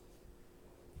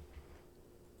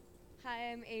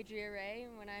Hi, I'm Adria Ray,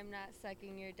 and when I'm not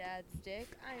sucking your dad's dick,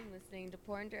 I'm listening to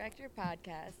Porn Director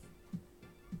Podcast.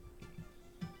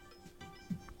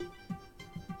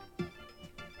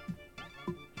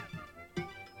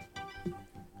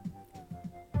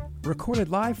 Recorded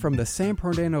live from the San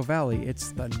Bernardino Valley,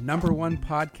 it's the #1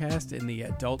 podcast in the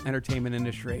adult entertainment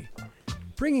industry,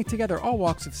 bringing together all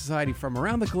walks of society from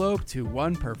around the globe to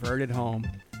one perverted home.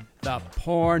 The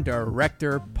Porn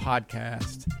Director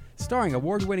Podcast, starring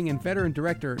award-winning and veteran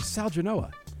director Sal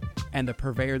Genoa, and the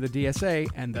purveyor of the DSA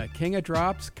and the king of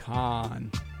drops,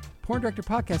 Khan. Porn Director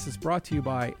Podcast is brought to you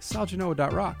by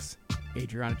SalGenoa.rocks,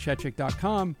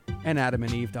 AdrianaChechik.com, and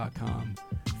AdamandEve.com.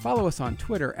 Follow us on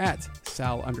Twitter at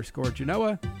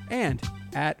Sal_Genoa and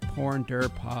at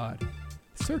PornDirPod.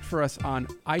 Search for us on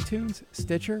iTunes,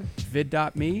 Stitcher,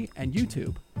 vid.me, and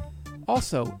YouTube.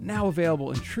 Also, now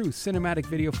available in true cinematic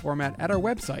video format at our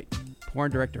website,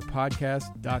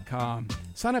 PornDirectorPodcast.com.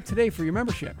 Sign up today for your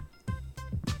membership.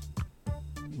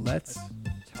 Let's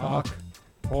talk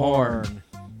porn.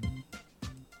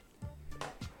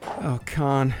 Oh,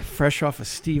 Con, fresh off a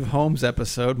Steve Holmes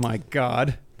episode, my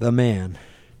God. The man.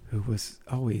 Who was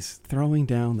always throwing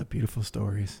down the beautiful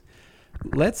stories.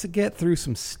 Let's get through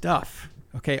some stuff.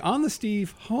 Okay, on the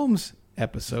Steve Holmes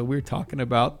episode, we were talking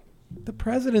about the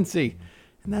presidency,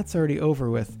 and that's already over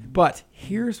with. But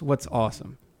here's what's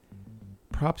awesome.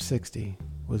 Prop 60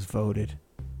 was voted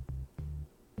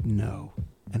no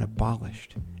and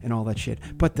abolished and all that shit.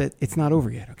 But it's not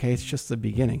over yet, okay? It's just the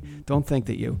beginning. Don't think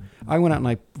that I went out and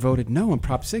I voted no on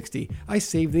Prop 60. I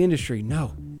saved the industry.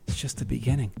 No, it's just the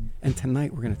beginning. And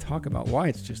tonight we're going to talk about why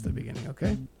it's just the beginning,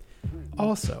 okay?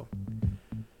 Also,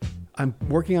 I'm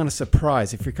working on a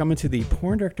surprise. If you're coming to the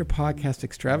Porn Director Podcast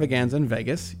Extravaganza in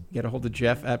Vegas, get a hold of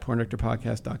Jeff at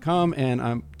PornDirectorPodcast.com, and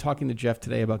I'm talking to Jeff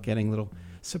today about getting a little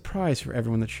surprise for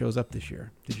everyone that shows up this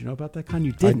year. Did you know about that, Con?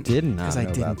 You didn't. I did not because know I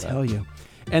didn't about tell you.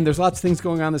 And there's lots of things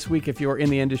going on this week. If you're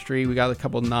in the industry, we got a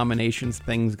couple nominations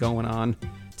things going on.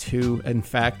 2, in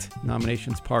fact,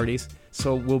 nominations parties.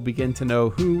 So we'll begin to know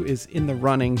who is in the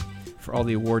running for all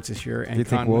the awards this year. And do you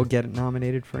think we'll get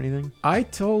nominated for anything? I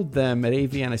told them at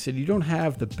AVN, I said, you don't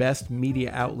have the best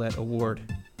media outlet award,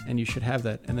 and you should have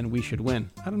that, and then we should win.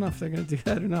 I don't know if they're going to do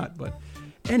that or not, but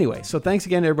anyway, so thanks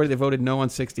again to everybody that voted no on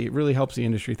 60. It really helps the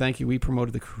industry. Thank you. We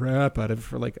promoted the crap out of it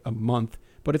for like a month,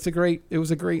 but it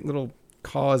was a great little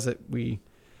cause that we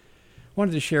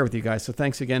wanted to share with you guys. So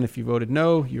thanks again. If you voted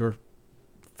no, you're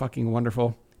fucking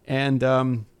wonderful. And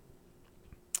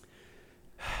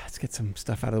let's get some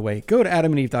stuff out of the way. Go to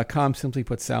adamandeve.com, simply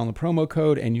put Sal in the promo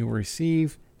code, and you'll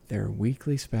receive their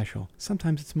weekly special.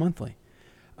 Sometimes it's monthly.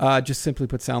 Just simply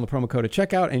put Sal in the promo code at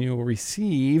checkout, and you'll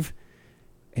receive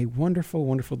a wonderful,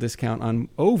 wonderful discount on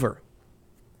over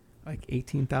like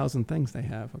 18,000 things they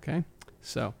have, okay?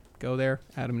 So go there,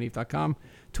 adamandeve.com.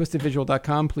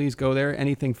 TwistedVisual.com, please go there.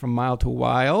 Anything from mild to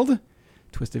wild,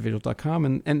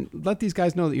 TwistedVisual.com. And let these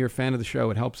guys know that you're a fan of the show.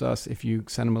 It helps us if you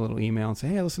send them a little email and say,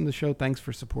 hey, I listened to the show. Thanks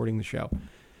for supporting the show.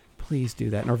 Please do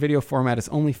that. And our video format is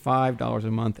only $5 a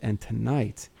month. And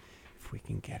tonight, if we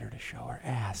can get her to show her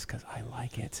ass, because I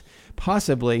like it,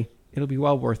 possibly it'll be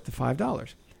well worth the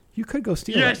 $5. You could go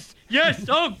steal it. Yes,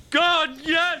 oh God,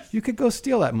 yes! You could go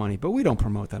steal that money, but we don't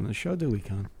promote that on the show, do we,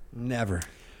 Con? Never.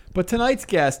 But tonight's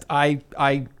guest, I've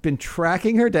been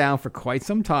tracking her down for quite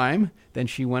some time. Then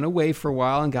she went away for a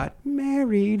while and got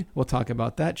married. We'll talk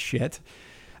about that shit.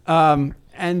 And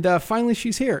finally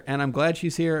she's here, and I'm glad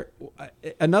she's here.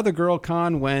 Another girl,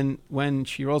 Con, when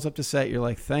she rolls up to set, you're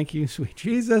like, thank you, sweet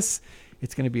Jesus.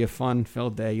 It's going to be a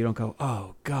fun-filled day. You don't go,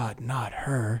 oh, God, not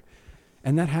her.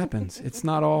 And that happens. It's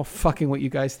not all fucking what you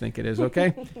guys think it is,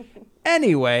 okay?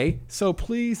 Anyway, so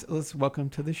please, let's welcome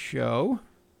to the show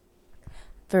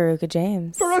Veruca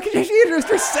James. Veruca James, she introduced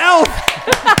herself.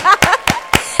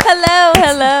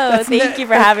 Hello. Thank you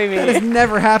for having me. That has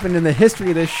never happened in the history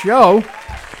of this show.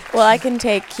 Well, I can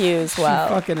take cues well.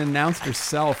 She fucking announced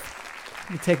herself.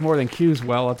 You take more than cues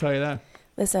well, I'll tell you that.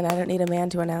 Listen, I don't need a man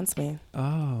to announce me.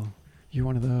 Oh, you're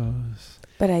one of those.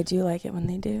 But I do like it when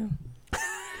they do.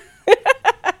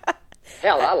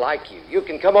 Hell, I like you. You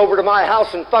can come over to my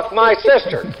house and fuck my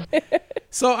sister.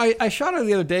 So I shot her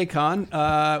the other day, Con,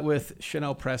 with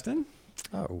Chanel Preston.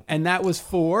 Oh. And that was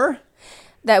for?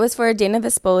 That was for Dana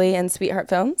Vespoli and Sweetheart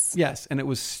Films. Yes, and it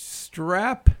was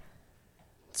Strap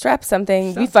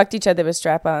something. We fucked each other with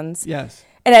strap-ons. Yes.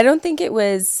 And I don't think it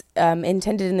was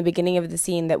intended in the beginning of the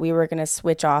scene that we were going to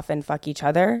switch off and fuck each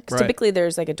other. Because typically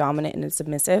there's like a dominant and a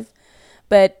submissive.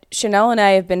 But Chanel and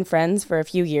I have been friends for a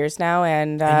few years now.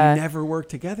 And you never worked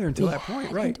together until that point,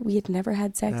 right? We had never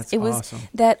had sex. That's it was awesome.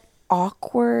 that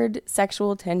awkward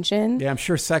sexual tension. Yeah, I'm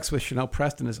sure sex with Chanel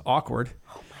Preston is awkward.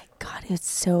 Oh my God, it's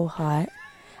so hot.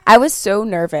 I was so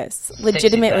nervous,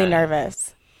 legitimately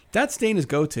nervous. That's Dana's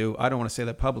go-to. I don't want to say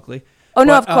that publicly. Oh,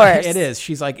 no, of course. It is.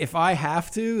 She's like, if I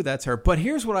have to, that's her. But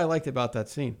here's what I liked about that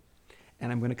scene,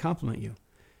 and I'm going to compliment you.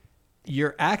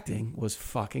 Your acting was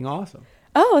fucking awesome.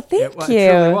 Oh, thank you.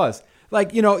 It truly was.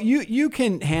 Like, you know, you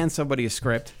can hand somebody a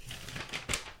script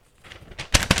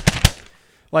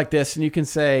like this, and you can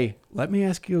say, let me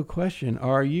ask you a question.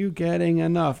 Are you getting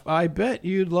enough? I bet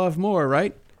you'd love more,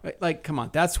 right? Like, come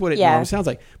on. That's what it normally sounds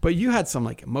like. But you had some,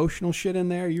 like, emotional shit in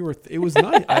there. It was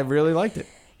nice. I really liked it.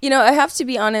 You know, I have to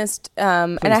be honest,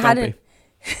 and I hadn't...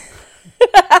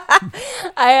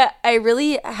 I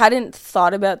really hadn't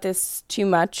thought about this too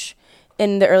much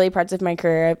in the early parts of my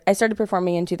career. I started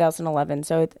performing in 2011,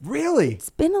 so Really? it's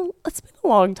been a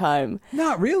long time.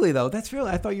 Not really, though.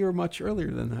 I thought you were much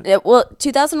earlier than that. Well,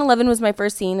 2011 was my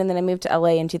first scene, and then I moved to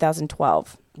LA in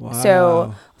 2012. Wow.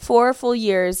 So 4 full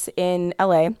years in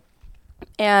LA,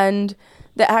 and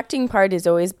the acting part has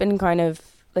always been kind of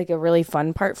like a really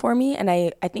fun part for me, and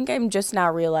I think I'm just now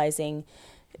realizing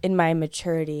in my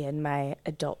maturity in my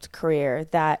adult career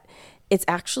that it's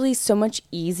actually so much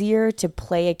easier to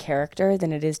play a character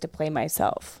than it is to play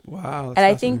myself. Wow. And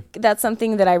I think that's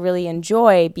something that I really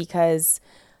enjoy, because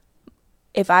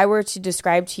if I were to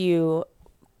describe to you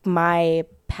my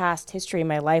past history,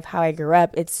 my life, how I grew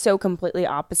up, it's so completely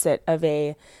opposite of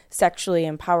a sexually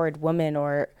empowered woman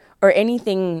or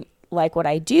anything like what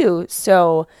I do.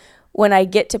 So when I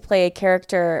get to play a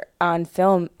character on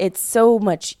film, it's so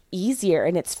much easier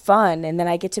and it's fun, and then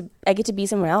I get to be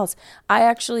someone else. I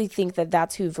actually think that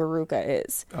that's who Veruca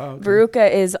is. Oh, okay.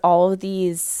 Veruca is all of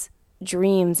these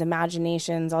dreams,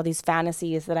 imaginations, all these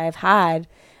fantasies that I've had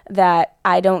that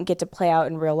I don't get to play out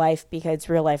in real life because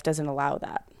real life doesn't allow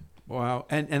that. Wow.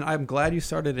 And I'm glad you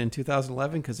started in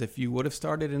 2011, because if you would have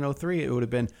started in 2003, it would have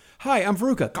been, hi, I'm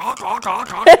Veruca.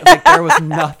 Like, there was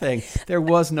nothing. There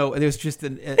was just a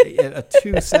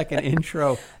 2-second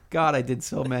intro. God, I did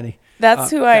so many.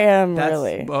 That's who I am,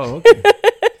 really. Oh, okay.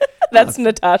 That's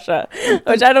Natasha,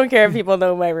 which I don't care if people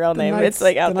know my real name. It's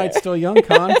like out there. The night's still young,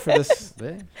 Con, for this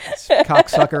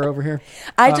cocksucker over here.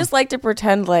 I just like to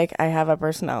pretend like I have a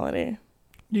personality.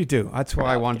 You do. That's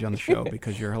why I wanted you on the show,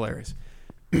 because you're hilarious.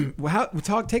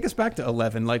 Take us back to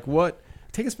 11. Like,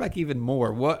 take us back even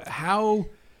more.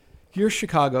 You're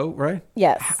Chicago, right?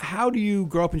 Yes. How do you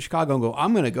grow up in Chicago and go,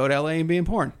 I'm going to go to LA and be in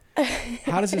porn?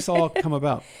 How does this all come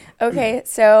about? Okay.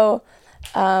 So,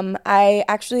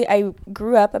 I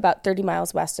grew up about 30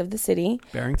 miles west of the city.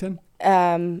 Barrington?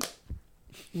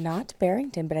 Not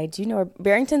Barrington, but I do know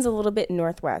Barrington's a little bit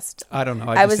northwest. I don't know.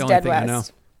 I was dead west. I know.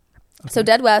 Okay. So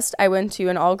dead west, I went to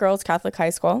an all-girls Catholic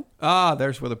high school. Ah,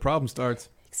 there's where the problem starts.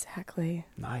 Exactly.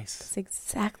 Nice. That's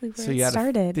exactly where so it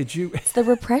started. It's the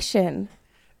repression.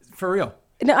 For real?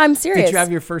 No, I'm serious. Did you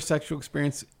have your first sexual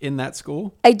experience in that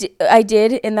school? I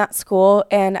did in that school,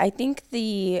 and I think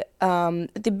the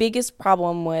biggest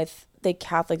problem with the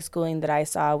Catholic schooling that I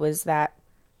saw was that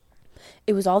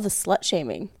it was all the slut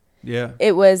shaming. Yeah.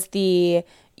 It was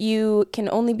you can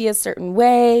only be a certain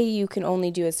way, you can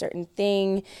only do a certain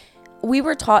thing. We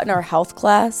were taught in our health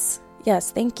class.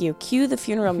 Yes, thank you. Cue the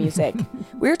funeral music.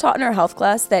 We were taught in our health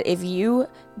class that if you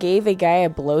gave a guy a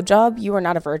blowjob, you were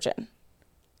not a virgin.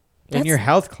 In your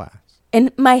health class?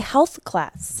 In my health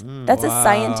class. That's a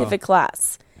scientific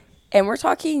class. And we're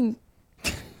talking,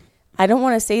 I don't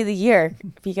want to say the year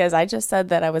because I just said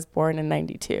that I was born in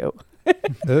 92.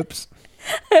 Oops.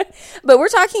 But we're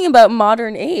talking about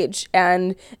modern age,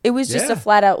 and it was just a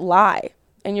flat out lie.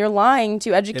 And you're lying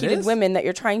to educated women that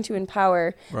you're trying to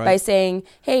empower by saying,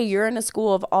 hey, you're in a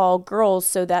school of all girls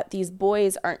so that these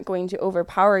boys aren't going to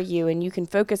overpower you, and you can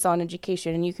focus on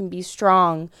education and you can be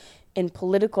strong in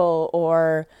political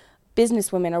or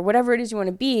businesswomen or whatever it is you want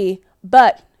to be,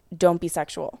 but don't be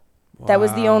sexual. Wow. That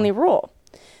was the only rule.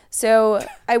 So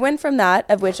I went from that,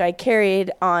 of which I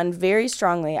carried on very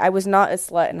strongly. I was not a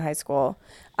slut in high school.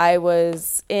 I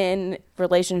was in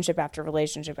relationship after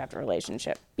relationship after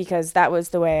relationship because that was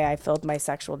the way I filled my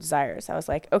sexual desires. I was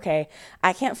like, okay,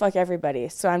 I can't fuck everybody,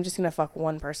 so I'm just going to fuck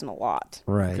one person a lot.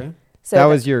 Right. Okay. So that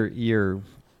was your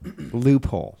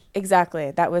loophole.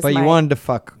 Exactly. That was But you wanted to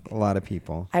fuck a lot of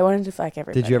people. I wanted to fuck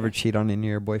everybody. Did you ever cheat on any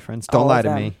of your boyfriends? Don't lie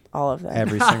to me. All of them.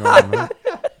 Every single one of them.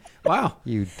 Wow.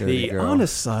 You dirty girl. The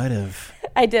honest side of...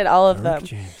 I did all of them.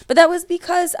 James. But that was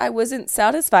because I wasn't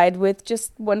satisfied with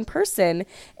just one person.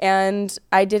 And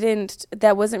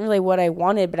that wasn't really what I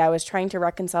wanted, but I was trying to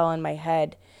reconcile in my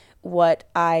head what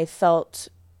I felt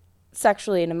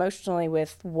sexually and emotionally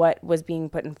with what was being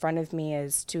put in front of me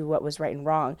as to what was right and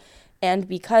wrong. And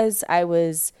because I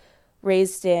was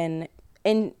raised and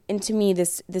to me,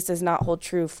 this does not hold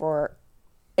true for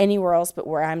anywhere else but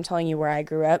where I'm telling you where I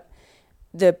grew up.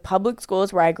 The public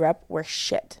schools where I grew up were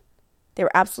shit. They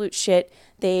were absolute shit.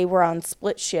 They were on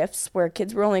split shifts where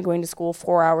kids were only going to school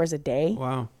 4 hours a day.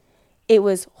 Wow. It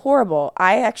was horrible.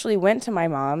 I actually went to my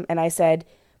mom and I said,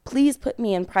 please put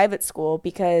me in private school,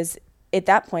 because at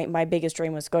that point, my biggest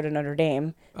dream was to go to Notre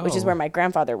Dame, which is where my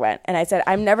grandfather went. And I said,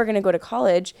 I'm never going to go to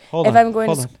college Hold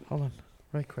on,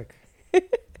 right quick.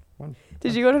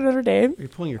 Did you go to Notre Dame? Are you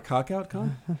pulling your cock out,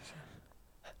 Con?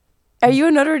 Are you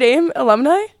a Notre Dame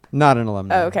alumni? Not an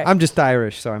alumni. Oh, okay. I'm just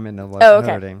Irish, so I'm in the okay.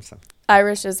 Notre Dame. So.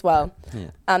 Irish as well,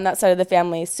 on that side of the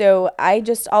family. So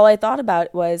all I thought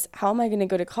about was, how am I going to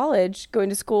go to college, going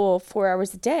to school 4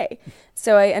 hours a day?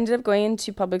 So I ended up going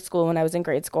into public school when I was in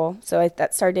grade school. So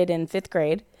that started in 5th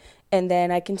grade. And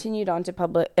then I continued on to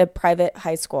private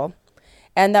high school.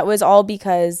 And that was all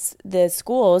because the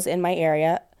schools in my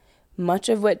area, much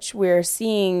of which we're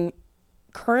seeing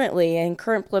currently in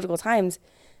current political times,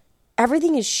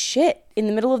 everything is shit in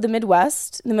the middle of the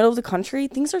Midwest, in the middle of the country.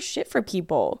 Things are shit for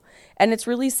people, and it's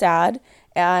really sad.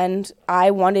 And I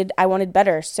wanted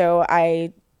better, so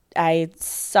I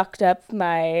sucked up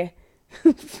my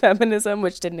feminism,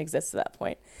 which didn't exist at that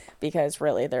point, because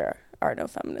really there are no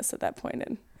feminists at that point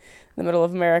in the middle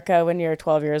of America when you're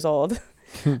 12 years old.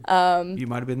 You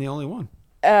might have been the only one.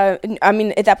 I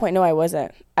mean, at that point, no, I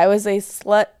wasn't. I was a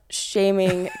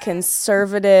slut-shaming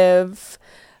conservative.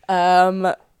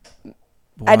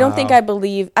 Wow. I don't think I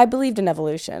believed in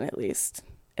evolution, at least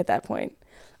at that point.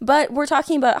 But we're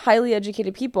talking about highly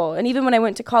educated people. And even when I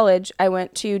went to college, I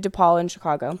went to DePaul in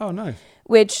Chicago. Oh, nice.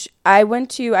 Which I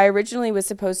originally was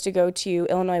supposed to go to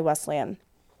Illinois Wesleyan.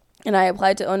 And I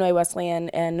applied to Illinois Wesleyan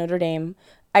and Notre Dame.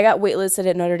 I got waitlisted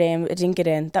at Notre Dame. I didn't get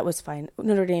in. That was fine.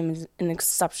 Notre Dame is an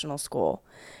exceptional school.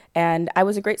 And I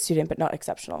was a great student, but not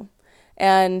exceptional.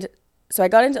 And so I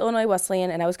got into Illinois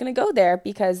Wesleyan, and I was going to go there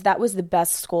because that was the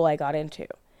best school I got into.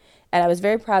 And I was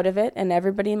very proud of it, and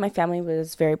everybody in my family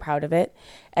was very proud of it.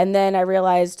 And then I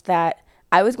realized that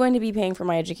I was going to be paying for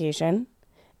my education,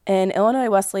 and Illinois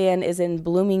Wesleyan is in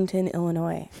Bloomington,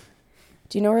 Illinois.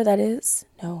 Do you know where that is?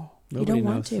 No. Nobody you don't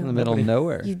want knows. to. In the middle of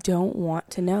nowhere. You don't want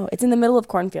to know. It's in the middle of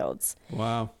cornfields.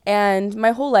 Wow. And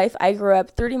my whole life, I grew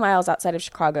up 30 miles outside of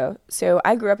Chicago. So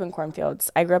I grew up in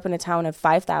cornfields. I grew up in a town of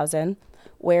 5,000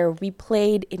 where we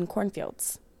played in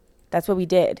cornfields. That's what we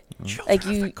did. Like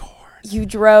you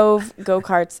drove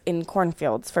go-karts in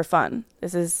cornfields for fun.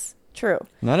 This is true.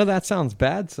 None of that sounds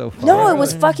bad so far. No, it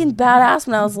was fucking badass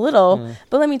when I was little.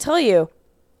 But let me tell you,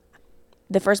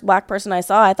 the first black person I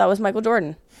saw, I thought was Michael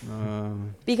Jordan.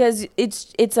 Because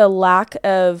it's a lack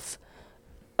of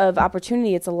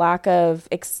opportunity. It's a lack of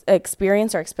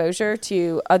experience or exposure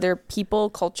to other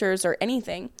people, cultures, or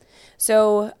anything.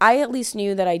 So I at least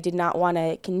knew that I did not want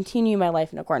to continue my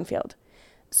life in a cornfield.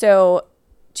 So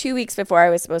 2 weeks before I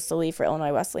was supposed to leave for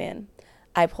Illinois Wesleyan,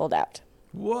 I pulled out.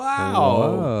 Wow.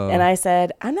 Whoa. And I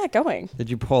said, I'm not going.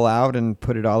 Did you pull out and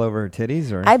put it all over her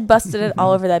titties? Or? I busted it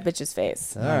all over that bitch's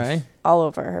face. All right. All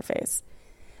over her face.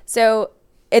 So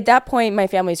at that point, my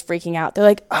family's freaking out. They're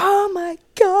like, oh my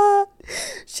God,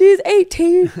 she's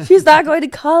 18. She's not going to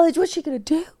college. What's she going to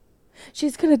do?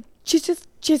 She's going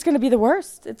to be the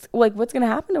worst. It's like, what's going to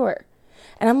happen to her?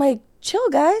 And I'm like, chill,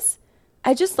 guys.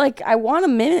 I want a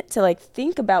minute to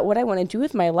think about what I want to do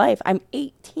with my life. I'm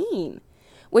 18,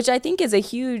 which I think is a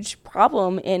huge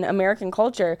problem in American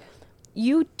culture.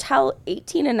 You tell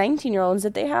 18 and 19-year-olds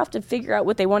that they have to figure out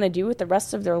what they want to do with the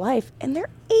rest of their life, and they're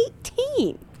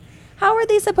 18. How are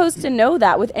they supposed to know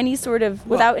that without any sort of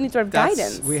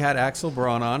guidance? We had Axel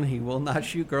Braun on. He will not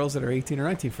shoot girls that are 18 or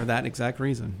 19 for that exact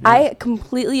reason. Yeah. I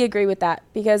completely agree with that,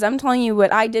 because I'm telling you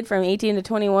what I did from 18 to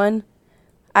 21,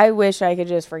 I wish I could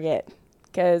just forget.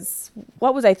 Because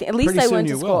what was I thinking? At least Pretty I soon went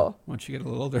to you school. will, once you get a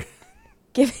little older.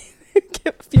 Give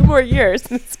a few more years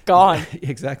and it's gone.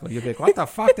 Exactly. You'll be like, what the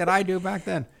fuck did I do back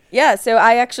then? Yeah, so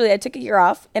I took a year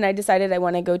off, and I decided I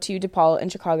want to go to DePaul in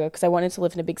Chicago because I wanted to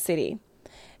live in a big city.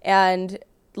 And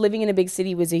living in a big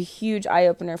city was a huge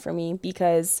eye-opener for me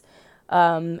because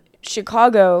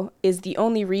Chicago is the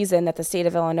only reason that the state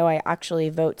of Illinois actually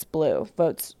votes blue,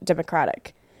 votes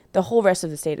Democratic. The whole rest of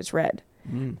the state is red.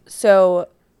 So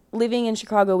living in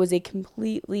Chicago was a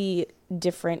completely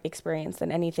different experience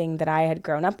than anything that I had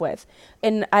grown up with.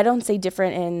 And I don't say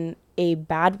different in a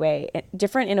bad way,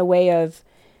 different in a way of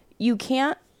you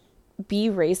can't be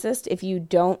racist if you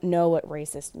don't know what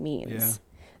racist means. Yeah.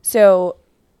 So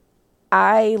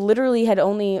I literally had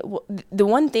the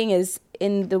one thing is,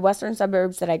 in the western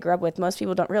suburbs that I grew up with, most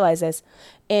people don't realize this,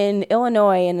 in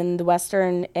Illinois and in the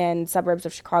western and suburbs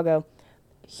of Chicago,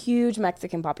 huge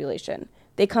Mexican population.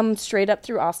 They come straight up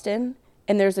through Austin,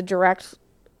 and there's a direct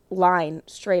line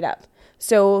straight up.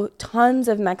 So tons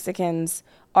of Mexicans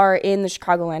are in the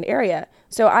Chicagoland area.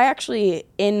 So I actually,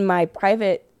 in my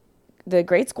the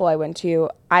grade school I went to,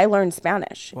 I learned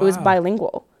Spanish. Wow. It was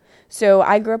bilingual. So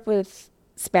I grew up with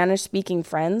Spanish-speaking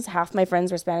friends. Half my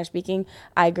friends were Spanish-speaking.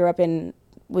 I grew up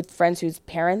with friends whose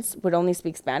parents would only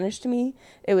speak Spanish to me.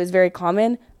 It was very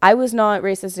common. I was not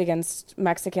racist against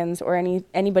Mexicans or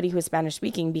anybody who was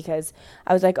Spanish-speaking because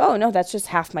I was like, oh, no, that's just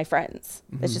half my friends.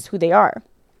 That's just who they are.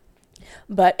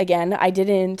 But again, I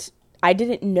didn't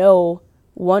know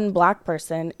one black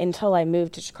person until I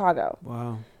moved to Chicago.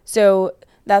 Wow. So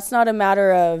that's not a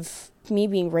matter of me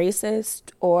being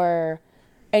racist or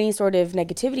any sort of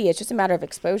negativity. It's just a matter of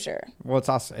exposure. Well, it's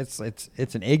also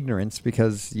it's an ignorance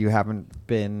because you haven't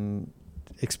been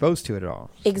exposed to it at all.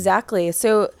 Exactly.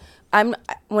 So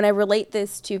when I relate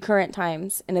this to current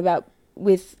times and about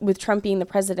with Trump being the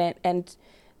president, and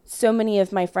so many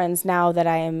of my friends now that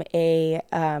I am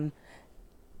an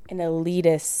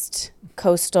elitist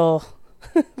coastal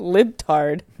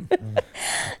libtard.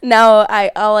 Now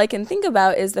all I can think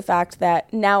about is the fact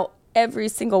that now every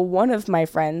single one of my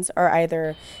friends are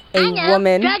either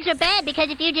woman. Drugs are bad because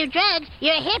if you do drugs,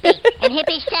 you're a hippie, and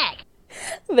hippies suck.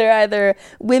 They're either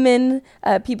women,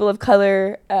 people of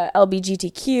color,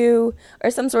 LGBTQ,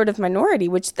 or some sort of minority,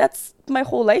 which that's my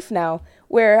whole life now,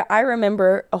 where I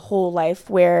remember a whole life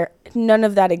where none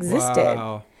of that existed.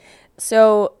 Wow.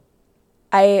 So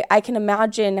I can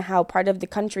imagine how part of the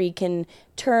country can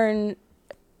turn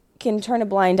a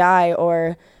blind eye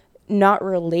or not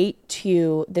relate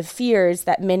to the fears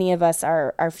that many of us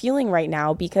are feeling right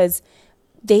now because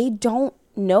they don't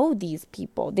know these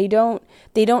people. They don't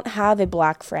have a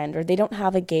black friend, or they don't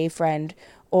have a gay friend,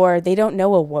 or they don't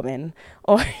know a woman,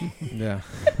 or Yeah.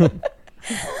 or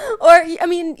I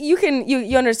mean,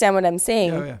 you understand what I'm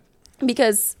saying. Yeah.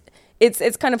 Because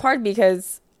it's kind of hard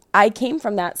because I came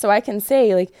from that, so I can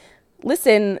say, like,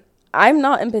 listen, I'm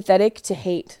not empathetic to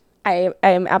hate. I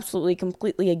am absolutely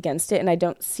completely against it, and I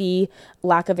don't see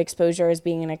lack of exposure as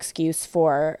being an excuse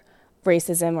for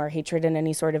racism or hatred in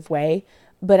any sort of way.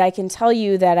 But I can tell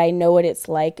you that I know what it's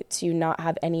like to not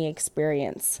have any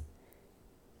experience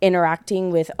interacting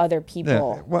with other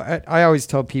people. Yeah. Well, I always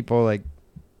tell people, like,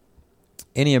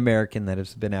 any American that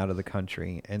has been out of the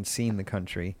country and seen the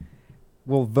country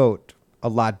will vote a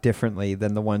lot differently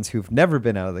than the ones who've never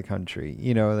been out of the country.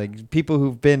 You know, like people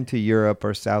who've been to Europe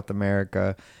or South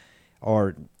America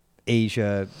or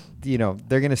Asia, you know,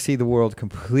 they're going to see the world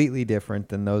completely different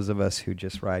than those of us who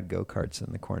just ride go-karts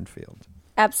in the cornfield.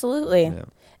 Absolutely. Yeah.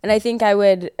 And I think I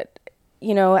would,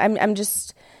 you know, I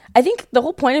think the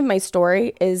whole point of my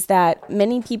story is that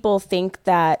many people think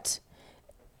that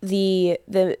the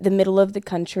middle of the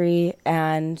country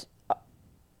and,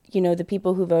 you know, the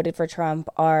people who voted for Trump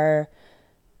are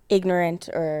ignorant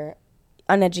or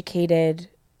uneducated,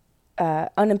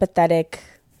 unempathetic,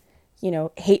 you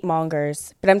know, hate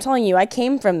mongers. But I'm telling you, I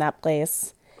came from that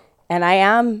place, and I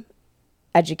am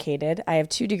educated. I have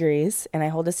 2 degrees, and I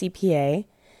hold a CPA,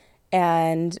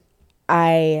 and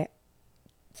I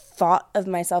thought of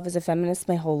myself as a feminist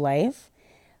my whole life.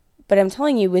 But I'm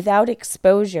telling you, without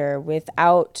exposure,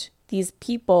 without these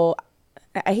people,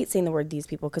 I hate saying the word these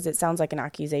people because it sounds like an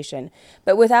accusation,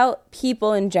 but without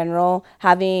people in general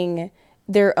having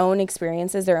their own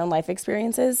experiences, their own life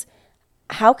experiences,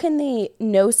 how can they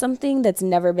know something that's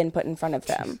never been put in front of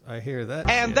them? I hear that.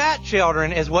 And shit. that,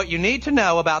 children, is what you need to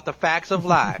know about the facts of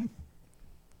life.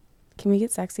 Can we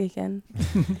get sexy again?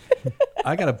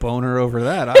 I got a boner over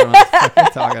that. I don't know what you're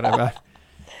talking about.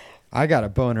 I got a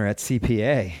boner at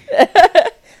CPA.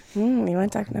 You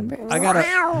want to talk numbers? I got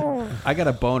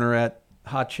a boner at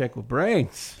Hot Chick with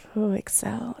Brains. Oh,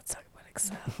 Excel. Let's talk about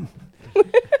Excel.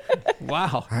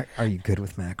 Wow. Are you good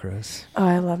with macros? Oh,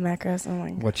 I love macros. Oh, my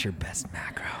God. What's your best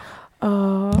macro?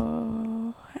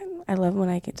 Oh, I love when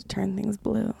I get to turn things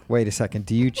blue. Wait a second.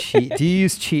 Do you cheat? Do you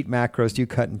use cheat macros? Do you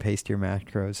cut and paste your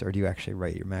macros, or do you actually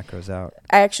write your macros out?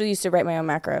 I actually used to write my own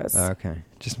macros. Okay.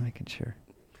 Just making sure.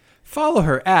 Follow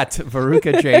her at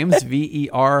Veruca James,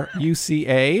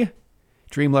 VERUCA,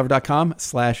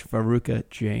 dreamlover.com/Veruca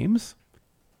James,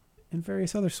 and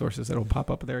various other sources that will pop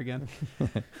up there again.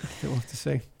 That we'll have to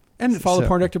say. And follow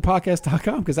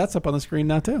PornDirectorPodcast.com because that's up on the screen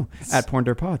now too. At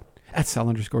PornDirectorPod, at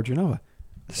Sal_Genova.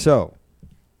 So,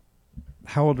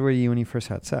 how old were you when you first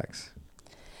had sex?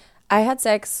 I had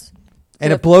sex.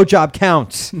 And a blowjob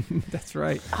counts. That's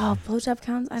right. Oh, blowjob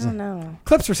counts? I don't know.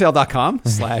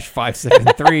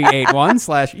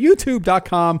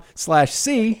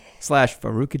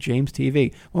 Clipsforsale.com/57381/youtube.com/C/Veruca James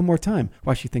TV. One more time,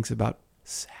 why she thinks about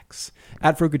sex.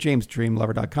 At Veruca James,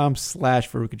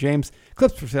 dreamlover.com/Veruca James,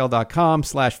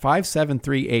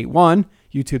 clipsforsale.com/57381,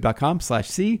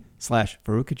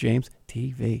 youtube.com/C/Veruca James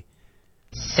TV.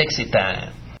 Sexy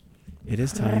time. It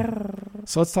is time.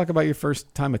 So let's talk about your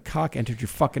first time a cock entered your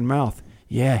fucking mouth.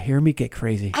 Yeah, hear me get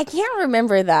crazy. I can't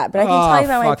remember that, but I can tell you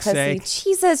about my fuck's pussy. sake.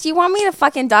 Jesus, you want me to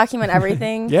fucking document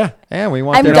everything? Yeah. Yeah, we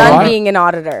want I'm their- done why? being an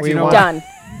auditor. You know why? Done.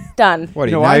 Done. What,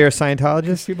 You know now why? you're a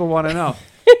Scientologist? People want to know.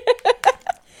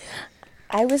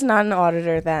 I was not an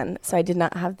auditor then, so I did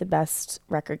not have the best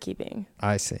record keeping.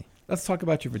 I see. Let's talk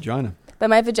about your vagina. But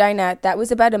my vagina, that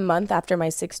was about a month after my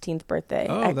 16th birthday.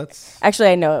 Oh, that's... Actually,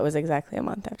 I know it was exactly a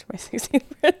month after my 16th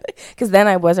birthday, because then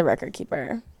I was a record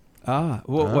keeper.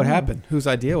 What happened? Whose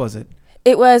idea was it?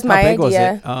 It was my How big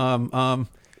idea. was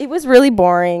it? It was really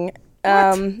boring.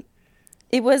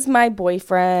 It was my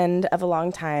boyfriend of a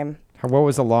long time. What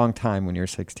was a long time when you were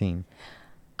 16?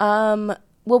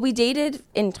 Well, we dated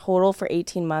in total for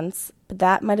 18 months, but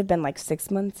that might have been like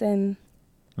 6 months in.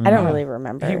 I don't really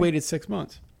remember. He waited 6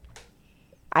 months.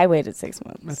 I waited 6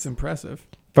 months. That's impressive.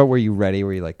 But were you ready?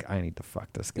 Were you like, I need to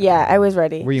fuck this guy? Yeah, I was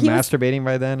ready. Were you He was- masturbating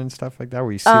by then and stuff like that?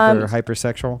 Were you super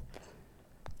hypersexual?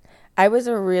 I was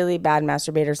a really bad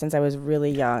masturbator since I was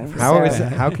really young. How so-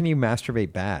 how can you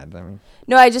masturbate bad? I mean,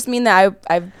 No, I just mean that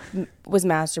I was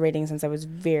masturbating since I was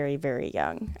very, very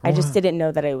young. I just didn't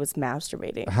know that I was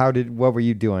masturbating. what were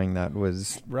you doing that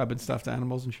was... Rubbing stuffed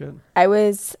animals and shit.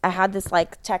 I had this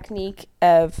like technique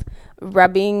of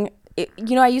rubbing.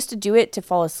 I used to do it to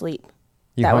fall asleep.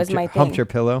 You That humped was my humped thing. your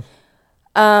pillow?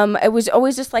 It was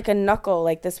always just like a knuckle,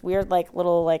 like this weird like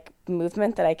little like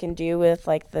movement that I can do with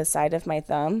like the side of my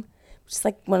thumb. Just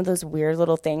like one of those weird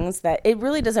little things that it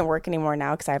really doesn't work anymore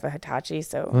now because I have a Hitachi.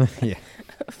 So Yeah.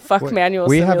 fuck manual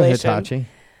We simulation. have a Hitachi.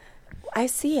 I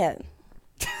see it.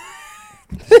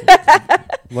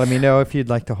 Let me know if you'd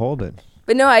like to hold it.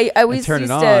 But no, I always And turn it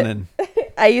used on to, and...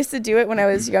 I used to do it when I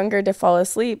was younger to fall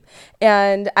asleep.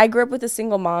 And I grew up with a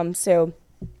single mom,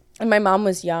 and my mom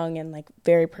was young and like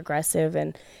very progressive,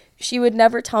 and she would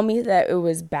never tell me that it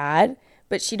was bad,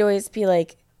 but she'd always be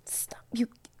like, "Stop,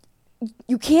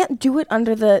 you can't do it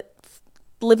under the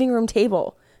living room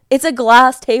table. It's a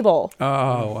glass table."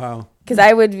 Oh, wow. Because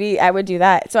I would do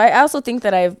that. So I also think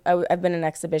that I've been an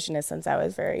exhibitionist since I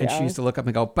was very young. And she used to look up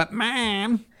and go, but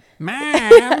mom.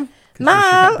 'Cause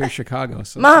Mom! You're Chicago.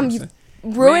 So Mom, she you used to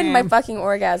ruined my Ma'am. fucking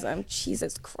orgasm.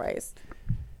 Jesus Christ.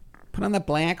 Put on the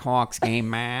Blackhawks game,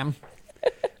 ma'am.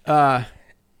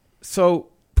 So,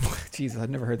 Jesus, I've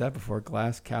never heard that before.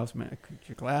 Glass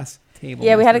table.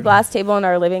 Yeah, we had a masturbation. glass table in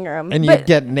our living room. And But- you'd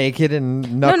get naked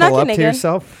and not knuckle get up to naked.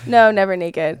 yourself? No, never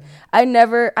naked.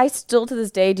 I still to this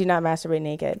day do not masturbate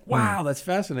naked. Wow, that's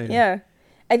fascinating. Yeah.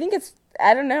 I think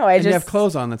I don't know. And you have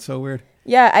clothes on. That's so weird.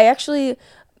 Yeah, I actually,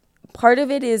 part of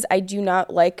it is I do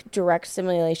not like direct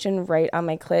stimulation right on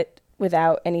my clit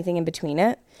without anything in between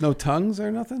it. No tongues or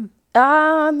nothing?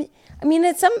 I mean,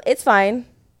 it's fine.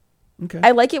 Okay.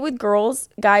 I like it with girls.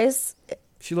 Guys,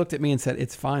 She looked at me and said,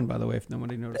 it's fine, by the way, if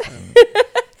nobody noticed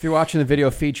that. If you're watching the video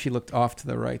feed, she looked off to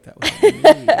the right. That was me.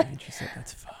 And she said,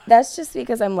 that's fine. that's just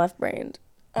because I'm left-brained.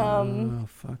 Oh,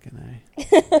 fucking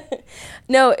A.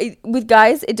 No, with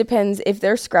guys, it depends. If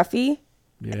they're scruffy,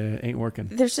 Yeah, it ain't working.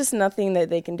 there's just nothing that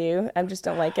they can do. I just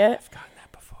don't like it. I've gotten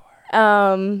that before.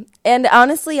 And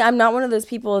honestly, I'm not one of those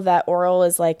people that oral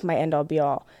is like my end all be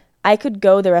all. I could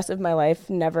go the rest of my life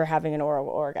never having an oral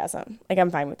orgasm. Like,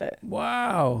 I'm fine with it.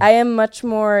 Wow. I am much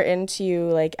more into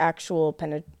like actual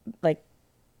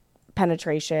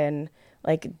penetration,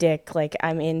 like dick. Like,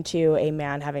 I'm into a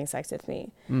man having sex with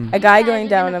me. A guy going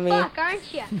down on me. Fuck,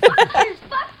 aren't you?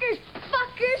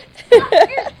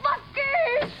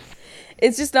 Fuckers.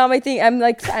 It's just not my thing.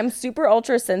 I'm super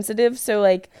ultra sensitive. So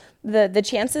like the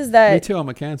chances that Me too, I'm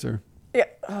a Cancer. Yeah.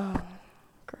 Oh,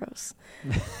 gross.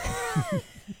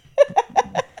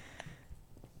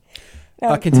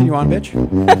 Continue on, bitch.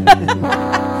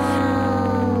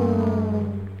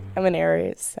 I'm an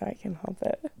Aries, so I can help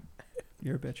it.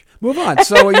 You're a bitch. Move on.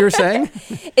 So what you were saying?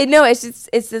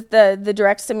 It's just the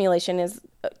direct stimulation is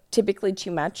typically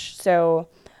too much. So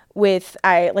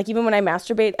even when I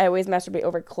masturbate, I always masturbate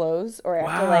over clothes, or I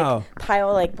have to Wow. like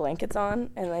pile like blankets on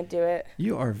and I do it.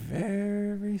 You are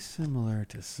very similar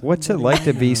to somebody. What's it like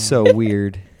to be so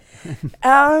weird?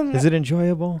 Is it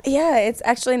enjoyable? Yeah, it's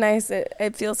actually nice.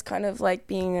 It feels kind of like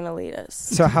being an elitist.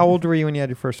 So how old were you when you had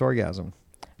your first orgasm?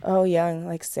 Oh, young,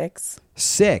 like 6.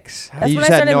 6. That's You when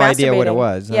just I had started no idea what it masturbating.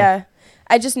 was. Huh? Yeah,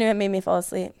 I just knew it made me fall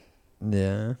asleep.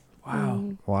 Yeah.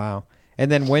 Wow. Wow.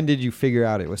 And then when did you figure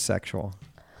out it was sexual?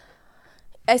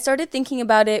 I started thinking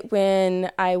about it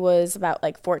when I was about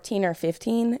like 14 or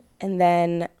 15. And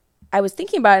then I was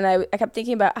thinking about it, and I kept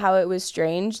thinking about how it was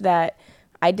strange that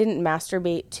I didn't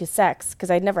masturbate to sex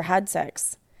because I'd never had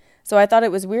sex. So I thought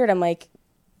it was weird. I'm like,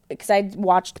 because I'd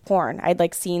watched porn. I'd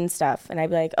like seen stuff, and I'd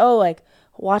be like, oh, like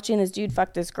watching this dude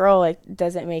fuck this girl like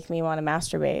doesn't make me want to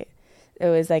masturbate. It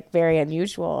was like very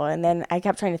unusual. And then I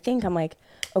kept trying to think. I'm like,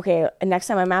 okay, next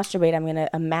time I masturbate, I'm gonna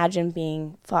imagine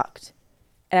being fucked,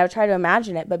 and I would try to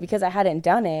imagine it, but because I hadn't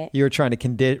done it, You were trying to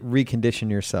recondition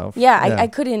yourself. yeah, I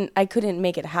couldn't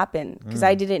make it happen because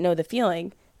I didn't know the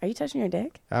feeling. Are you touching your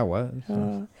dick? I was.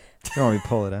 You want me to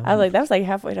pull it out? I was like, that was like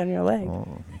halfway down your leg.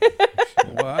 Oh,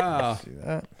 Wow. see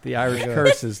that? The Irish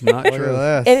curse is not Look true.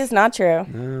 at It is not true.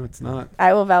 No, it's not.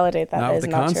 I will validate that. Not That with is the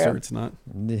not concert. true. It's not.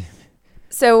 this.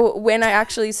 So when I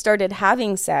actually started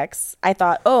having sex, I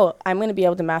thought, oh, I'm going to be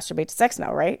able to masturbate to sex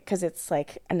now, right? Because it's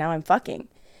like, and now I'm fucking.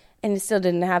 And it still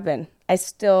didn't happen. I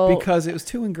still... Because it was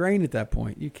too ingrained at that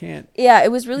point. You can't... Yeah,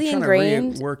 it was really you're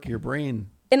ingrained. to work your brain.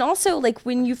 And also, like,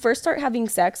 when you first start having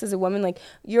sex as a woman, like,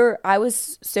 I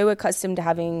was so accustomed to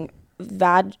having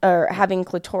having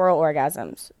clitoral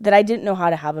orgasms that I didn't know how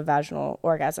to have a vaginal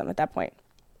orgasm at that point.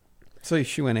 So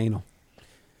she went anal.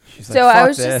 She's like, So fuck I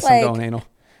was this, just I'm like- going anal.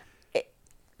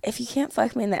 If you can't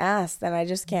fuck me in the ass, then I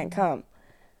just can't come.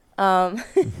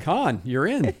 Con, you're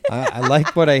in. I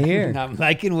like what I hear. I'm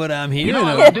liking what I'm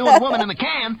hearing. Doing woman in the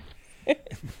can.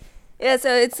 Yeah,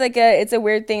 so it's like it's a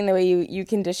weird thing the way you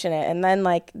condition it, and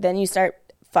then you start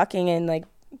fucking and like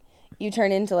you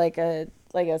turn into like a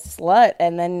slut,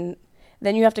 and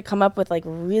then you have to come up with like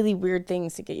really weird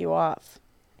things to get you off,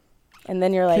 and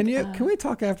then you're like, Can we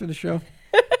talk after the show?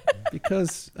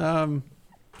 Because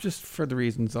just for the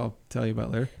reasons I'll tell you about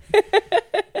later.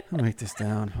 I'll write this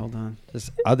down. Hold on.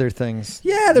 Just other things.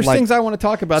 Yeah, there's like things I want to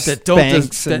talk about that don't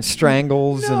spanks and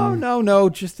strangles and No,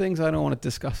 just things I don't want to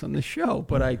discuss on the show,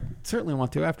 but I certainly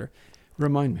want to after.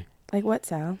 Remind me. like what,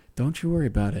 Sal? Don't you worry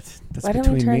about it. That's Why don't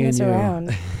we between turn me and this you.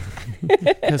 around?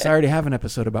 Because I already have an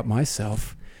episode about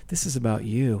myself. This is about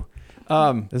you.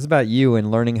 This is about you and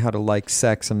learning how to like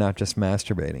sex and not just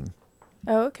masturbating.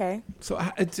 Oh, okay. So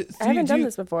I haven't done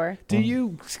this before. Do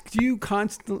you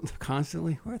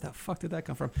constantly? Where the fuck did that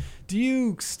come from? Do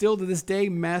you still to this day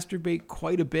masturbate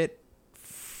quite a bit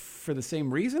for the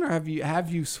same reason, or have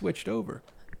you switched over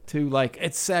to like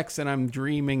it's sex and I'm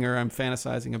dreaming or I'm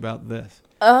fantasizing about this?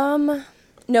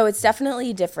 No, it's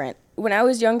definitely different. When I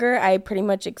was younger, I pretty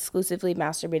much exclusively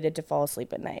masturbated to fall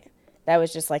asleep at night. That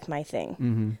was just like my thing.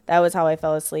 Mm-hmm. That was how I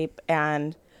fell asleep.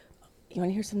 And you want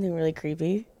to hear something really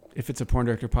creepy? If it's a Porn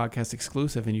Director Podcast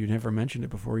exclusive and you never mentioned it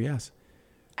before, yes.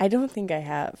 I don't think I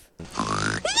have.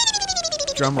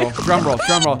 Drum roll, drum roll,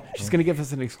 drum roll. She's going to give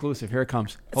us an exclusive. Here it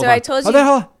comes. Hold So on. I told Hold you- on,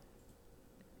 hold on.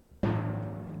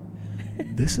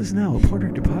 This is now a Porn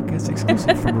Director Podcast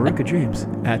exclusive from Veruca James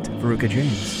at Veruca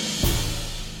James.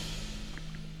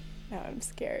 Now I'm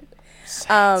scared.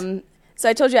 So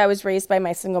I told you I was raised by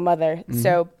my single mother. Mm-hmm.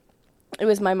 So it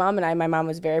was my mom and I. My mom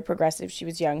was very progressive. She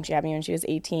was young. She had me when she was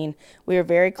 18. We were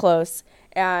very close.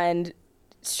 And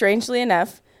strangely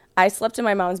enough, I slept in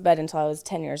my mom's bed until I was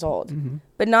 10 years old. Mm-hmm.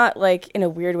 But not like in a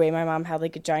weird way. My mom had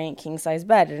like a giant king size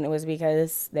bed. And it was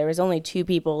because there was only 2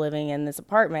 people living in this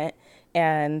apartment.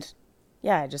 And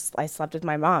yeah, I slept with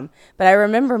my mom. But I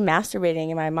remember masturbating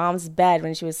in my mom's bed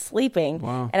when she was sleeping.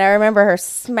 Wow. And I remember her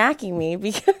smacking me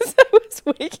because I was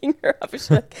waking her up. And she'd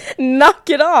be like, knock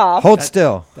it off. Hold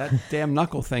still. That damn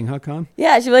knuckle thing, huh, Con?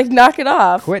 Yeah, she'd be like, knock it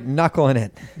off. Quit knuckling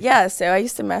it. Yeah, so I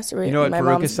used to masturbate You know in what my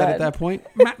Veruca mom's said bed. at that point?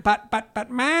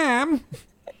 But, ma'am.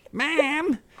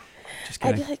 Just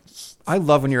I'd kidding. be like, I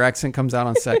love when your accent comes out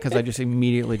on set because I just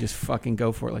immediately just fucking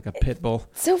go for it like a pit bull.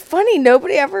 so funny.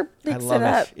 Nobody ever I picks love it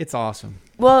up. It's awesome.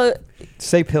 Well,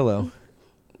 Say pillow.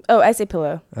 I say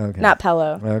pillow, Okay. not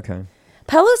pillow. Okay.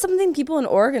 Pillow is something people in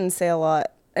Oregon say a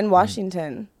lot. In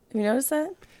Washington. Have you noticed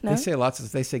that? No? They say lots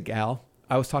of. They say gal.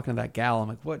 I was talking to that gal. I'm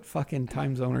like, what fucking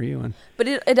time zone are you in? But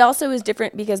it also is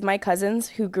different because my cousins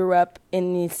who grew up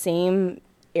in the same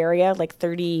area, like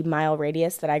 30-mile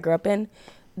radius that I grew up in,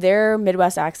 their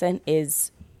Midwest accent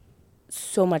is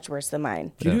so much worse than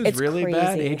mine. Do you know who's It's really crazy.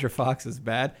 bad? Adria Fox is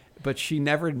bad, but she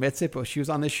never admits it. But she was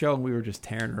on this show and we were just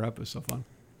tearing her up. It was so fun.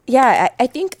 Yeah, I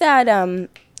think that,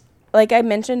 like I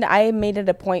mentioned, I made it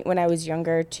a point when I was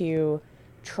younger to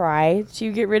try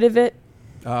to get rid of it.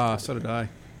 So did I.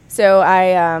 So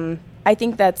I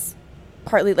think that's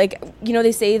partly, like, you know,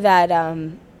 they say that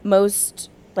most,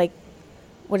 like,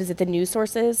 what is it, the news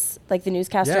sources, like the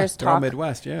newscasters Yeah, they're all talk.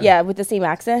 Midwest, yeah. Yeah, with the same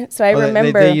accent. So I Well,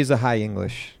 remember they use a high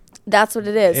English. that's what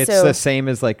it is. It's so the same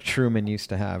as like Truman used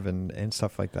to have and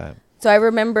stuff like that. So I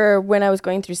remember when I was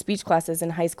going through speech classes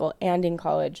in high school and in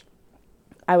college,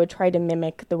 I would try to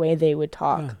mimic the way they would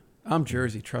talk. Yeah. I'm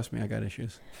Jersey. Trust me, I got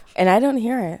issues. And I don't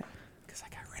hear it. Because I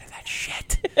got rid of that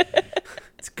shit.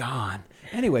 It's gone.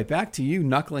 Anyway, back to you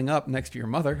knuckling up next to your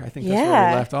mother. I think that's where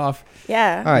Yeah. we left off.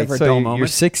 Yeah. All right, Never a so dull you're moment.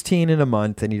 16 in a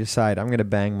month, and you decide I'm going to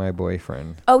bang my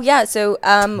boyfriend. Oh yeah. So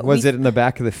Was it in the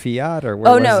back of the Fiat or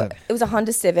where Oh was no, it? it was a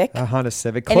Honda Civic. A Honda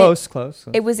Civic. And Close.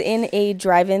 It was in a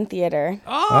drive-in theater.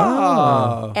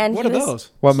 Oh. And what he are was- those?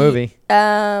 What movie?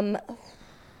 I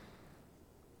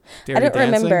Dirty don't Dancing?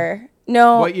 remember.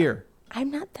 No, What year? I'm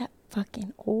not that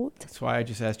fucking old. That's why I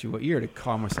just asked you what year to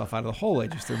call myself out of the hole I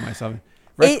just threw myself in.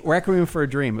 It- Requiem for a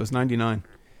Dream. It was 99.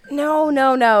 No.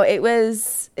 It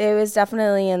was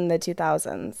definitely in the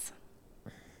 2000s.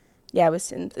 Yeah, it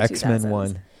was in the 2000s. X-Men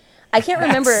 1. I can't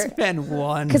remember X-Men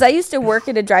 1. because I used to work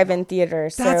at a drive-in theater.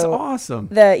 So That's awesome.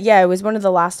 it was one of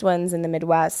the last ones in the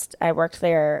Midwest. I worked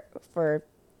there for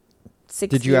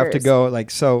 6 years. Did you have to go when I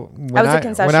was a when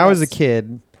I was a concessionist.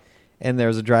 kid and there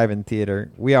was a drive-in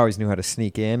theater, we always knew how to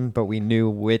sneak in, but we knew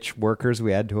which workers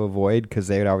we had to avoid because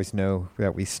they would always know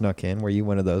that we snuck in. Were you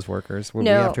one of those workers? Would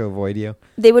we No. have to avoid you?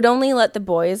 They would only let the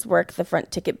boys work the front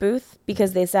ticket booth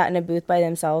because they sat in a booth by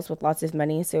themselves with lots of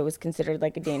money, so it was considered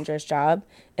like a dangerous job.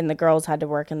 And the girls had to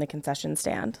work in the concession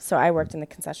stand. So I worked in the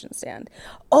concession stand.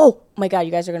 Oh my god,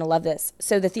 you guys are gonna love this.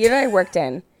 So the theater I worked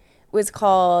in was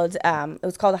called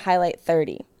Highlight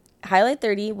 30. Highlight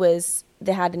 30 was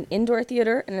they had an indoor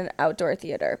theater and an outdoor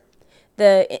theater.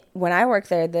 When I worked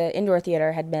there, the indoor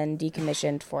theater had been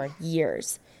decommissioned for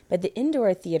years. But the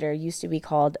indoor theater used to be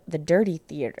called the Dirty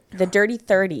Theater, the Dirty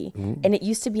 30, and it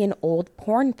used to be an old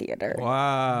porn theater.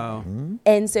 Wow.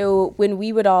 And so when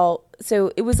we would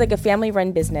so it was like a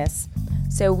family-run business.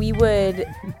 So we would,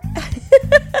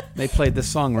 They played this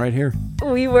song right here.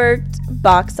 we worked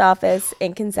box office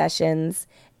and concessions,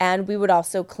 and we would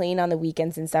also clean on the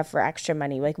weekends and stuff for extra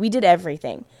money. Like we did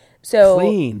everything. So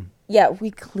Clean. yeah, we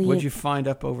cleaned. What'd you find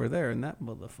up over there in that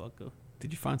motherfucker?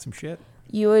 Did you find some shit?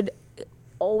 You would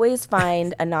always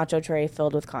find a nacho tray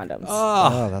filled with condoms.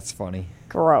 Oh, that's funny.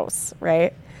 Gross,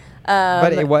 right?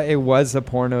 But it was a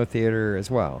porno theater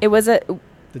as well. It was a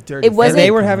The dirty. It wasn't- and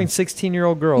they were having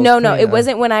 16-year-old girls. no, clean it up.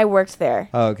 wasn't when I worked there.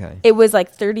 Oh, okay. It was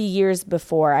like 30 years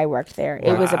before I worked there.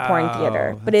 It was a porn Wow,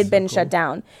 theater, but that's it had been so shut cool.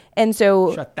 down. And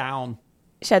so Shut down.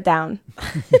 shut down.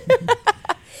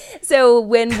 So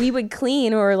when we would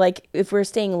clean, or like if we're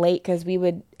staying late, because we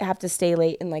would have to stay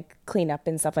late and like clean up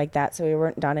and stuff like that, so we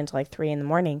weren't done until like 3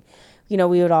 a.m. You know,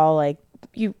 we would all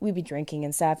we'd be drinking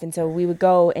and stuff, and so we would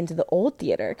go into the old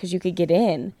theater because you could get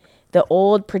in the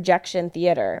old projection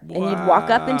theater, and you'd walk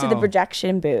up into the Wow.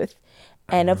 projection booth,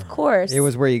 and of course It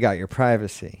was where you got your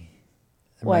privacy.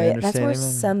 Am I well, that's where understanding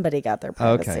that? somebody got their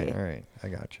privacy. Okay, all right. I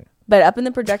got you. But up in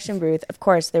the projection booth, of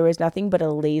course, there was nothing but a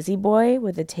lazy boy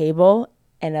with a table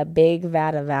and a big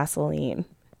vat of Vaseline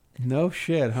No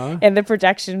shit, huh? in the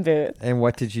projection booth. And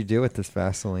what did you do with this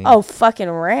Vaseline? Oh, fucking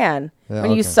ran. Yeah,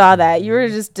 When you okay. saw that, you were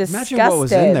just disgusted. Imagine what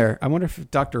was in there. I wonder if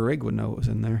Dr. Rig would know what was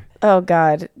in there. Oh,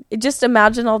 God. Just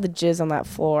imagine all the jizz on that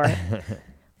floor.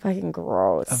 Fucking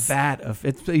gross. A vat of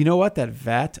it. You know what? That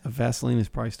vat of Vaseline is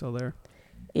probably still there.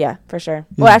 Yeah, for sure.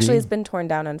 Well, actually, it's been torn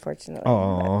down, unfortunately.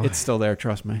 Oh, It's still there.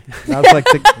 Trust me. that was like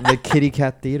the Kitty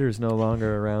Cat Theater is no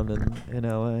longer around in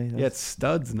L.A. Yeah, it's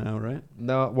studs now, right?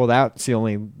 No, well, that's the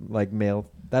only like male.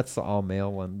 That's the all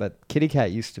male one. But Kitty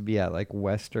Cat used to be at like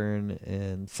Western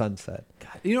and Sunset.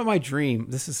 God, you know, my dream.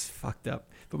 This is fucked up,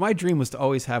 but my dream was to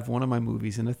always have one of my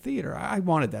movies in a theater. I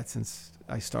wanted that since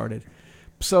I started.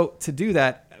 So to do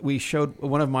that, we showed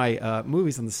one of my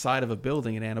movies on the side of a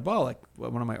building in Anabolic,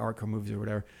 one of my Arco movies or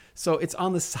whatever. So it's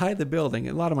on the side of the building.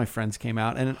 A lot of my friends came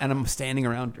out, and I'm standing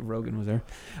around. Rogan was there.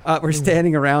 We're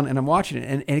standing around, and I'm watching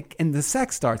it, and the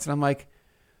sex starts, and I'm like,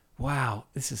 wow,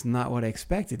 this is not what I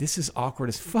expected. This is awkward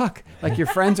as fuck. Like your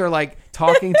friends are like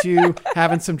talking to you,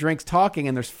 having some drinks, talking,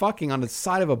 and there's fucking on the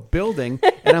side of a building,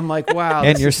 and I'm like, wow.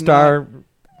 And this your is star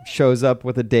shows up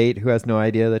with a date who has no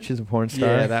idea that she's a porn star.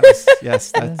 Yeah, that was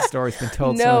that story's been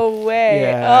told. No way.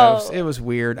 Yeah, Oh. it was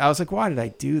weird. I was like, why did I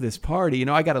do this party? You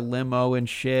know, I got a limo and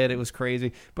shit. It was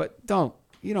crazy. But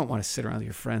you don't want to sit around with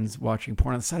your friends watching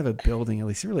porn on the side of a building. At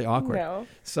least it's really awkward. No.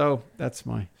 So that's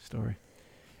my story.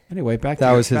 Anyway, back to That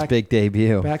your- was his back- big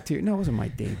debut. Back to no, it wasn't my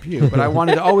debut, but I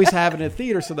wanted to always have it in a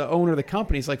theater. So the owner of the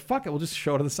company is like, fuck it, we'll just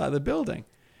show it on the side of the building.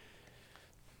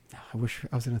 I wish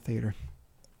I was in a theater.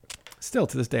 Still,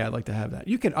 to this day, I'd like to have that.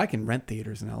 I can rent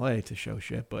theaters in LA to show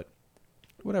shit, but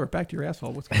whatever. Back to your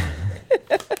asshole. What's going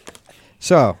on?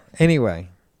 So anyway,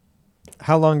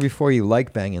 how long before you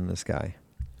like banging this guy?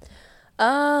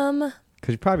 Because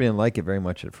you probably didn't like it very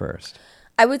much at first.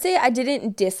 I would say I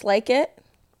didn't dislike it.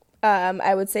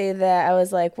 I would say that I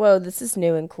was like, whoa, this is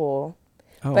new and cool.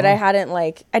 Oh, But wow. I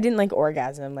didn't like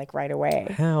orgasm like right away.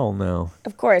 Hell no.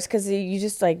 Of course, because you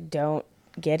just like don't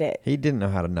get it. He didn't know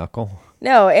how to knuckle.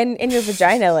 No, and your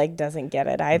vagina like doesn't get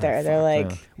it either. They're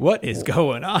like, What is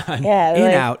going on? Yeah, in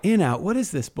like- out, in out. What is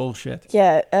this bullshit?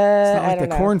 yeah, It's not I like don't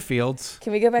the know. cornfields.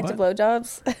 Can we go back to What?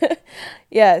 blowjobs?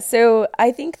 Yeah, so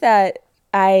I think that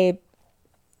I,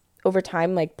 over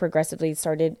time, like progressively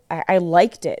started, I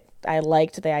liked it. I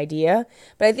liked the idea.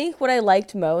 But I think what I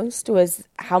liked most was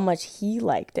how much he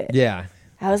liked it. Yeah.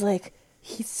 I was like,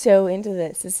 he's so into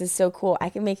this. This is so cool. I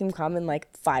can make him come in like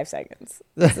 5 seconds.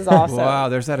 This is awesome. Wow,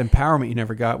 there's that empowerment you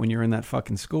never got when you were in that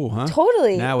fucking school, huh?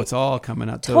 Totally. Now it's all coming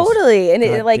out. Those Totally. And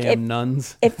it, like, goddamn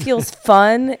nuns. it feels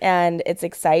fun and it's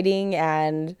exciting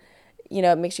and, you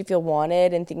know, it makes you feel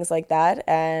wanted and things like that.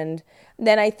 And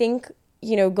then I think,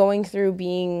 you know, going through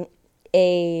being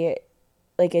a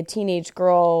teenage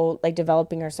girl, like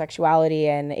developing her sexuality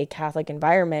in a Catholic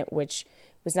environment, which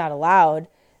was not allowed,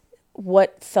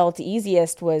 what felt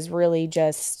easiest was really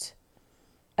just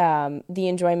the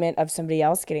enjoyment of somebody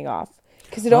else getting off.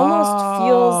 Because it almost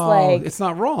feels like... it's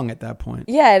not wrong at that point.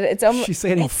 Yeah, it's almost... She's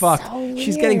getting it's fucked. so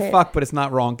She's getting weird. fucked, but it's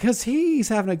not wrong because he's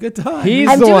having a good time. He's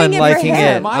I'm the doing one it for liking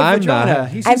him. it. My I'm vagina. not.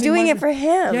 He's I'm using doing my it for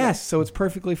him. Yes, so it's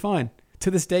perfectly fine. To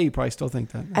this day, you probably still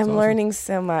think that. That's I'm awesome. learning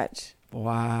so much.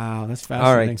 Wow, that's All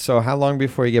fascinating. right. So how long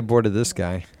before you get bored of this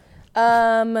guy?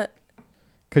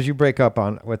 Because you break up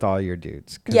with all your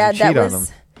dudes. 'Cause Yeah, you cheat that on was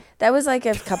them. that was like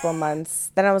a couple of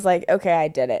months. Then I was like, okay, I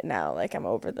did it now. Like I'm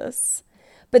over this.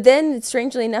 But then,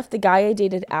 strangely enough, the guy I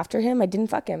dated after him, I didn't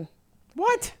fuck him.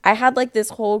 What? I had like this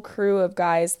whole crew of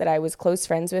guys that I was close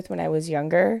friends with when I was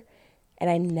younger, and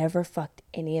I never fucked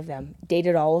any of them.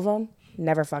 Dated all of them,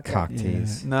 never fucked them. Cock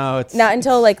tease. No, it's Not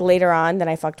until like later on, then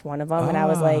I fucked one of them, and I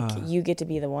was Ah. like, you get to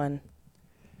be the one.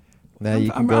 Now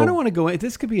you can I go. don't want to go in.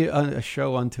 This could be a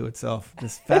show unto itself.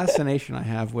 This fascination I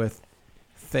have with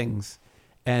things,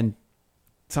 and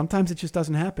sometimes it just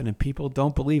doesn't happen, and people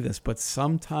don't believe this, but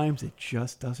sometimes it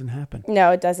just doesn't happen.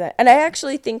 No, it doesn't. And I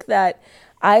actually think that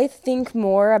I think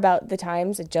more about the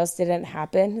times it just didn't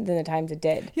happen than the times it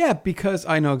did. Yeah, because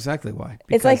I know exactly why.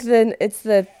 It's like Because- it's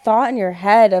the thought in your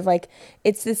head of like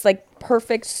it's this like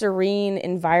perfect serene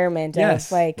environment Yes.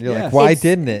 of like You're Yes. like, why It's-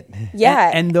 didn't it?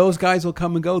 yeah and those guys will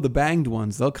come and go. The banged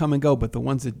ones, they'll come and go, but the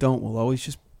ones that don't will always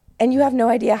just and you have no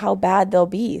idea how bad they'll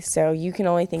be, so you can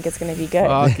only think it's going to be good.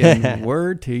 fucking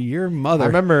word to your mother. I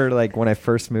remember like when I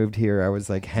first moved here, I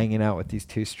was like hanging out with these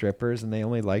two strippers, and they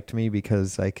only liked me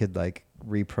because I could like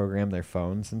reprogram their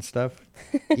phones and stuff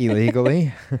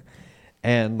illegally.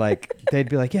 And like they'd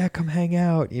be like, "Yeah, come hang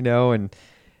out," you know, and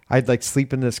I'd like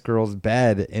sleep in this girl's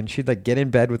bed, and she'd like get in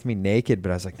bed with me naked,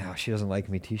 but I was like, "No, she doesn't like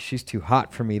me. She's too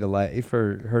hot for me to like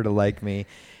for her to like me."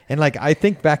 And like I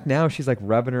think back now, she's like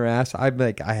rubbing her ass. I'm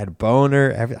like, I had a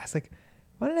boner. I was like,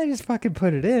 why didn't I just fucking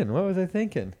put it in? What was I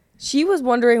thinking? She was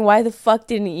wondering why the fuck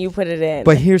didn't you put it in?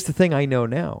 But here's the thing, I know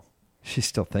now. She's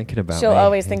still thinking about she'll me.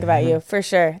 always think about you for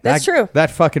sure. That's true. That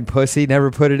fucking pussy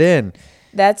never put it in.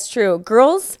 That's true.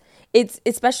 Girls, it's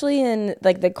especially in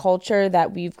like the culture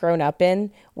that we've grown up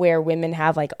in where women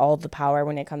have like all the power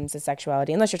when it comes to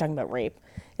sexuality, unless you're talking about rape.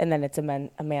 And then it's a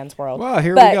man's world. Wow,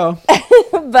 here But- we go.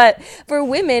 But for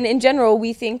women in general,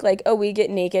 we think like, oh, we get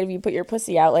naked, if you put your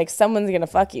pussy out, like someone's going to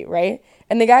fuck you, right?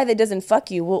 And the guy that doesn't fuck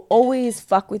you will always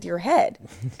fuck with your head.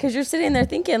 Because you're sitting there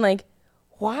thinking like,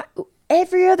 why?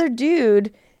 Every other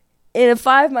dude in a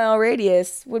 5-mile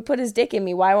radius would put his dick in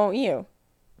me. Why won't you?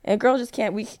 And a girl just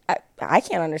can't, I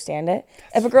can't understand it.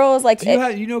 If a girl is like, Do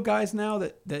you know guys now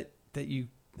that you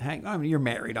hang? I mean, you're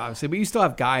married, obviously, but you still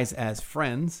have guys as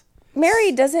friends.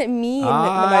 married doesn't mean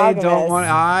I monogamous. don't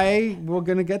want. We're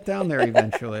gonna get down there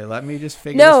eventually. Let me just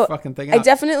figure No, this fucking thing out.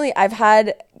 I've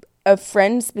had a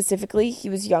friend specifically, he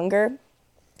was younger,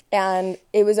 and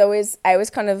it was always, I was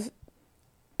kind of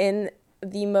in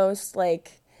the most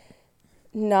like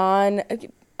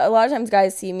a lot of times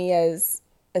guys see me as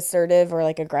assertive or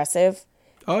like aggressive.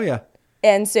 Oh yeah.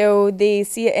 And so they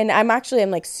see it, and I'm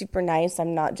like super nice.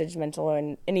 I'm not judgmental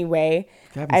in any way.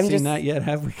 Haven't seen that yet,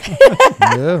 have we?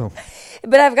 No.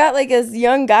 But I've got like this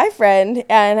young guy friend,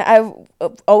 and I've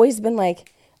always been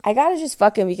like, I gotta just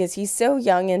fuck him because he's so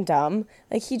young and dumb.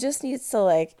 Like he just needs to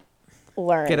like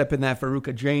learn. Get up in that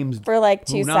Veruca James For like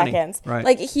 2 Punani. seconds. Right.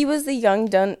 Like he was the young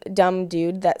dumb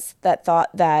dude that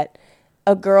thought that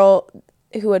a girl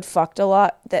who had fucked a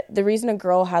lot, that the reason a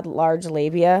girl had large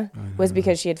labia was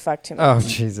because she had fucked him. Oh,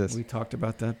 Jesus. We talked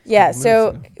about that. a Yeah, couple so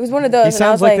minutes ago. it was one of those. He and I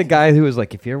sounds was like the guy who was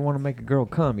like, if you ever want to make a girl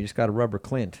come, you just got to rub her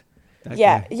Clint. That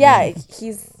Yeah, guy. yeah,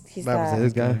 he's That was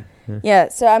his guy. Yeah,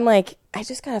 so I'm like, I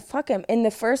just gotta fuck him. And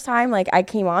the first time like I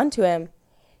came on to him,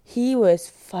 he was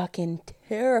fucking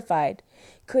terrified.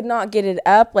 Could not get it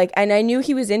up. Like, and I knew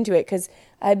he was into it because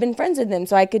I'd been friends with him,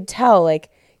 so I could tell like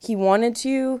he wanted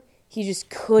to. He just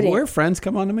couldn't. We're friends.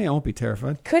 Come on to me. I won't be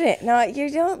terrified. Couldn't. No, you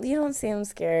don't seem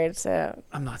scared. So.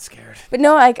 I'm not scared. But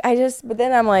no, but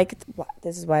then I'm like,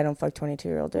 this is why I don't fuck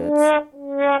 22-year-old dudes.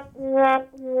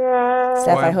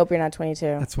 Steph, I hope you're not 22.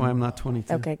 That's why I'm not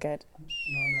 22. Okay, good.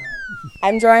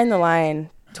 I'm drawing the line.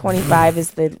 25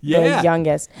 is the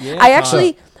youngest. Yeah, I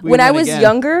actually, we when I win was again.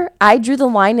 younger, I drew the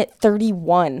line at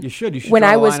 31. You should. When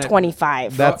draw I a was line at-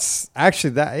 25. That's actually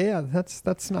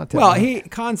that's not Well, terrible.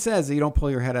 Khan says that you don't pull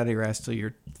your head out of your ass till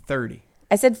you're 30.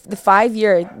 I said the 5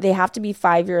 year, they have to be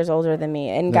 5 years older than me.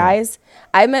 And guys,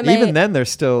 I met my... Even then, they're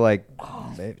still like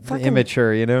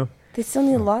immature, you know? They still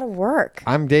need a lot of work.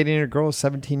 I'm dating a girl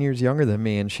 17 years younger than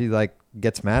me, and she like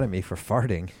gets mad at me for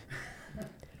farting.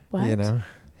 What? You know?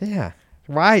 Yeah.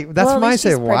 Why? That's Well, at my least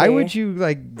say. she's Why pretty. would you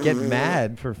like get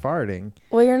mad for farting?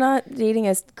 Well, you're not dating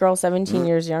a girl 17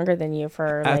 years younger than you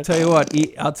for like... I'll tell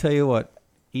you what.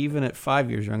 Even at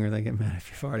 5 years younger, they get mad if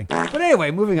you're farting. But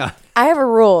anyway, moving on. I have a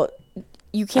rule.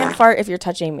 You can't fart if you're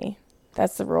touching me.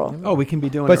 That's the rule. Oh, we can be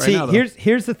doing But it right see, now. Though.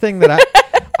 here's the thing that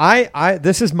I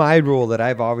this is my rule that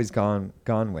I've always gone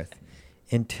with.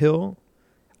 Until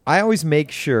I always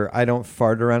make sure I don't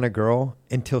fart around a girl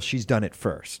until she's done it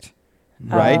first.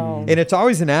 Right? Oh. And it's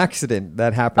always an accident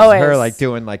that happens to her, Always. like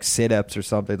doing like sit-ups or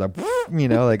something, like, you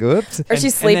know, like, oops. Or she's and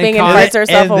then sleeping and Con- farts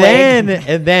herself away.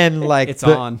 And then like It's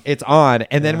on. It's on.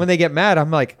 And then when they get mad,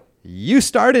 I'm like, you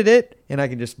started it, and I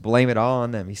can just blame it all on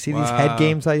them. You see these Wow. head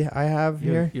games I have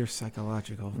You're, here? you're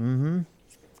psychological. Mm-hmm.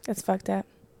 That's fucked up.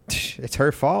 It's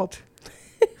her fault.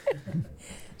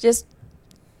 Just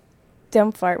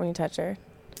don't fart when you touch her.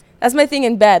 That's my thing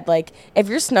in bed. Like, if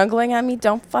you're snuggling at me,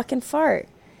 don't fucking fart.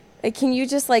 Like, can you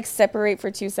just like separate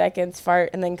for 2 seconds, fart,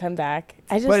 and then come back?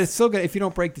 But it's still good. If you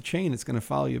don't break the chain, it's going to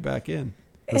follow you back in.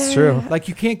 That's true. Like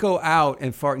you can't go out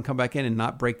and fart and come back in and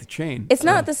not break the chain. It's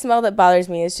not the smell that bothers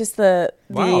me. It's just the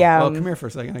Wow. Well, come here for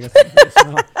a second. I guess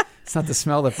it's not the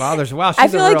smell that bothers. Wow, she's I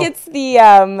feel a like real- it's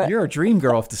the You're a dream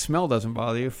girl if the smell doesn't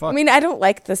bother you. Fuck. I mean, I don't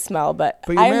like the smell, but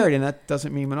but you're I'm, married, and that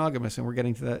doesn't mean monogamous. And we're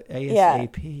getting to that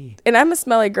ASAP. and I'm a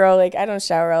smelly girl. Like, I don't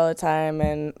shower all the time,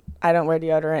 and I don't wear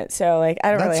deodorant, so like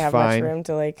I don't really That's have fine. much room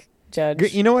to like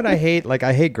judge. You know what I hate? Like,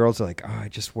 I hate girls that are like, oh, I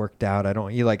just worked out. I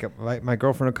don't, you like, my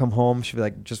girlfriend will come home. She'll be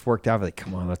like, just worked out. I'll be like,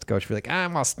 come on, let's go. She'll be like,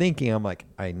 I'm all stinky. I'm like,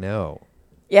 I know.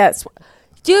 Yes.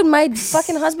 Dude, my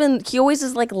fucking husband, he always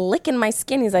is like licking my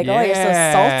skin. He's like, oh, you're so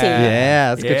salty.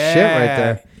 Yeah, that's good shit right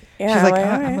there. Yeah, She's like, I'm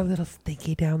 "Ah, all I'm a right." little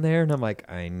stinky down there. And I'm like,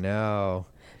 I know.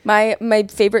 My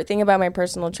favorite thing about my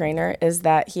personal trainer is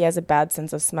that he has a bad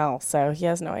sense of smell, so he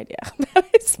has no idea.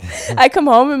 I come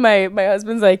home and my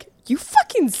husband's like, you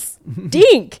fucking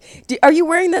stink. Are you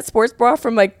wearing that sports bra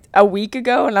from like a week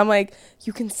ago? And I'm like,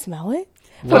 you can smell it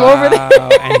from over there.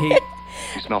 And he,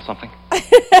 You smell something?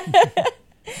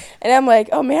 And I'm like,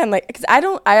 oh man, like, cause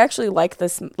I actually like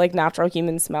this like natural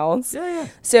human smells. yeah.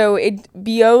 So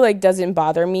BO like doesn't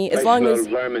bother me as long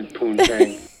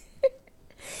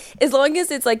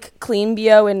as it's like clean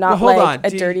BO and not Well, hold like on. a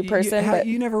Do dirty you, person. But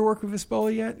you never worked with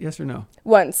Vespola yet? Yes or no?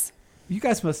 once. You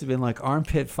guys must have been like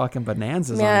armpit fucking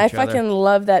bonanzas Man, on I each other. fucking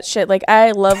love that shit. Like,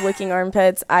 I love licking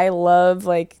armpits. I love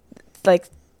like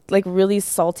really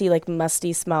salty, like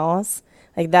musty smells.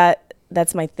 Like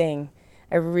that's my thing.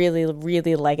 I really,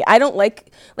 really like it. I don't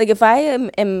like if I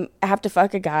am have to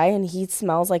fuck a guy and he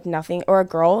smells like nothing, or a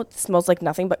girl smells like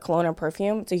nothing but cologne or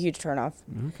perfume. It's a huge turnoff.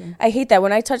 Okay. I hate that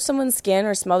when I touch someone's skin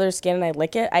or smell their skin and I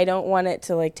lick it. I don't want it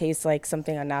to like taste like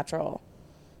something unnatural.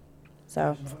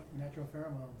 So. Natural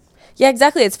pheromones. Yeah,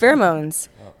 exactly. It's pheromones,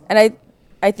 and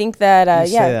I think that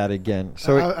You yeah. say that again.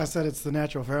 So I said it's the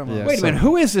natural pheromone. Yeah. Wait a So- minute.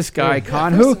 Who is this guy,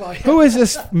 Con? first of all, Who is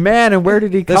this man, and where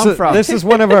did he come from? This is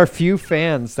one of our few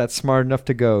fans that's smart enough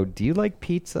to go, do you like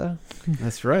pizza?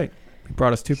 That's right. He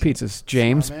brought us 2 pizzas.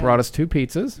 James Smart man. brought us 2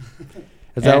 pizzas.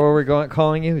 Is that what we're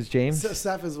calling you? Is James?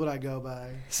 Seth is what I go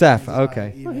by. Seth, This is my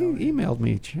okay. Well, email. he emailed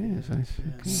me. Jeez,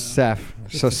 Seth.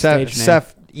 So a stage name.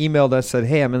 Seth emailed us, said,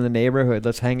 hey, I'm in the neighborhood.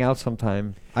 Let's hang out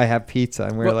sometime. I have pizza.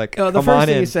 And we were like, the come first on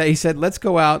thing in. he said, let's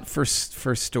go out for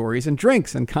stories and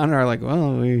drinks. And Con and I are like,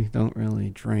 well, we don't really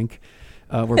drink.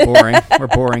 We're boring. We're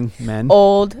boring men.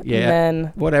 Old Yeah.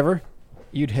 men. Whatever.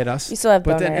 You'd hit us. You still have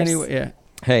But then boners. anyway, yeah.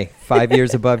 Hey, 5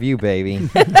 years above you, baby.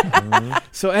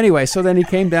 So anyway, so then he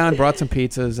came down, brought some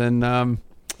pizzas, and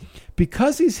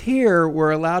because he's here,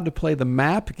 we're allowed to play the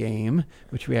map game,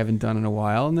 which we haven't done in a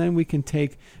while, and then we can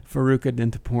take Faruqa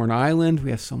into Porn Island.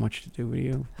 We have so much to do with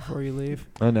you before you leave.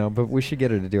 I know, but we should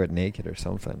get her to do it naked or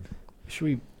something. Should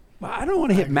we? Well, I don't want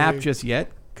to hit agree. map just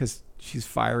yet because she's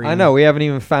fiery. I know. We haven't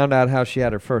even found out how she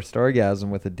had her first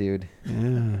orgasm with a dude. Yeah. We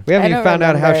haven't I even don't found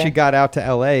out how remember. she got out to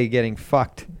L.A. getting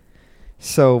fucked.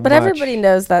 So But much. everybody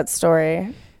knows that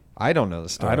story. I don't know the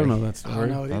story. I don't know that story. I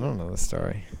don't know. I don't know the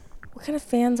story. What kind of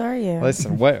fans are you?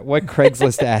 Listen, what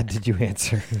Craigslist ad did you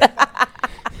answer?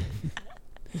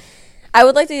 I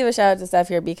would like to give a shout out to Steph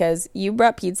here because you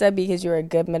brought pizza because you're a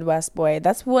good Midwest boy.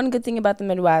 That's one good thing about the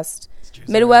Midwest.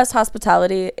 Midwest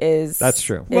hospitality is That's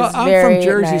true. Well, is I'm very from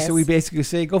Jersey, nice. so we basically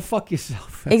say, go fuck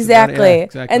yourself. That's Exactly. about it. Yeah,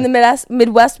 exactly. And the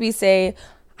Midwest, we say,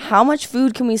 how much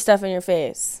food can we stuff in your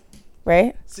face?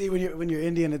 Right? See, when you're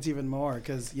Indian, it's even more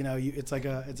because it's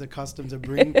a custom to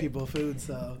bring people food.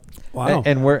 So Wow.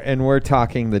 And we're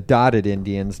talking the dotted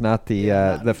Indians, not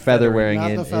the feather wearing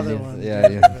not the feather Indians. ones.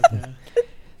 Yeah.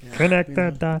 Connect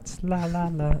the dots, la la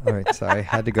la. All right, sorry,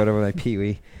 had to go to my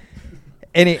Pee-wee.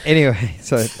 Anyway,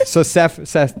 so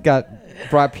Seth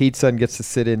brought pizza and gets to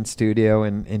sit in studio,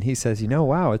 and he says,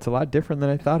 wow, it's a lot different than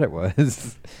I thought it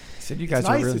was. Said you guys It's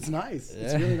are nice. really. It's nice.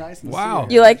 It's really nice. in the Wow.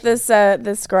 studio. You like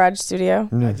this garage studio?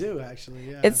 I do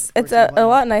actually. Yeah. It's I've worked a in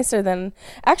lot nicer than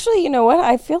actually. You know what?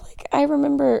 I feel like I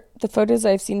remember the photos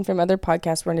I've seen from other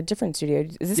podcasts were in a different studio.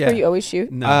 Is this where you always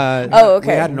shoot? No. Oh, okay.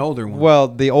 We had an older one. Well,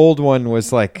 the old one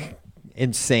was like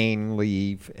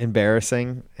insanely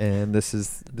embarrassing, and this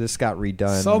got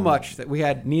redone so much that we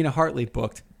had Nina Hartley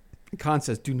booked. Con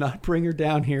says, do not bring her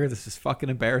down here. This is fucking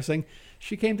embarrassing.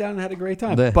 She came down and had a great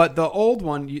time. But the old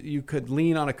one, you could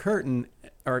lean on a curtain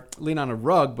or lean on a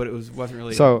rug, but it wasn't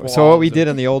really. So what we did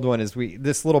in the old one is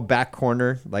this little back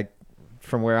corner, like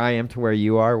from where I am to where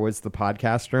you are, was the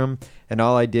podcast room, and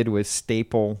all I did was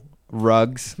staple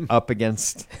rugs up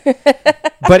against.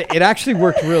 But it actually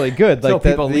worked really good. Like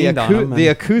the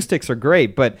acoustics are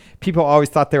great, but people always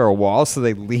thought they were walls, so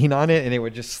they lean on it and it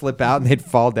would just slip out and they'd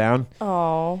fall down.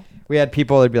 Oh. We had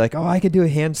people that'd be like, "Oh, I could do a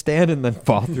handstand," and then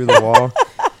fall through the wall.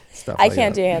 Stuff I like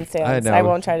can't that. do handstands. I know. I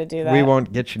won't try to do that. We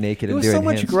won't get you naked It and was doing so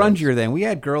much handstands. grungier then. We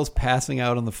had girls passing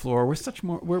out on the floor.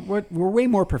 We're way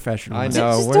more professional. I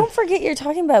now. know. Just don't forget you're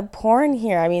talking about porn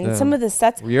here. I mean, some of the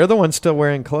sets. You're the one still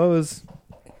wearing clothes.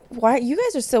 Why you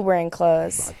guys are still wearing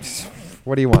clothes?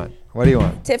 What do you want? What do you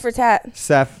want? Tit for tat.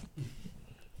 Seth,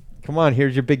 come on.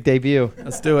 Here's your big debut.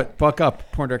 Let's do it. Buck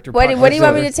up, porn director. What do you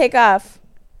want me to take off?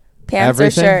 Pants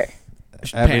Everything? or shirt?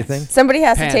 Everything. Somebody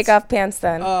has Pants. to take off pants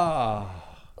then.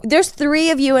 There's 3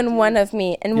 of you and 1 of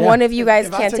me, and one of you guys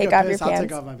If I can't take off your I'll pants.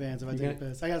 take off my pants if I take a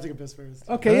piss. I gotta take a piss first.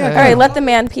 Okay, yeah. All right, let the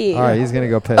man pee. All right, he's going to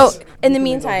go piss. Oh, in the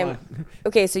meantime,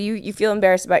 okay, so you feel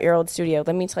embarrassed about your old studio.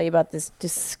 Let me tell you about this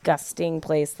disgusting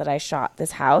place that I shot,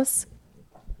 this house.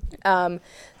 So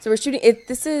we're shooting it.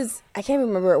 This is, I can't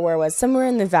remember where it was, somewhere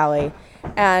in the valley.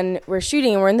 And we're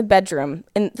shooting and we're in the bedroom.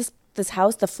 And this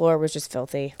house, the floor was just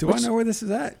filthy. Do I know where this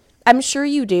is at? I'm sure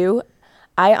you do.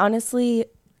 I honestly,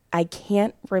 I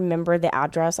can't remember the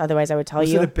address. Otherwise, I would tell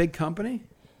Was you. it a big company?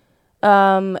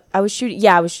 I was shooting.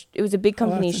 Yeah, it was a big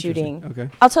company that's shooting. interesting.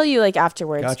 Okay. I'll tell you like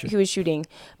afterwards Gotcha. who was shooting.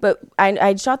 But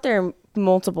I shot there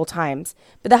multiple times.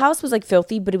 But the house was like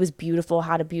filthy, but it was beautiful.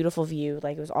 Had a beautiful view.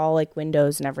 Like it was all like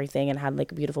windows and everything, and had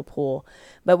like a beautiful pool.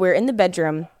 But we're in the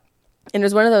bedroom, and it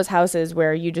was one of those houses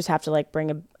where you just have to like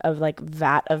bring a like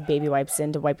vat of baby wipes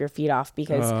in to wipe your feet off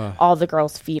because all the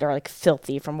girls' feet are like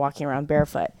filthy from walking around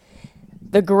barefoot.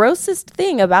 The grossest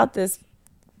thing about this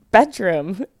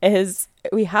bedroom is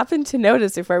we happen to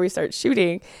notice before we start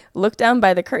shooting, look down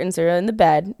by the curtains. They're in the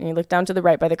bed, and you look down to the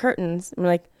right by the curtains, and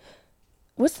we're like,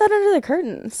 what's that under the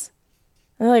curtains?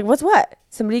 And they're like, what's what?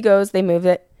 Somebody goes, they move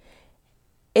it.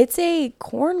 It's a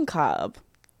corn cob.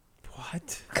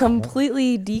 What?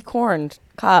 Completely decorned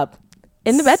cob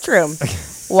in the bedroom.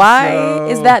 Why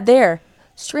is that there?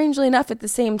 Strangely enough, at the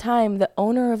same time, the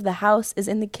owner of the house is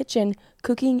in the kitchen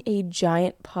cooking a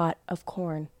giant pot of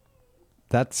corn.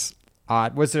 That's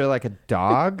odd. Was there like a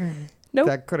dog Nope.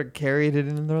 that could have carried it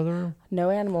in the other room?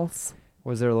 No animals.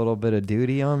 Was there a little bit of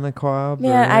duty on the cob? Yeah,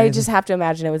 or I anything? just have to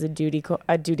imagine it was a duty cob.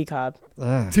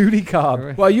 Ugh. Duty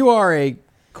cob. Well, you are a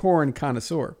corn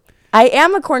connoisseur. I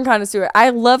am a corn connoisseur.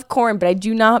 I love corn, but I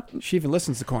do not. She even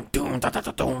listens to corn.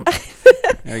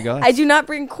 There you go. I do not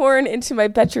bring corn into my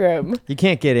bedroom. You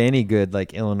can't get any good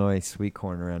like Illinois sweet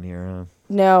corn around here, huh?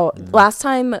 No.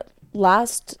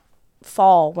 Last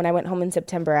fall when I went home in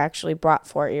September, I actually brought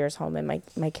 4 ears home in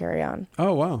my carry-on.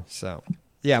 Oh, wow. So,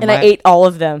 yeah. And I ate all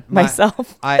of them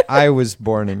myself. I was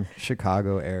born in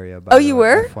Chicago area. Oh, you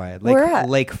were? Where at?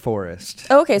 Lake Forest.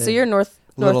 Oh, okay, so you're north.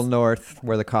 A little north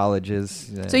where the college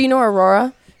is. So you know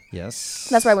Aurora? Yes.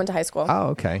 That's where I went to high school. Oh,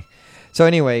 okay. So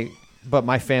anyway, but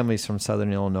my family's from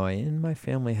Southern Illinois, and my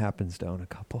family happens to own a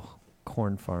couple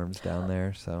corn farms down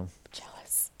there. So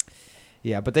jealous.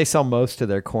 Yeah, but they sell most of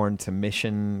their corn to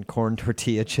Mission corn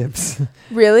tortilla chips.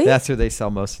 Really? That's where they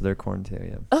sell most of their corn to.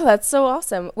 Yeah. Oh, that's so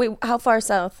awesome. Wait, how far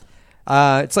south?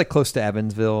 It's like close to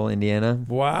Evansville, Indiana.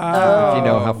 Wow. If you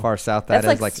know how far south that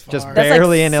That's is, like like just far. That's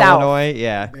barely like in south. Illinois.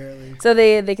 Yeah. Barely. So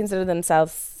they consider them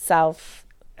South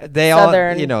They all,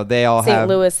 Southern they all St. have.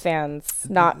 Louis fans,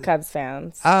 not Cubs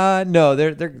fans. No,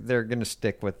 they're gonna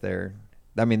stick with their.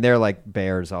 I mean, they're like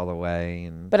Bears all the way.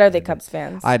 And But are they Cubs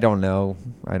fans? I don't know.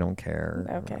 I don't care.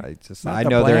 Okay. Not I the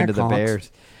know they're into the Blackhawks.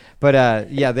 Bears,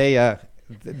 but yeah,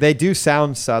 they do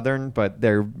sound Southern, but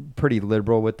they're pretty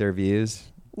liberal with their views.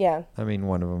 Yeah. I mean,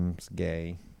 one of them's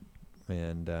gay,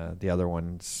 and the other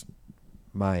one's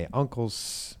my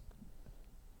uncle's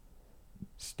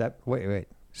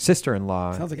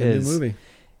sister-in-law. Sounds like a new movie.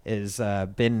 Is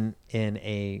been in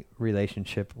a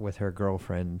relationship with her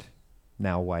girlfriend,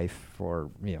 now wife, for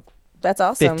That's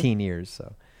awesome. 15 years.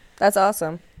 So That's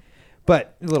awesome.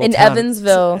 but a little In town,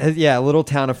 Evansville. yeah, a little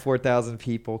town of 4,000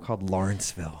 people called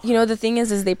Lawrenceville. You know, the thing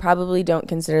is they probably don't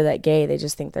consider that gay. They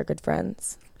just think they're good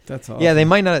friends. That's awesome. Yeah, they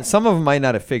might not. Some of them might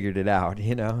not have figured it out,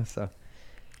 So,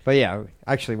 but yeah,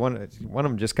 actually, one of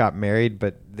them just got married,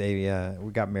 but we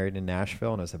got married in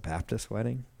Nashville, and it was a Baptist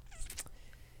wedding.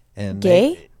 And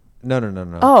Gay? No.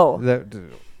 Oh.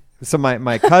 So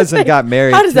my cousin got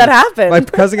married. How does that happen? My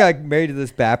cousin got married to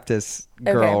this Baptist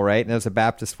girl, Okay. right? And it was a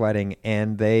Baptist wedding,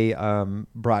 and they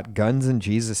brought Guns and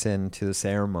Jesus into the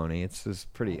ceremony. It's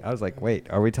just pretty. I was like, wait,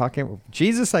 are we talking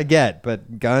Jesus? I get,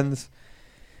 but guns.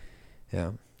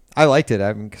 Yeah, I liked it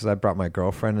because I brought my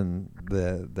girlfriend, and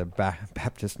the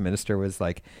Baptist minister was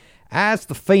like, as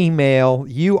the female,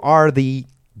 you are the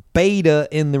beta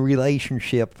in the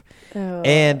relationship.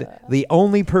 And the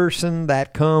only person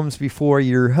that comes before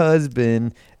your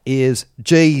husband is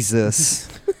Jesus.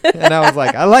 And I was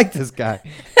like, I like this guy.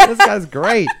 This guy's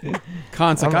great.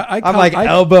 Concept. I'm like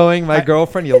elbowing my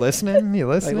girlfriend. You listening? You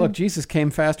listening? Look, Jesus came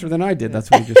faster than I did. That's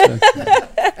what he just said.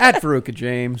 At Veruca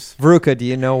James. Veruca, do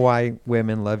you know why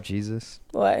women love Jesus?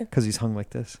 Why? Because he's hung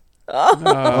like this.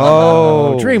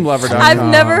 Oh, Dreamlover.com. I've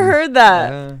never heard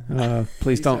that.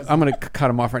 Please don't. I'm going to cut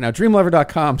him off right now.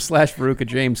 Dreamlover.com/Veruca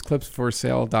James.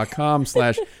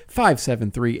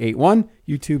 Clipsforsale.com/57381.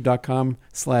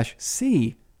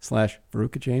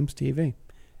 YouTube.com/C/Veruca James TV.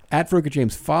 At Veruca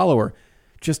James. Follow her.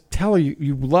 Just tell her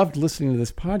you loved listening to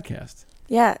this podcast.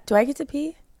 Yeah. Do I get to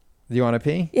pee? Do you want to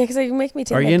pee? Yeah, because you make me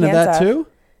take Are my you into pants that off. too?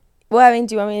 Well, I mean,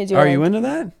 do you want me to do it? Are you into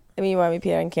that? I mean, you want me to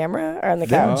pee on camera or on the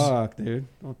couch? Fuck, dude.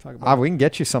 Don't talk about We can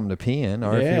get you something to pee in.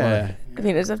 Or if you yeah. want, I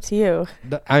mean, it's up to you.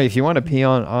 if you want to pee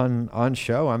on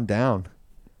show, I'm down.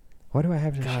 What do I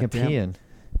have to God damn. pee in?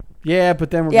 Yeah,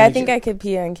 but then we're Yeah, gonna I think I could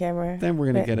pee on camera. Then we're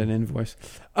gonna Right. get an invoice.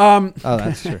 Oh,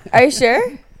 that's true. Are you sure?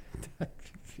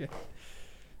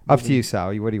 Up to you,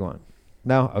 Sal. What do you want?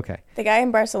 No? Okay. The guy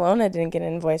in Barcelona didn't get an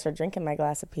invoice for drinking my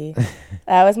glass of pee.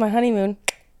 That was my honeymoon.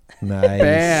 Nice.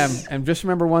 Bam. And just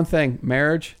remember one thing: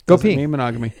 marriage Go doesn't pee. mean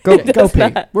monogamy. Go pee.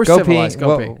 We're Go civilized. pee.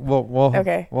 Go pee.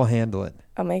 We'll handle it.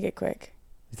 I'll make it quick.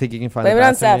 You think you can find Blame the it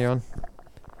on bathroom Seth. you're on?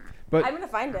 But I'm going to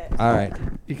find it. All right.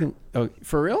 you can. Oh,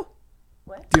 for real?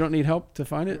 What? You don't need help to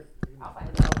find it? I'll find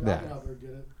it. Yeah.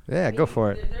 Yeah, go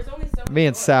for it. There's only so Me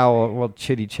and Sal will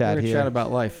chitty We're chat gonna here. chat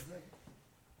about life.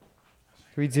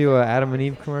 Can we do an Adam and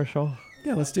Eve commercial?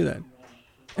 Yeah, let's do that.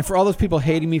 And for all those people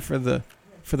hating me for the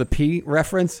pee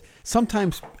reference,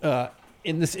 sometimes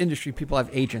in this industry people have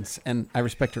agents, and I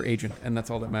respect your agent, and that's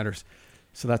all that matters.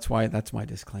 So that's my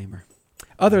disclaimer.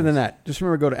 Other than that, just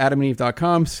remember, go to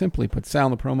adamandeve.com, simply put Sal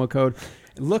in the promo code,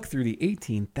 and look through the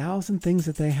 18,000 things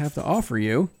that they have to offer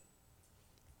you,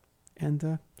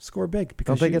 and score big.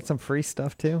 Because Don't they get some free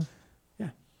stuff too? Yeah.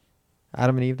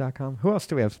 AdamandEve.com. Who else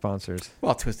do we have sponsors?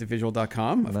 Well,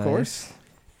 twistedvisual.com, of Nice. course.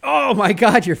 Oh my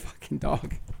God, your fucking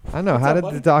dog. I know. What's How up, did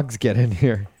buddy? the dogs get in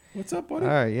here? What's up, All buddy?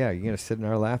 right, yeah. You're going to sit in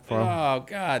our lap for Oh,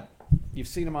 God. You've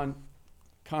seen them on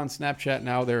Con Snapchat.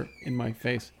 Now they're in my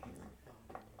face.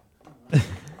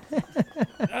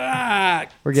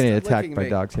 We're getting stop attacked licking by me.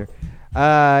 dogs here.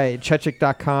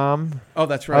 Chechik.com. Oh,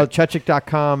 that's right.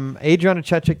 Chechik.com. Adriana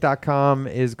Chechik.com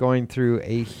is going through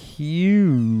a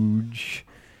huge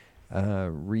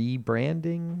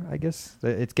rebranding, I guess.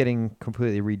 It's getting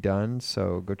completely redone,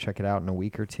 so go check it out in a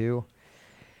week or two.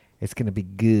 It's going to be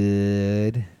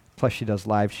good. Plus, she does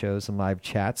live shows and live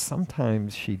chats.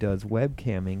 Sometimes she does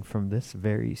webcamming from this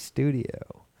very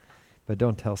studio. But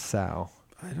don't tell Sal.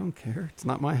 I don't care. It's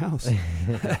not my house.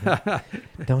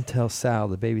 Don't tell Sal.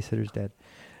 The babysitter's dead.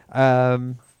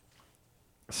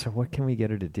 So what can we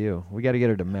get her to do? We got to get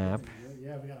her to map.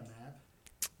 Yeah, we got a map.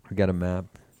 We got a map.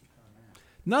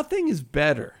 Nothing is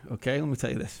better, okay? Let me tell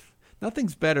you this.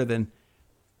 Nothing's better than,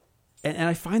 and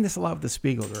I find this a lot with the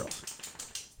Spiegel girls.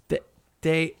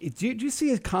 Did you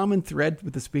see a common thread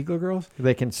with the Spiegel girls?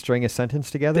 They can string a sentence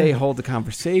together. They hold the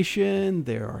conversation.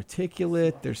 They're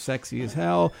articulate. They're sexy as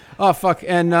hell. Oh fuck!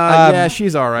 And yeah,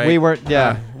 she's all right. We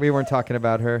weren't talking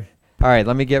about her. All right,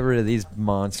 let me get rid of these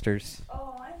monsters.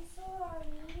 Oh, I'm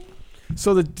sorry.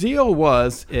 So the deal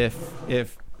was, if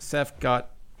Seth got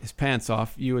his pants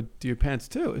off, you would do your pants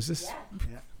too. Is this?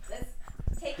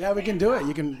 Yeah, we can do it.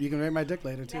 You can rate my dick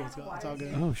later too. It's all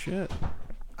good. Oh shit!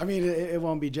 I mean, it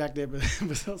won't be Jack David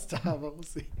Brazil style, but we'll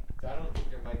see. I don't think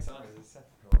your mic's on. Is it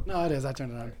Seth? No, it is. I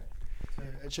turned it on.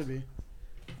 It should be.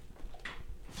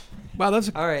 Wow,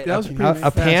 that's All right. That was a pretty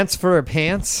fast. pants for a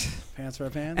pants. Pants for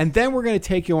a pants. And then we're going to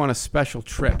take you on a special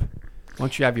trip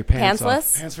once you have your pants Pantsless?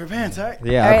 off. Pants for pants. All right.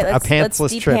 Yeah, All right, a let's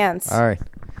pantsless trip. de-pants. All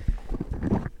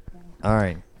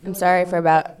right. I'm sorry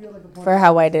for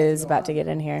how white it is about to get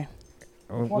in here.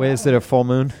 Is it a full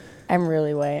moon? I'm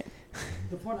really white.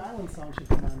 The Port Island song should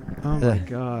come on now. Oh my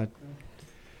god!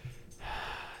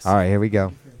 All right, here we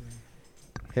go.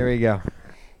 Here we go.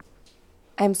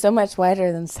 I'm so much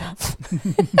whiter than Seth.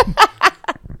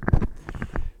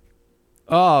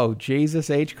 Oh Jesus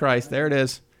H Christ! There it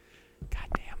is.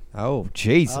 Goddamn. Oh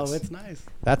Jesus! Oh, it's nice.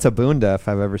 That's a boonda if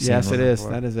I've ever seen Yes, one it is.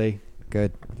 before. That is a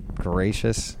Good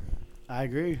gracious. I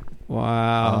agree.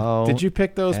 wow. Oh, Did you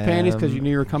pick those panties because you knew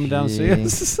you were coming down to see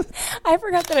us? I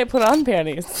forgot that I put on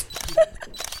panties.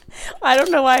 I don't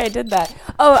know why I did that.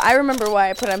 Oh, I remember why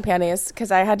I put on panties,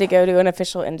 because I had to go to an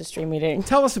official industry meeting.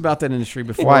 Tell us about that industry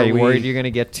before. Why? You we... worried you're gonna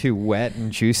get too wet and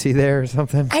juicy there or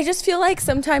something? I just feel like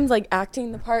sometimes like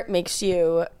acting the part makes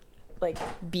you like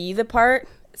be the part.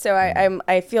 So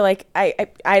I feel like I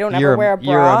don't ever wear a bra.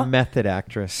 You're a method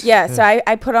actress. Yeah, so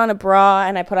I put on a bra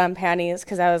and I put on panties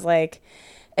because I was like,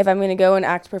 if I'm going to go and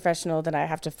act professional, then I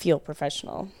have to feel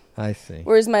professional. I see.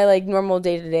 Whereas my like normal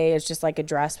day to day is just like a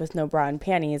dress with no bra and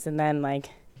panties, and then like,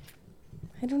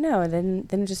 I don't know, then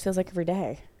it just feels like every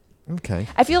day. Okay.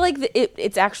 I feel like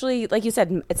it's actually, like you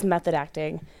said, it's method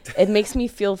acting. It makes me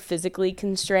feel physically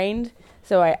constrained,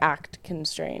 so I act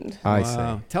constrained. I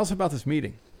see. Tell us about this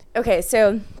meeting. Okay,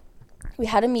 so we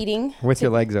had a meeting. With your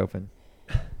legs open.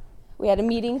 We had a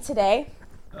meeting today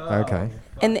Okay.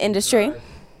 in the industry.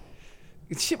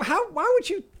 Why would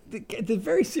you? The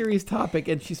very serious topic,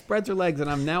 and she spreads her legs, and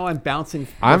I'm bouncing.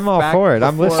 I'm all back for it.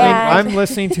 I'm before- listening. And- I'm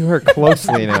listening to her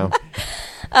closely now.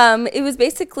 It was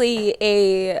basically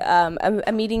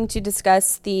a meeting to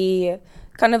discuss the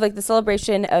kind of like the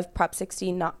celebration of Prop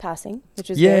 60 not passing, which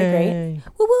was very great.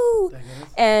 Woo woo!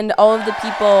 And all of the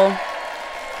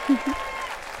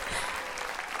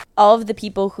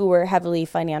people who were heavily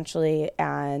financially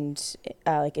and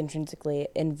like intrinsically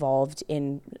involved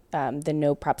in the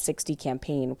No Prop 60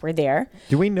 campaign were there.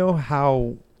 Do we know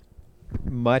how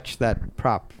much that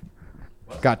prop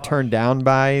got turned down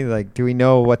by? Like, do we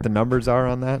know what the numbers are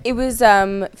on that? It was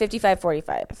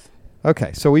 55-45.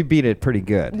 Okay, so we beat it pretty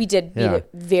good. We did beat it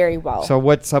very well. So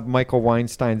what's up Michael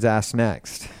Weinstein's ass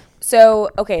next? So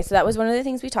that was one of the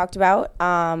things we talked about.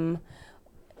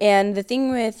 And the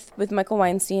thing with Michael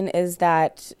Weinstein is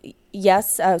that,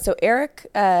 yes, so Eric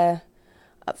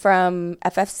from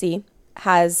FFC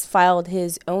has filed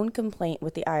his own complaint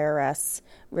with the IRS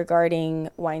regarding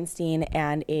Weinstein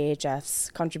and AHF's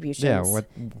contributions. Yeah, what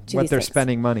they're things.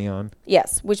 spending money on.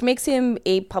 Yes, which makes him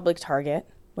a public target,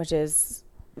 which is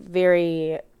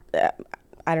very...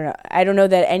 I don't know. I don't know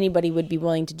that anybody would be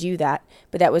willing to do that,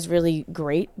 but that was really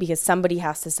great because somebody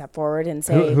has to step forward and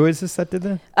say, Who is this that did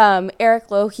that?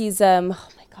 Eric Lowe. He's oh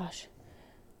my gosh,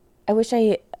 I wish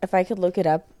if I could look it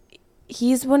up.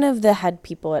 He's one of the head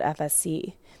people at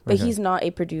FSC, but he's not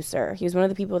a producer. He was one of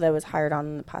the people that was hired on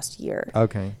in the past year.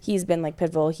 Okay. He's been like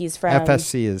pivotal. He's from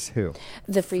FSC is who?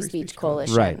 The Free Speech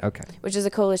Coalition. Right. Okay. Which is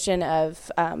a coalition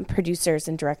of producers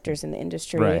and directors in the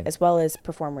industry, as well as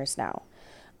performers now.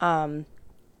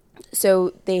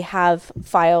 So they have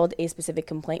filed a specific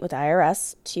complaint with the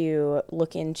IRS to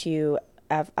look into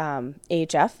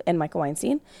AHF and Michael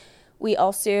Weinstein. We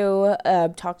also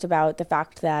talked about the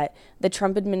fact that the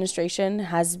Trump administration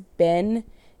has been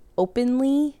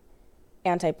openly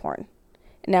anti-porn.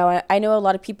 Now, I know a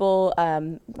lot of people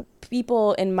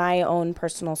in my own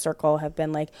personal circle have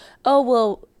been like, oh,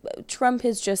 well, Trump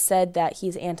has just said that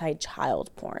he's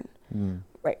anti-child porn,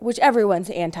 right? Which everyone's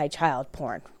anti-child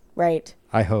porn, right?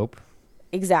 I hope.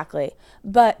 Exactly.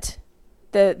 But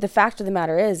the fact of the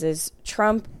matter is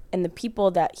Trump and the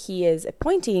people that he is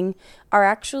appointing are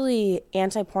actually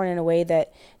anti-porn in a way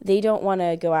that they don't want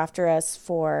to go after us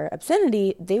for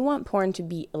obscenity. They want porn to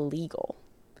be illegal.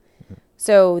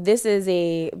 So this is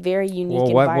a very unique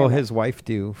environment. What will his wife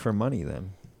do for money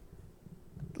then?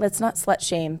 let's not slut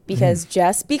shame, because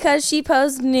just because she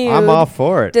posed nude, I'm all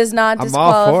for it. does not I'm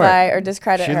all for disqualify it. or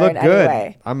discredit She her looked in good. any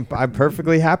way. I'm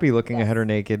perfectly happy looking at her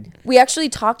naked. We actually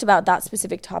talked about that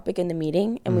specific topic in the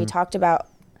meeting, and we talked about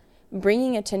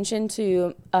bringing attention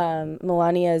to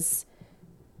Melania's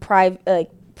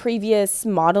previous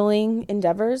modeling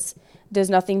endeavors does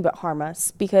nothing but harm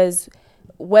us, because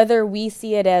whether we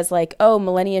see it as like, oh,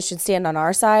 Melania should stand on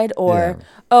our side, or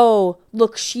oh,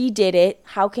 look, she did it,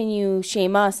 how can you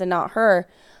shame us and not her?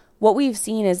 What we've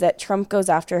seen is that Trump goes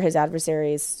after his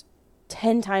adversaries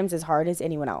 10 times as hard as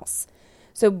anyone else.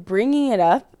 So bringing it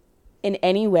up in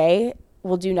any way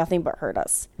will do nothing but hurt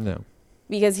us. No.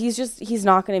 Because he's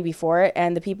not going to be for it,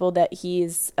 and the people that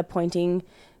he's appointing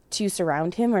to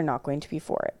surround him are not going to be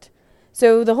for it.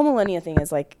 So the whole Melania thing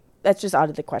is like, that's just out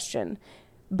of the question.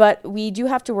 But we do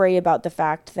have to worry about the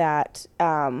fact that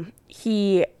I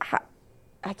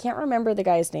can't remember the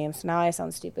guy's name, so now I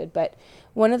sound stupid, but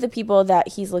one of the people that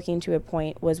he's looking to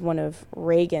appoint was one of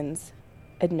Reagan's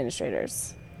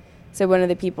administrators. So one of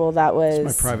the people that was...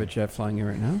 It's my private jet flying you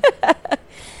right now.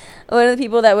 One of the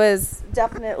people that was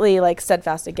definitely like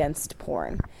steadfast against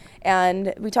porn.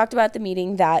 And we talked about at the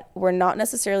meeting that we're not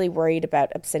necessarily worried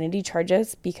about obscenity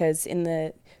charges, because in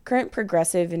the current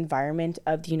progressive environment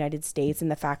of the United States,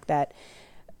 and the fact that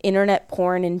internet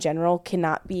porn in general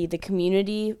cannot be, the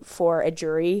community for a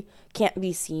jury can't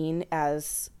be seen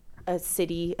as a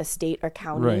city, a state, or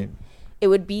county. Right. It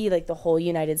would be like the whole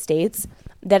United States,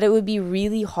 that it would be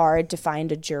really hard to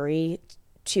find a jury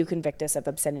to convict us of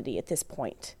obscenity at this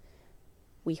point.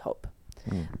 We hope.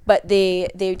 But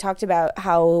they talked about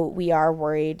how we are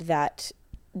worried that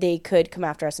they could come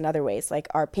after us in other ways, like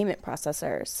our payment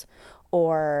processors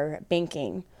or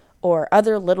banking or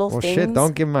other little things. Well, shit,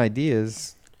 don't give them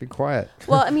ideas. Be quiet.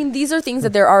 Well, I mean, these are things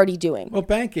that they're already doing. Well,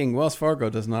 banking, Wells Fargo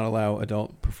does not allow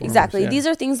adult performers. Exactly. Yeah. These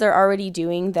are things they're already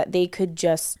doing that they could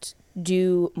just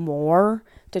do more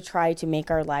to try to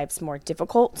make our lives more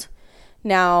difficult.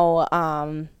 Now,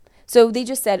 so they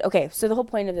just said, okay, so the whole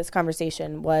point of this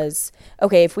conversation was,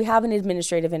 okay, if we have an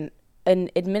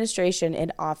administration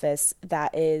in office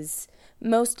that is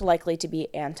most likely to be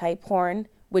anti-porn,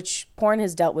 which porn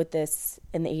has dealt with this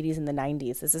in the 80s and the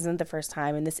 90s. This isn't the first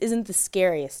time, and this isn't the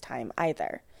scariest time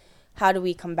either. How do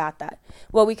we combat that?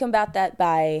 Well, we combat that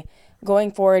by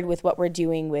going forward with what we're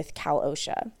doing with Cal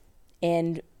OSHA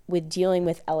and with dealing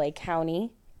with LA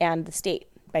County and the state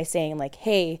by saying like,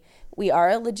 hey, we are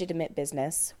a legitimate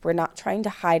business. We're not trying to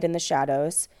hide in the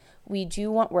shadows. We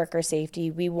do want worker safety.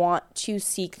 We want to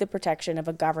seek the protection of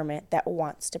a government that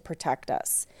wants to protect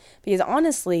us. Because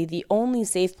honestly, the only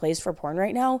safe place for porn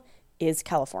right now is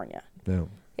California. No.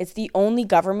 It's the only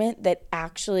government that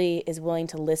actually is willing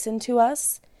to listen to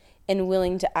us and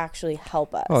willing to actually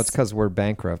help us. Oh, it's because we're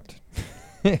bankrupt.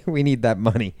 We need that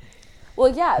money.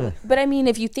 Well, yeah. But I mean,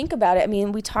 if you think about it, I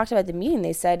mean, we talked about the meeting.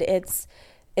 They said it's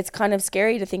kind of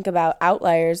scary to think about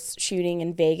outliers shooting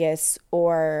in Vegas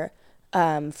or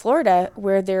Florida,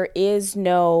 where there is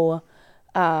no,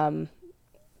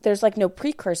 there's like no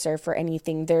precursor for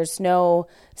anything. There's no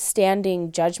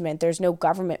standing judgment. There's no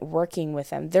government working with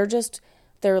them.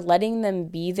 They're letting them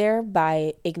be there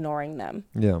by ignoring them.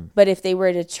 Yeah. But if they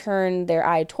were to turn their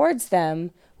eye towards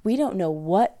them, we don't know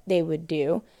what they would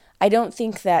do. I don't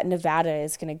think that Nevada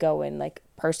is going to go and like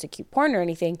persecute porn or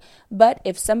anything. But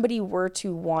if somebody were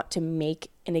to want to make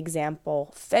an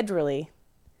example federally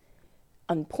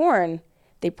on porn,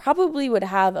 they probably would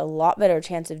have a lot better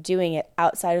chance of doing it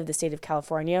outside of the state of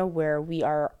California, where we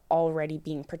are already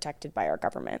being protected by our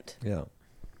government. Yeah.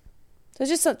 So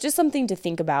it's just something to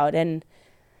think about. And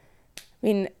I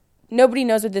mean, nobody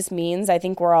knows what this means. I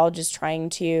think we're all just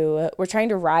trying to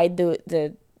ride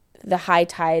the high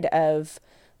tide of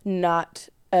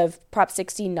Prop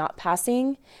 60 not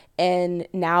passing, and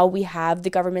now we have the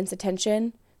government's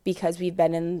attention because we've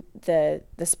been in the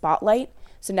spotlight.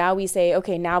 So now we say,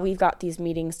 okay, now we've got these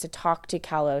meetings to talk to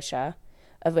Cal OSHA,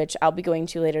 of which I'll be going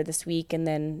to later this week, and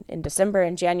then in December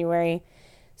and January.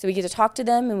 So we get to talk to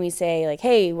them and we say like,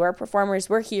 hey, we're performers,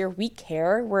 we're here, we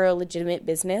care, we're a legitimate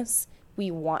business,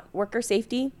 we want worker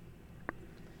safety.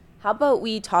 How about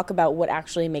we talk about what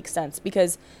actually makes sense?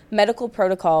 Because medical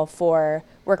protocol for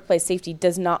workplace safety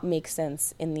does not make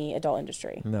sense in the adult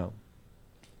industry. No.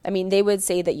 I mean, they would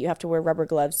say that you have to wear rubber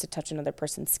gloves to touch another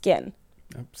person's skin.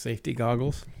 Safety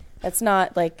goggles. That's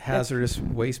not like... Hazardous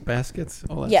waste baskets.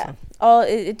 All that yeah. stuff.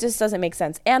 It just doesn't make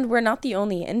sense. And we're not the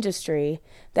only industry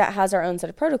that has our own set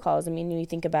of protocols. I mean, when you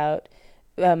think about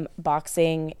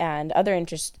boxing and other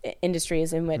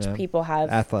industries in which people have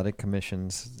athletic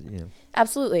commissions,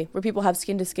 absolutely, where people have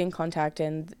skin-to-skin contact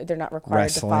and they're not required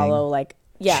wrestling, to follow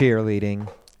cheerleading,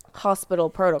 hospital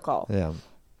protocol. Yeah.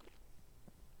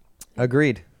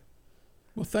 Agreed.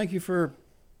 Well, thank you for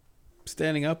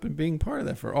standing up and being part of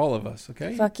that for all of us,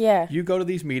 okay? Fuck yeah. You go to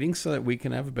these meetings so that we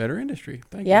can have a better industry.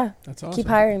 Thank Yeah. you. That's awesome. Keep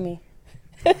hiring me.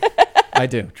 I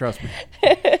do. Trust me.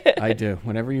 I do.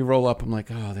 Whenever you roll up, I'm like,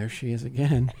 oh, there she is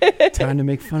again. Time to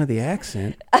make fun of the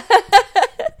accent.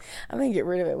 I'm going to get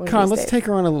rid of it one of Con, these let's days. take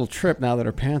her on a little trip now that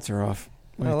her pants are off.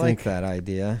 What do I you like think? that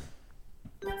idea.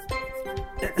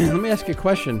 Let me ask you a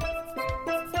question,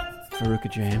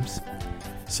 Veruca James.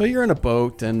 So you're in a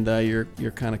boat and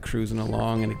you're kind of cruising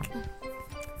along and it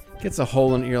gets a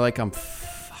hole in it. You're like, I'm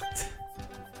fucked.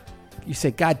 You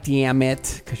say, God damn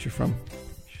it, because you're from...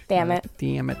 Damn it.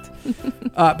 Damn it.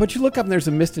 But you look up and there's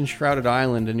a mist-enshrouded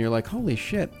island and you're like, holy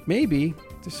shit, maybe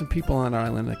there's some people on that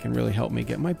island that can really help me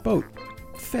get my boat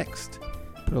fixed.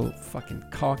 Put a little fucking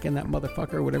caulk in that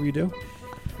motherfucker or whatever you do.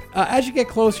 As you get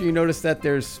closer, you notice that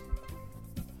there's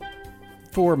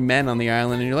 4 men on the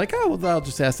island and you're like, oh, well, I'll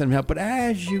just ask them to help. But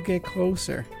as you get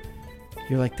closer,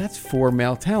 you're like, that's 4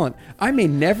 male talent. I may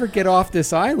never get off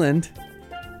this island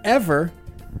ever.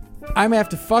 I may have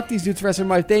to fuck these dudes for the rest of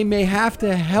my life. They may have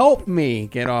to help me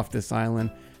get off this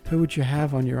island. Who would you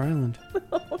have on your island?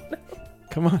 Oh, no.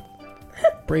 Come on.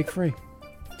 Break free.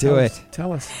 Do it.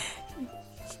 Tell us.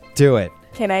 Do it.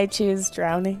 Can I choose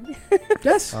drowning?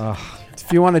 Yes.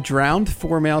 If you want to drown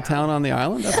 4 male talent on the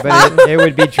island, that's But it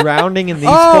would be drowning in these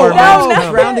 4 no,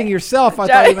 males. drowning yourself. I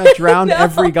thought you meant drown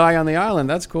every guy on the island.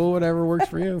 That's cool. Whatever works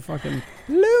for you. Fucking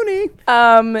loony.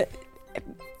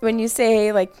 When you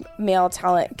say like male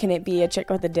talent, can it be a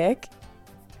chick with a dick?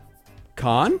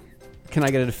 Con? Can I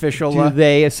get an official? Do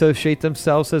they associate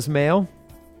themselves as male?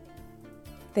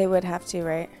 They would have to,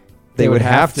 right? They would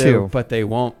have to. but they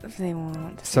won't. They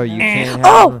won't. So you can't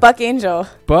Oh, have Buck Angel.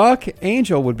 Buck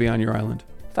Angel would be on your island.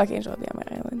 Buck Angel would be on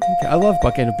my island. Okay, I love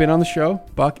Buck Angel. Been on the show.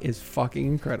 Buck is fucking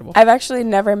incredible. I've actually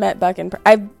never met Buck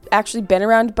I've actually been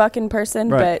around Buck in person,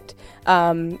 Right.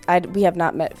 but we have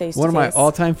not met face to face. One of my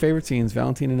all-time favorite scenes,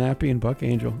 Valentina Nappi and Buck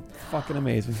Angel. Fucking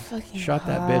amazing. Fucking Shot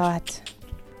that bitch. hot.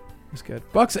 It's good.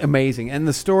 Buck's amazing. And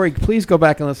the story, please go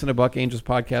back and listen to Buck Angel's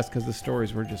podcast because the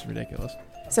stories were just ridiculous.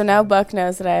 So now Buck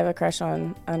knows that I have a crush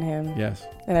on him. Yes.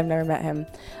 And I've never met him.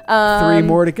 3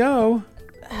 more to go.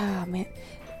 Oh, man.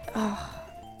 Oh.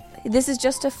 This is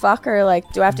just a fuck or like,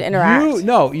 do I have to interact?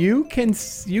 You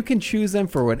can choose them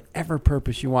for whatever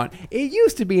purpose you want. It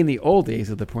used to be in the old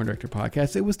days of the Porn Director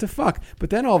podcast, it was to fuck.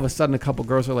 But then all of a sudden a couple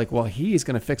girls are like, well, he's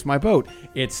going to fix my boat.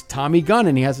 It's Tommy Gunn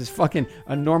and he has this fucking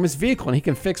enormous vehicle and he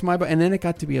can fix my boat. And then it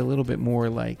got to be a little bit more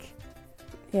like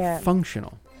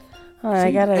functional. Hold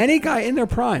on, Any guy in their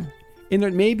prime,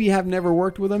 maybe you have never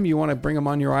worked with him, you want to bring him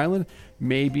on your island.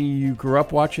 Maybe you grew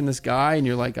up watching this guy and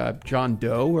you're like a John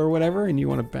Doe or whatever and you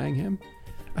want to bang him.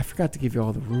 I forgot to give you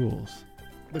all the rules.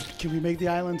 But can we make the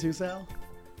island too, Sal?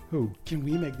 Who? Can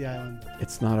we make the island?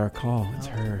 It's not our call. It's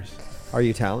hers. Are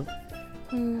you talent?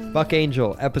 Buck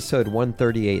Angel, episode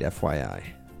 138, FYI.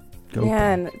 Go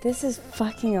Man, this is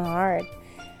fucking hard.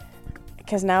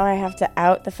 Because now I have to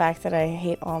out the fact that I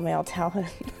hate all male talent.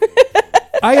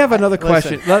 I have another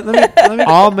question. Let me.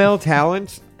 All male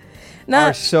talents Not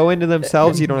are so into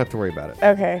themselves, you don't have to worry about it.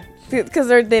 okay, because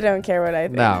they don't care what I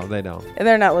think. No, they don't. And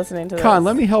they're not listening to Con, this.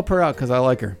 let me help her out because I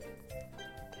like her.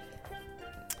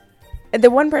 The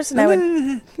one person I would.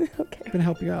 I'm going to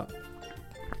help you out.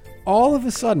 All of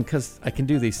a sudden, because I can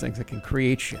do these things, I can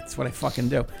create shit. That's what I fucking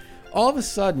do. All of a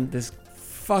sudden, this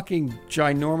fucking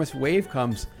ginormous wave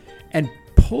comes and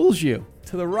pulls you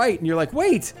to the right. And you're like,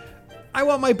 wait, I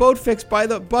want my boat fixed by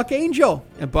the Buck Angel.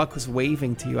 And Buck was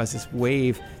waving to you as this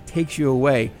wave takes you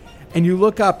away. And you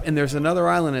look up and there's another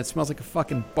island and it smells like a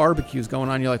fucking barbecue's going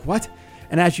on. You're like, what?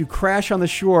 And as you crash on the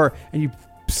shore and you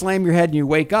slam your head and you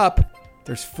wake up,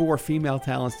 there's 4 female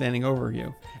talent standing over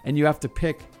you. And you have to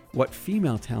pick what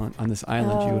female talent on this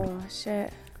island you would. Oh,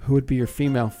 shit. Who would be your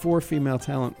 4 female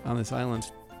talent on this island?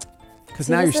 Because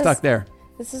See, now you're this stuck is- there.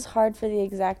 This is hard for the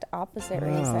exact opposite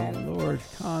reason. Oh, Lord.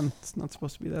 Con, it's not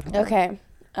supposed to be that hard. Okay.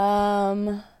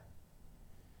 Man.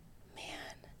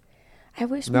 I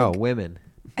wish No, women.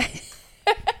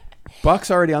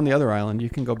 Buck's already on the other island. You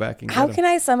can go back and get How him. can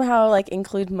I somehow like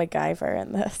include MacGyver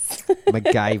in this?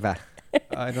 MacGyver.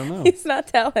 I don't know. He's not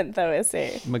talent though, is he?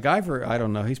 MacGyver, I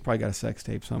don't know. He's probably got a sex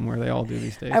tape somewhere. They all do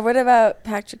these days. What about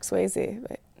Patrick Swayze?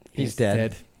 But He's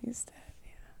dead. he's dead.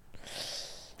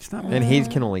 It's not And he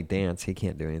can only dance. He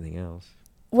can't do anything else.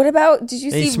 What about? Did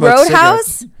you He see smokes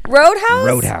Roadhouse? Roadhouse.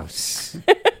 Roadhouse.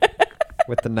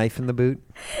 With the knife in the boot.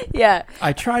 Yeah.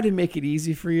 I try to make it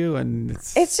easy for you, and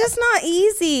It's just not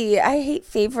easy. I hate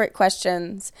favorite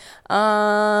questions. It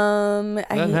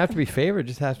doesn't have to be favorite. It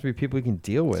just has to be people you can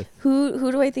deal with.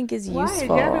 Who do I think is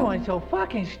useful? so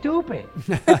fucking stupid?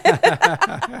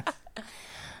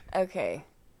 Okay.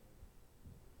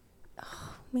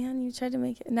 Oh, man, you tried to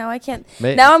make it. Now I can't.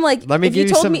 May- now I'm like, let me if you give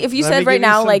you told some- me, if you let me said right give you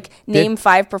now, some- like, name Did-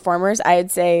 5 performers,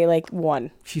 I'd say like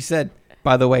 1. She said,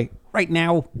 by the way, right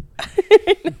now.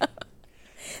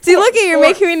 See, look at you, you're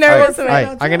making me nervous. All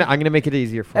right, I'm gonna make it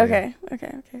easier for you. Okay.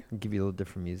 I'll give you a little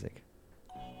different music.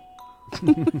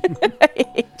 I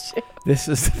hate you. This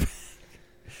is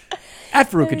at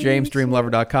Faruka James,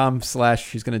 dreamlover.com/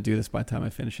 she's going to do this by the time I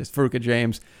finish this. Faruka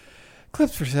James,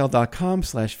 clipsforsale.com /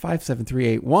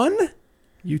 57381,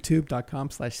 youtube.com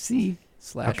 /c/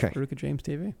 Faruka James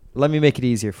TV. Let me make it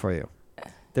easier for you.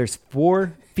 There's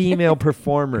 4 female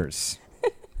performers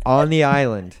on the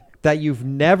island that you've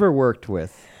never worked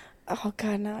with. Oh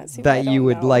God, no! That you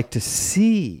would like to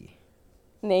see.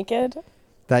 Naked.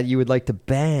 That you would like to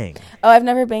bang. Oh, I've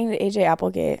never banged AJ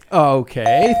Applegate.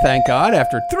 Okay, thank God.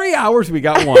 After 3 hours, we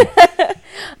got one.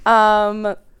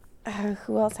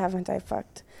 Who else haven't I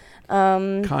fucked?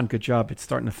 Con, good job. It's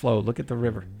starting to flow. Look at the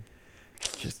river.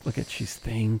 Just look at, she's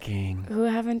thinking. Who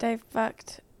haven't I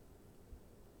fucked?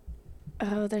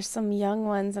 Oh, there's some young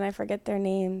ones and I forget their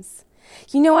names.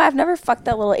 You know what? I've never fucked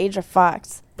that little Aja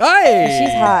Fox. Hey!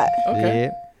 She's hot. Okay.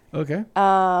 Yeah. Okay.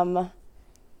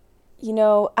 You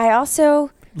know, I also...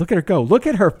 Look at her go. Look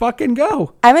at her fucking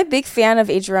go. I'm a big fan of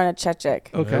Adriana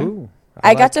Chechik. Okay. Ooh,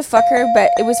 I got to fuck her, but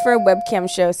it was for a webcam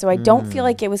show, so I don't feel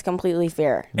like it was completely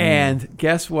fair. And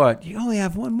guess what? You only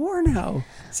have one more now.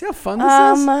 See how fun this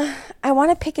is? I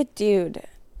want to pick a dude.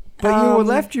 But you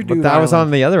left your dude But that was island.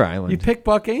 on the other island. You picked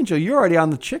Buck Angel. You're already on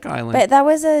the chick island. But that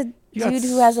was a You got dude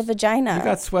who has a vagina. You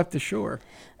got swept ashore.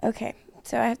 Okay,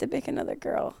 so I have to pick another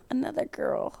girl. There's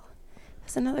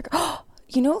another girl.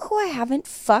 You know who I haven't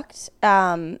fucked?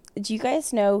 Do you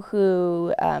guys know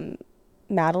who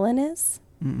Madeline is?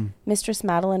 Mm-mm. Mistress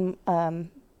Madeline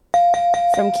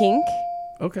from Kink.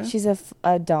 Okay. She's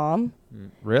a dom.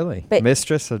 Really? But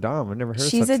Mistress of Dom. I've never heard of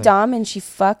She's such a thing. dom and she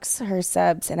fucks her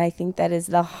subs, and I think that is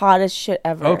the hottest shit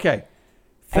ever. Okay.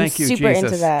 Thank you, super Jesus.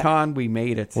 into that. Con, we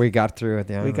made it. We got through it.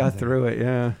 Yeah, We got through it,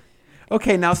 yeah.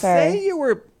 Okay, now Sorry.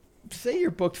 say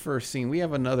you're booked for a scene. We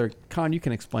have another. Con, you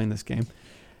can explain this game.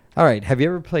 All right. Have you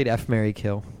ever played F, Marry,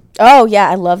 Kill? Oh yeah,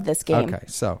 I love this game. Okay,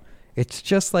 so it's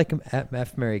just like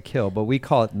F, Marry, Kill, but we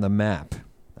call it the map.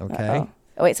 Okay. Uh-oh.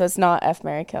 Oh, wait, so it's not F,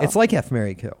 Marry, Kill. It's like F,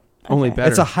 Marry, Kill. Only better.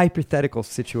 It's a hypothetical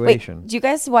situation. Wait, do you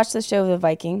guys watch the show The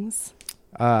Vikings?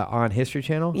 On History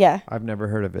Channel? Yeah. I've never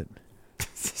heard of it.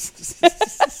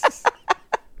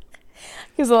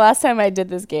 Because the last time I did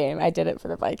this game, I did it for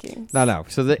the Vikings. No.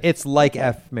 So it's like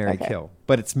F, Marry, Okay. Kill,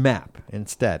 but it's map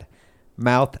instead.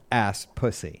 Mouth, ass,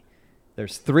 pussy.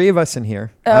 There's 3 of us in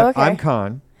here. Oh, okay. I'm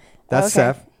Con. That's Okay.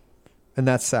 Seth. And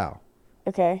that's Sal.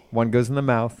 Okay. One goes in the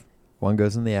mouth. One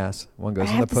goes in the ass. One goes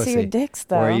I in have the to pussy. see your dicks,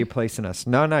 though. Where are you placing us?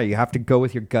 No. You have to go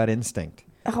with your gut instinct.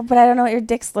 Oh, but I don't know what your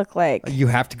dicks look like. You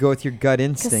have to go with your gut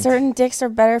Because instinct. certain dicks are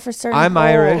better for certain I'm holes.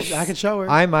 Irish. I can show her.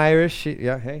 I'm Irish.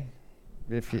 Yeah, hey.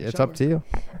 It's up to you.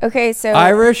 Okay, so...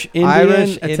 Irish, Indian,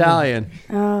 Irish, Italian.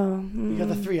 Oh. You got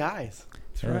the 3 eyes.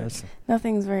 That's right. Yes.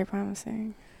 Nothing's very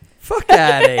promising. Fuck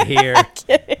out of here.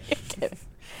 kidding.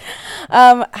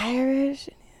 Irish,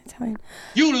 Italian.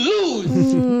 You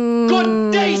lose.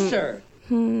 Good day, sir.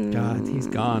 God, he's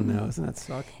gone now. Doesn't that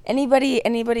suck?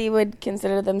 Anybody would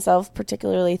consider themselves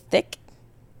particularly thick?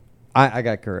 I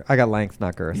got girth. I got length,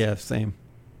 not girth. Yeah, same.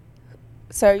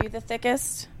 So are you the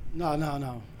thickest? No.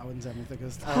 I wouldn't say I'm the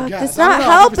thickest. Fuck, Yeah, that's I don't not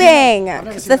know. I've never seen helping. that. I've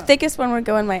never 'Cause seen the that. thickest one would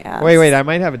go in my ass. Wait. I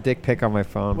might have a dick pic on my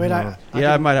phone. Wait, Hold on.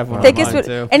 Yeah, I might have one thickest on mine, would.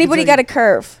 too. Anybody got a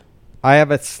curve? I have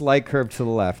a slight curve to the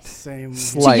left. Same.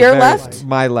 Slight, your very- left?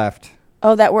 My left.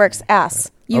 Oh, that works.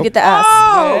 Ass. You Oh. get the ass.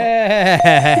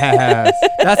 Yes.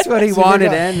 That's what he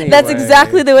wanted anyway. That's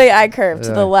exactly the way I curve, to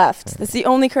Yeah. the left. That's the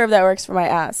only curve that works for my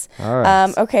ass. All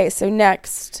right. Okay, so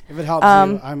next. If it helps you,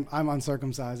 I'm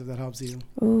uncircumcised. If that helps you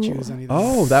choose anything.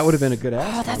 Oh, that would have been a good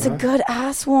ass. Oh, that's a good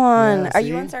ass one. Yeah, Are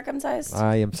you see? uncircumcised?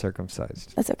 I am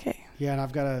circumcised. That's okay. Yeah, and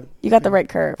I've got a. You got the right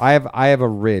curve. I have a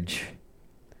ridge.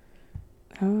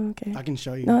 Oh, okay. I can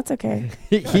show you. No, it's okay.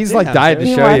 He's Yeah, like dying to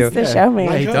he show wants you. to show me.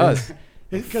 Yeah, he Sure. does.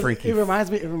 Because Freaky. it reminds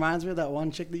me of that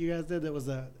one chick that you guys did. That was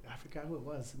I forgot who it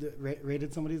was. That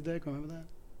raided somebody's dick. Remember that?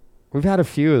 We've had a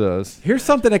few of those. Here's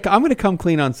something. I'm going to come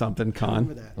clean on something, Con.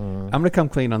 Remember that? I'm going to come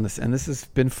clean on this. And this has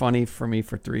been funny for me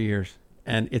for 3 years.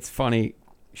 And it's funny,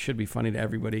 should be funny to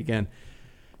everybody again.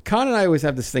 Con and I always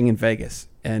have this thing in Vegas,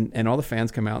 and all the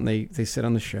fans come out and they sit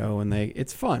on the show, and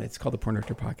it's fun. It's called the Porn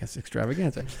Director Podcast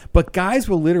Extravaganza. But guys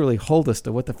will literally hold us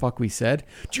to what the fuck we said.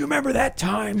 Do you remember that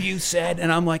time you said?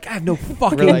 And I'm like, I have no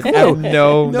fucking clue. I have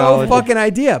no fucking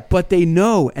idea. But they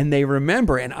know and they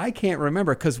remember, and I can't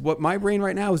remember because what my brain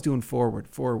right now is doing forward.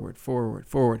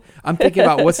 I'm thinking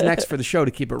about what's next for the show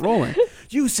to keep it rolling.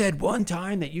 You said one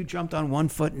time that you jumped on one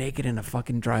foot naked in a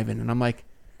fucking drive-in, and I'm like,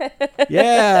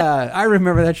 yeah, I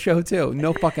remember that show too.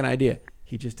 No fucking idea.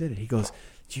 He just did it. He goes,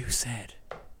 you said,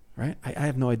 right? I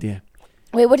have no idea.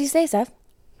 Wait, what did you say, Seth?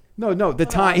 No, the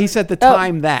time. He said the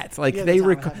time that. Like, they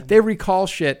recall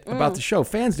shit about the show.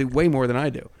 Fans do way more than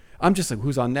I do. I'm just like,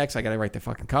 who's on next? I got to write the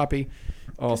fucking copy.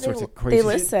 All sorts of crazy They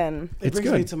listen. It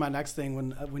brings me to my next thing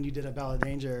when you did a Ballad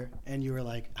Danger and you were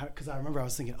like, because I remember I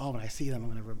was thinking, when I see them,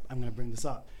 I'm gonna bring this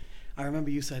up. I remember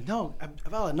you said, no,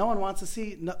 Bella, no one wants to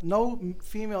see, no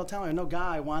female talent, no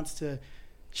guy wants to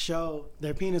show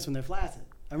their penis when they're flaccid.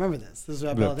 I remember this. This is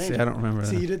about Ballad Danger. See, I don't remember that.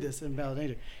 See, you did this in Ballad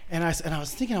Danger. And I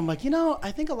was thinking, I'm like,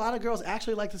 I think a lot of girls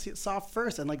actually like to see it soft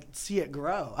first and like see it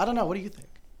grow. I don't know. What do you think?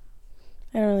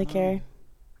 I don't really care.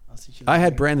 I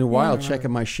had Brandon Wild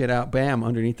checking my shit out, bam,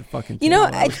 underneath the fucking.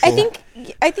 I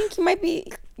think you might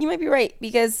be right,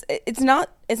 because it's not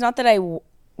that I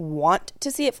want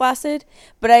to see it flaccid,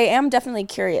 but I am definitely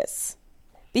curious,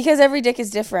 because every dick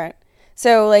is different.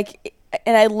 So like,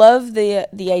 and I love the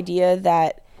idea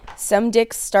that some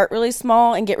dicks start really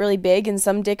small and get really big, and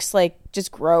some dicks like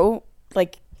just grow,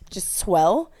 like just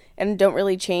swell and don't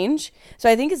really change. So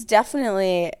I think it's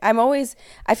definitely, I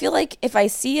feel like if I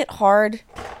see it hard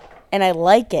and I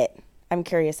like it, I'm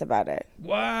curious about it.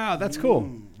 Wow, that's cool.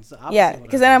 Yeah,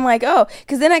 because then I'm like,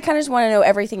 because then I kind of just want to know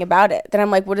everything about it. Then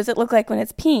I'm like, what does it look like when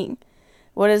it's peeing?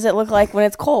 What does it look like when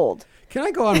it's cold? Can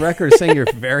I go on record saying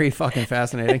you're very fucking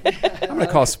fascinating? I'm going to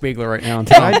call Spiegler right now and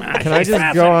tell him. Can I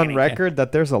just go on record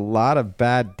that there's a lot of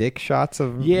bad dick shots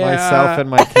of myself and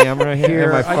my camera here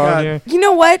and my phone here? You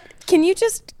know what? Can you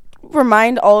just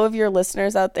remind all of your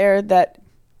listeners out there that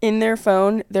in their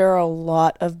phone, there are a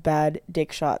lot of bad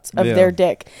dick shots of their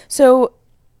dick. So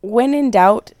when in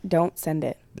doubt, don't send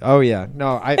it. Oh, yeah.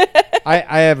 No, I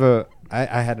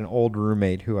had an old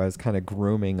roommate who I was kind of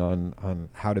grooming on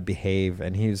how to behave.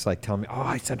 And he was like telling me,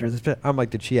 I sent her this picture. I'm like,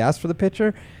 did she ask for the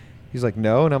picture? He's like,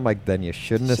 no. And I'm like, then you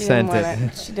shouldn't have sent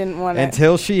it. She didn't want it.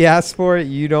 Until she asks for it,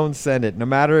 you don't send it. No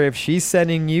matter if she's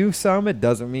sending you some, it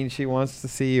doesn't mean she wants to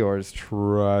see yours.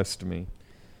 Trust me.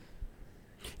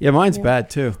 Yeah, mine's bad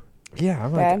too. Yeah,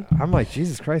 I'm like,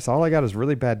 Jesus Christ, all I got is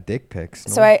really bad dick pics.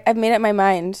 So I've made up my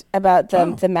mind about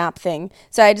the map thing.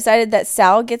 So I decided that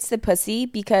Sal gets the pussy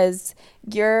because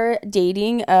you're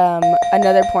dating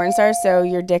another porn star, so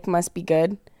your dick must be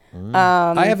good.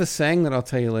 I have a saying that I'll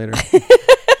tell you later.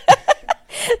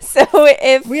 So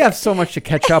if we have so much to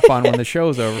catch up on when the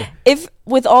show's over. If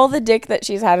with all the dick that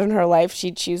she's had in her life,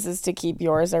 she chooses to keep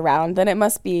yours around, then it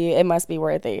must be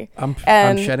worthy. I'm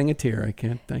shedding a tear. I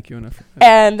can't thank you enough for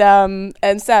that.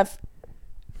 And Seth,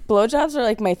 blowjobs are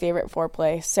like my favorite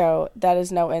foreplay, so that is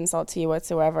no insult to you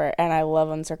whatsoever, and I love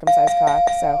uncircumcised cock.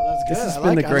 So that's good. This has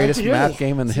been the greatest map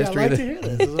game in the history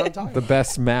of the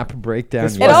best map breakdown.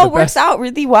 It all works out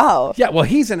really well. Yeah, well,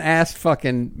 he's an ass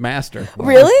fucking master.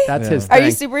 Really? That's his thing. Are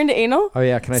you super into anal? Oh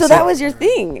yeah, can I? So that was your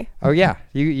thing. Oh yeah,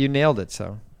 you nailed it.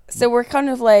 So we're kind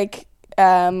of like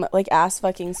ass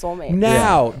fucking soulmates.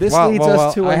 Now this leads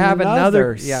us to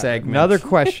another segment. Another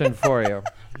question for you.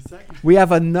 We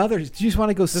have another. Do you just want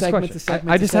to go segment to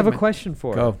segment? I just have a question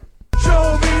for you.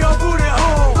 Show me your booty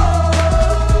hole.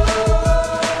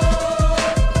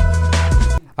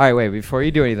 All right, wait. Before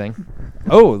you do anything,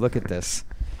 look at this.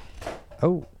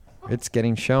 Oh, it's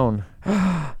getting shown.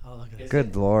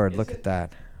 Good Lord, look at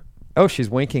that. Oh, she's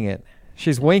winking it.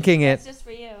 She's winking it. That's just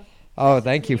for you. Oh,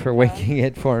 thank you for winking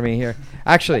it for me here.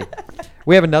 Actually,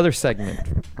 we have another segment.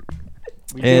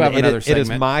 We do have another segment.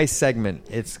 It is my segment.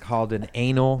 It's called an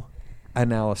anal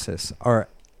analysis or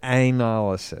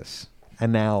analysis.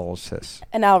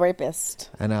 Anal rapist.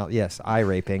 Yes, eye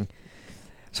raping.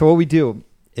 So what we do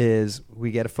is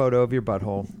we get a photo of your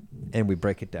butthole and we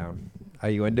break it down. Are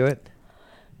you into it?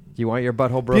 You want your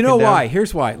butthole broken down? You know why?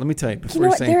 Here's why. Let me tell you. Before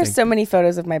you say there anything. are so many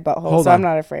photos of my butthole, so I'm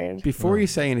not afraid. Before you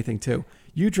say anything, too,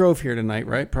 you drove here tonight,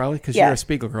 right? Probably because you're a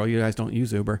Spiegel girl. You guys don't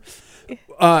use Uber.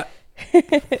 I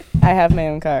have my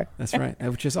own car. That's right,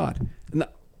 which is odd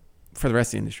for the rest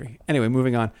of the industry. Anyway,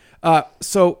 moving on.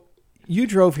 So you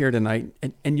drove here tonight,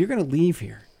 and you're going to leave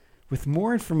here with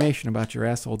more information about your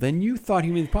asshole than you thought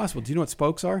humanly possible. Do you know what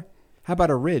spokes are? How about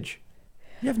a ridge?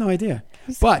 You have no idea.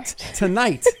 But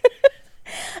tonight...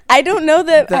 I don't know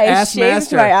that I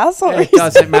shaved my asshole. It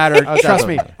doesn't matter. Trust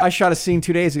me. I shot a scene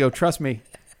 2 days ago. Trust me.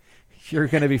 You're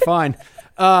going to be fine.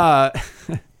 That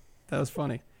was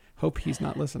funny. Hope he's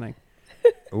not listening.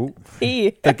 Ooh.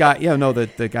 The guy,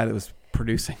 the guy that was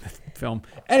producing the film.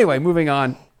 Anyway, moving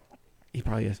on. He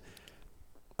probably is.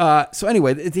 So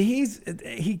anyway,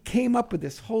 he came up with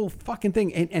this whole fucking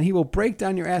thing, and he will break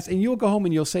down your ass, and you'll go home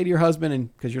and you'll say to your husband,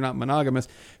 and because you're not monogamous,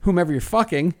 whomever you're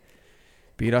fucking,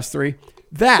 beat us three,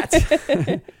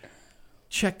 that.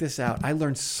 Check this out. I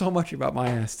learned so much about my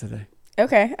ass today.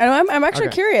 Okay, I'm actually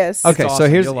curious. Okay, awesome.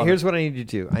 So here's what I need you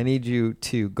to do. I need you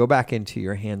to go back into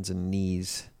your hands and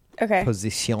knees. Okay.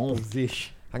 Position.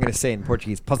 I'm going to say it in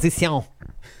Portuguese. Position.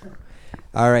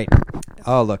 All right.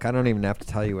 Oh, look, I don't even have to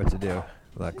tell you what to do.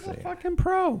 Let's see. Fucking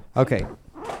pro. Okay.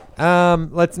 I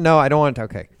don't want to.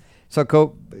 Okay. So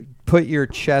go put your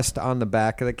chest on the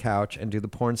back of the couch and do the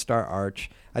porn star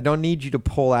arch. I don't need you to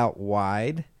pull out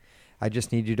wide. I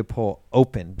just need you to pull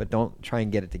open, but don't try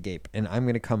and get it to gape. And I'm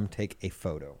going to come take a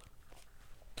photo.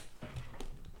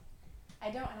 I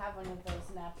don't have one of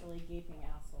those naturally gaping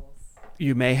assholes.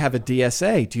 You may have a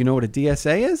DSA. Do you know what a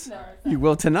DSA is? No. You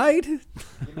will tonight.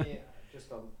 Give me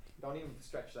don't even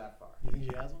stretch that far. You think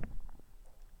she has one?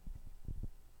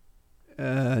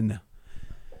 No.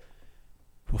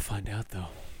 We'll find out, though,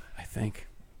 I think.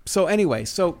 So anyway,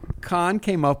 Khan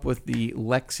came up with the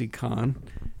lexicon.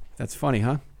 That's funny,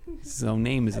 huh? His own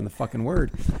name is in the fucking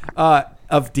word.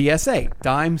 Of DSA,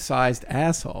 dime-sized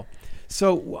asshole.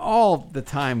 So all the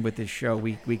time with this show,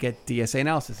 we get DSA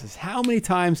analysis. Is how many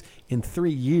times in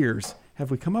 3 years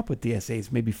have we come up with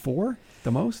DSAs? Maybe 4,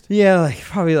 the most? Yeah,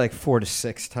 probably 4 to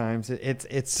 6 times.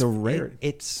 It's so rare.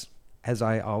 It's, as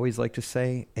I always like to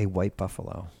say, a white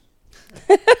buffalo.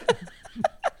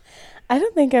 I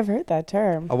don't think I've heard that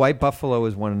term. A white buffalo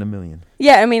is 1 in a million.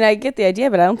 Yeah, I mean, I get the idea,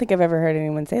 but I don't think I've ever heard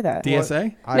anyone say that.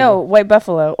 DSA? No, white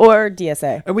buffalo or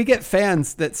DSA. And we get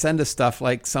fans that send us stuff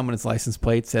like someone's license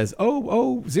plate says,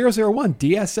 001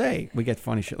 DSA. We get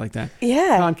funny shit like that.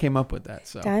 Yeah. Khan came up with that.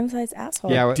 So. Dime-sized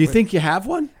asshole. Yeah. Do you think you have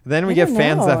one? Then we I get don't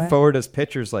fans know. that forward us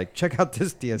pictures like, check out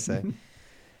this DSA.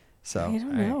 So I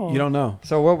don't know. You don't know.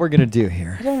 So what we're gonna do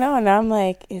here? I don't know. And now I'm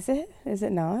like, is it? Is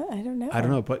it not? I don't know. I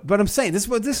don't know, but I'm saying this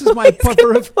is my point.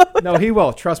 No, he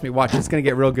will. Trust me. Watch. It's going to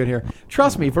get real good here.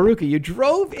 Trust me, Veruca. You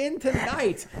drove in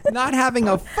tonight not having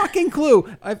a fucking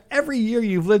clue. Every year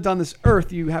you've lived on this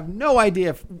earth, you have no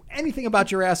idea anything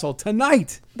about your asshole.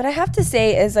 Tonight. But I have to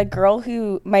say, as a girl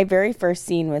who, my very first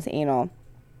scene was anal,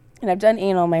 and I've done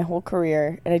anal my whole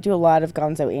career, and I do a lot of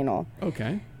gonzo anal.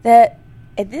 Okay. That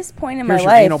at this point in Here's my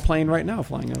your life, anal plane right now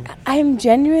flying over. I'm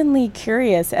genuinely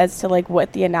curious as to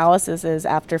what the analysis is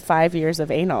after 5 years of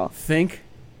anal. Think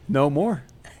no more.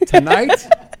 Tonight,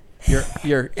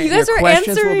 your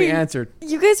questions will be answered.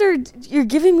 You're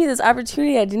giving me this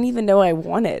opportunity I didn't even know I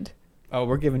wanted. Oh,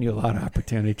 we're giving you a lot of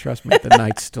opportunity. Trust me, the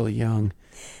night's still young.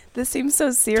 This seems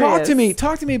so serious.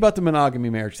 Talk to me about the monogamy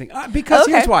marriage thing. Because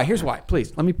Okay. Here's why.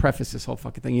 Please, let me preface this whole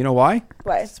fucking thing. You know why?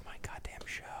 Why? This is my goddamn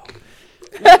show.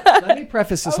 Let me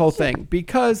preface this whole thing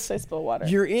because I spill water.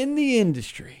 you're in the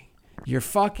industry. You're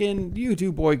fucking, you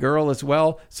do boy girl as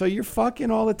well. So you're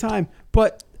fucking all the time.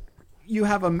 But you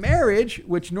have a marriage,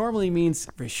 which normally means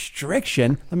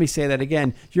restriction. Let me say that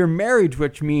again. Your marriage,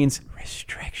 which means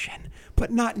restriction,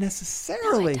 but not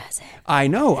necessarily. No, it doesn't. I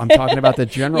know. I'm talking about the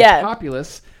general Yeah.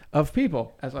 populace of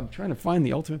people. As I'm trying to find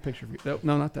the ultimate picture for you.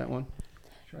 No, not that one.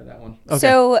 Try that one. Okay.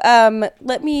 So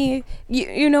let me,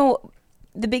 you know,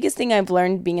 the biggest thing I've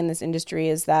learned being in this industry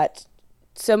is that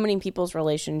so many people's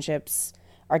relationships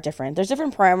are different. There's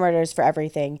different parameters for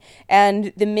everything.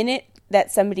 And the minute that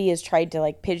somebody has tried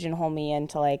to pigeonhole me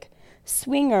into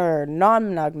swinger,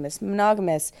 non-monogamous,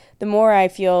 monogamous, the more I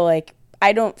feel like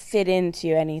I don't fit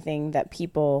into anything that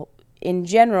people in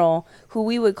general, who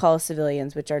we would call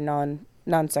civilians, which are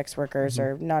non-sex workers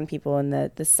or non-people in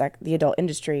the adult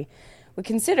industry, would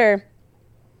consider.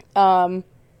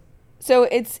 So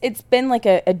it's been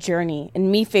a journey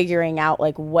in me figuring out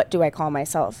what do I call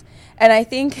myself, and I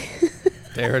think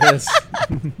there it is.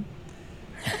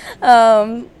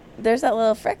 There's that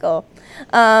little freckle.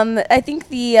 I think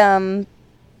the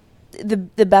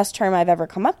best term I've ever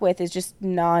come up with is just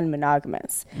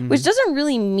non-monogamous, which doesn't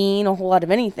really mean a whole lot of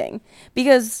anything,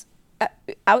 because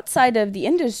outside of the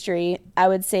industry, I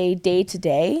would say day to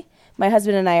day, my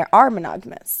husband and I are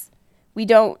monogamous. We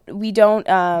don't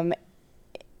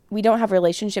have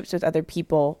relationships with other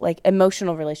people,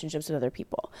 emotional relationships with other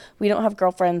people. We don't have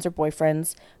girlfriends or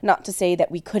boyfriends. Not to say that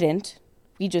we couldn't.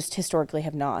 We just historically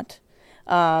have not.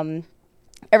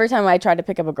 Every time I try to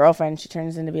pick up a girlfriend, she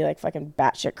turns into be fucking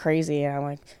batshit crazy, and I'm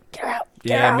like, get her out.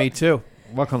 Get her out. Me too.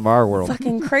 Welcome to our world.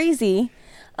 Fucking crazy.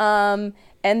 And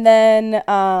then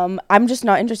I'm just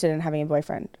not interested in having a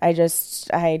boyfriend. I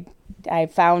I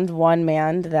found one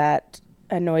man that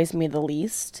annoys me the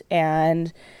least,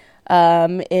 and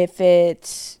if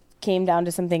it came down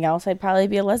to something else, I'd probably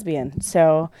be a lesbian.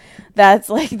 So that's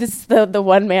like this the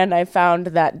one man I found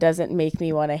that doesn't make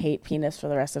me want to hate penis for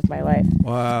the rest of my life.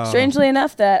 Wow. Strangely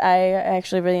enough, that I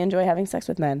actually really enjoy having sex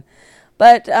with men.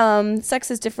 But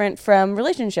sex is different from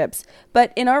relationships.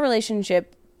 But in our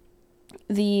relationship,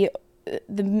 the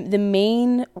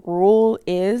main rule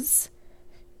is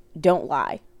don't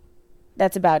lie.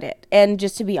 That's about it. And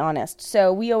just to be honest.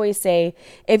 So we always say,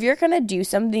 if you're going to do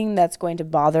something that's going to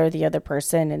bother the other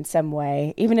person in some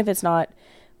way, even if it's not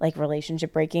like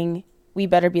relationship breaking, we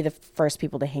better be the first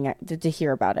people to hang out, to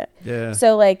hear about it. Yeah.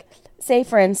 So like, say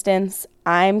for instance,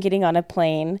 I'm getting on a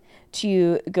plane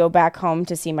to go back home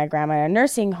to see my grandma in a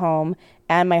nursing home,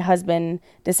 and my husband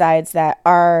decides that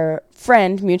our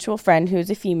friend, mutual friend, who's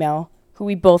a female, who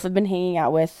we both have been hanging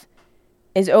out with,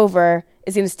 is going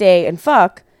to stay and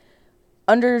fuck.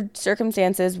 Under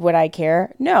circumstances, would I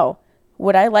care? No.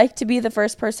 Would I like to be the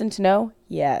first person to know?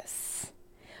 Yes.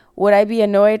 Would I be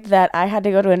annoyed that I had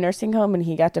to go to a nursing home and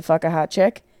he got to fuck a hot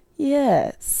chick?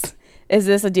 Yes. Is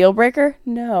this a deal breaker?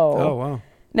 No. Oh, wow.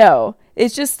 No.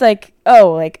 It's just like,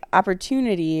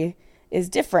 opportunity is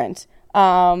different.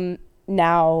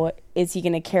 Now, is he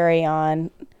going to carry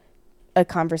on a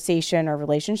conversation or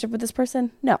relationship with this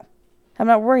person? No. I'm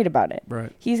not worried about it.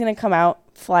 Right. He's going to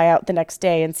fly out the next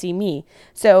day and see me.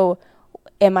 So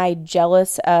am I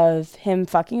jealous of him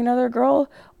fucking another girl,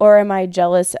 or am I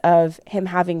jealous of him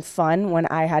having fun when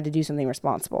I had to do something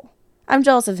responsible? I'm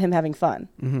jealous of him having fun.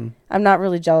 Mm-hmm. I'm not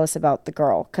really jealous about the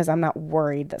girl because I'm not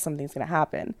worried that something's going to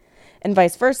happen, and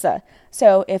vice versa.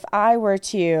 So if I were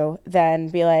to then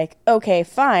be like, okay,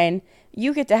 fine,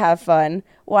 you get to have fun.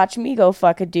 Watch me go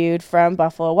fuck a dude from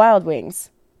Buffalo Wild Wings.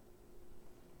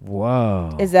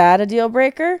 Whoa. Is that a deal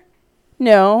breaker?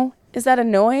 No. Is that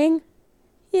annoying?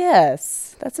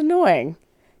 Yes, that's annoying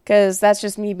because that's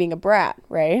just me being a brat,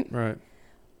 right? Right.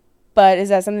 But is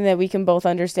that something that we can both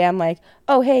understand? Like,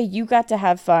 oh, hey, you got to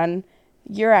have fun.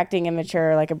 You're acting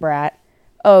immature like a brat.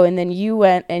 Oh, and then you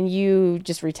went and you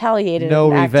just retaliated. No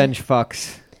revenge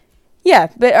fucks. Yeah,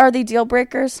 but are they deal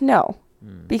breakers? No.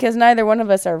 Because neither one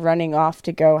of us are running off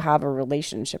to go have a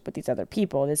relationship with these other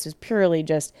people. This is purely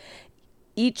just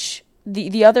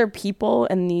the other people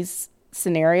in these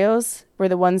scenarios were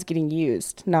the ones getting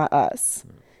used, not us.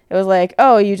 It was like,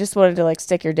 oh, you just wanted to like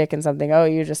stick your dick in something. Oh,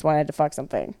 you just wanted to fuck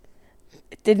something.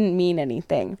 It didn't mean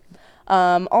anything.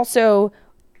 Also,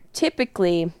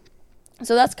 typically,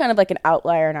 so that's kind of like an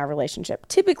outlier in our relationship.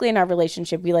 Typically in our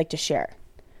relationship, we like to share.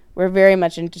 We're very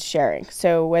much into sharing.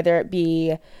 So whether it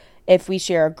be if we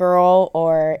share a girl,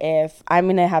 or if I'm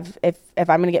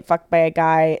gonna get fucked by a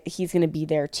guy, he's gonna be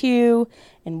there too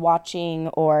and watching,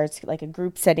 or it's like a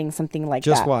group setting, something like that.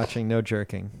 Just watching, no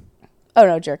jerking. Oh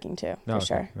no, jerking too, for okay.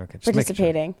 sure. Okay. Just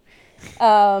Participating.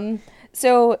 Sure.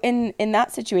 So in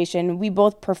that situation, we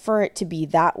both prefer it to be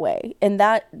that way, and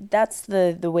that's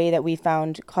the way that we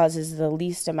found causes the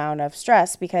least amount of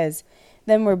stress, because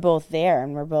then we're both there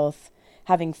and we're both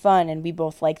having fun, and we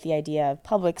both like the idea of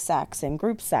public sex and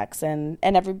group sex, and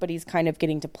everybody's kind of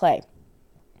getting to play.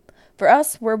 For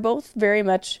us, we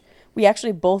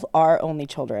actually both are only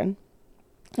children.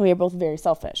 We are both very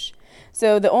selfish.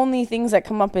 So the only things that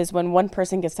come up is when one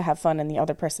person gets to have fun and the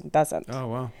other person doesn't. Oh,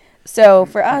 wow. So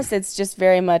for us, it's just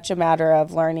very much a matter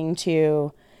of learning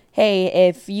to, hey,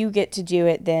 if you get to do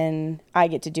it, then I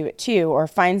get to do it too, or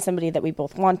find somebody that we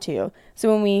both want to.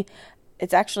 So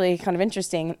it's actually kind of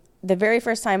interesting. The very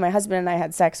first time my husband and I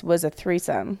had sex was a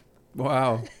threesome.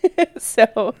 Wow.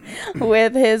 So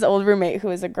with his old roommate, who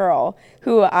is a girl,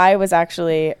 who I was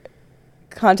actually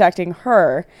contacting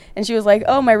her, and she was like,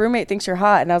 oh, my roommate thinks you're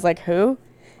hot. And I was like, who?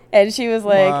 And she was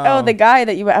like, Wow. oh, the guy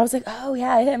that I was like, oh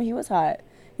yeah, him, he was hot.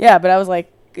 Yeah, but I was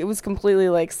like, it was completely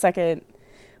like second,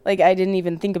 like I didn't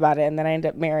even think about it, and then I ended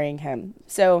up marrying him.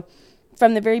 So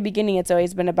from the very beginning, it's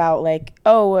always been about like,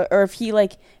 oh, or if he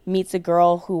like meets a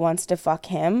girl who wants to fuck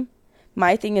him,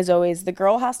 my thing is always the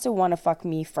girl has to want to fuck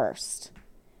me first,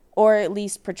 or at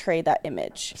least portray that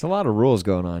image. There's a lot of rules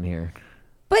going on here.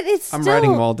 But it's I'm still,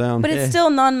 writing them all down. But Yeah. it's still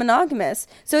non-monogamous.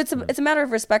 So it's a matter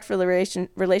of respect for the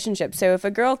relationship. So if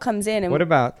a girl comes in and What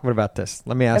about this?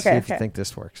 Let me ask you if you okay. think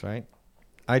this works, right?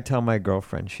 I tell my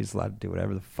girlfriend she's allowed to do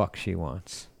whatever the fuck she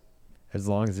wants, as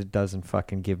long as it doesn't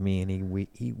fucking give me any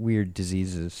weird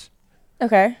diseases.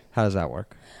 Okay. How does that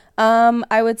work?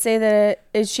 I would say that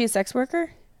is she a sex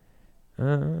worker?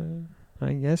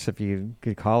 I guess if you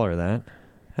could call her that.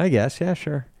 I guess, yeah,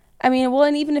 sure. I mean, well,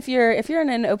 and even if you're in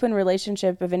an open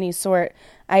relationship of any sort,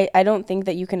 I don't think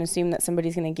that you can assume that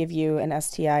somebody's going to give you an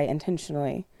STI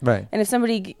intentionally. Right. And if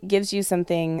somebody gives you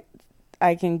something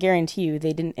I can guarantee you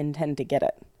they didn't intend to get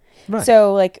it. Right.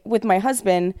 So, like, with my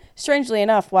husband, strangely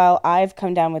enough, while I've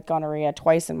come down with gonorrhea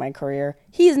twice in my career,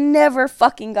 he's never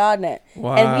fucking gotten it.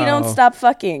 Wow. And we don't stop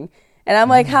fucking. And I'm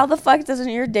like, how the fuck doesn't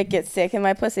your dick get sick and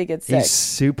my pussy gets sick? He's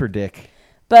super dick.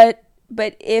 But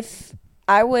if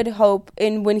I would hope,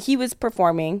 and when he was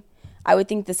performing, I would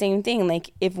think the same thing.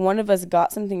 Like, if one of us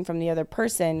got something from the other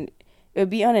person, it would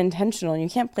be unintentional, and you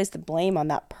can't place the blame on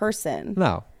that person.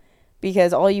 No.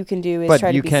 Because all you can do is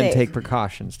try to be safe. But you can take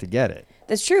precautions to get it.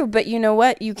 That's true, but you know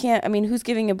what? You can't. I mean, who's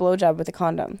giving a blowjob with a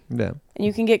condom? Yeah. And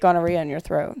you can get gonorrhea in your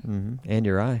throat, And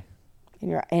your eye.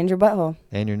 and your butthole,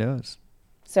 and your nose.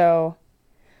 So,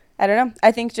 I don't know.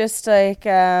 I think just like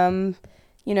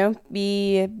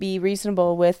be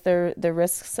reasonable with the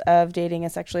risks of dating a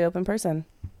sexually open person,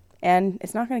 and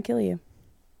it's not going to kill you.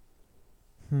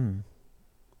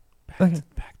 Back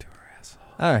to her asshole.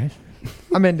 All right,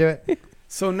 I'm into it.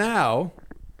 So now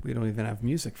we don't even have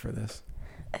music for this.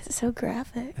 It's so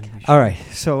graphic. All right,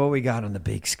 so what we got on the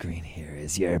big screen here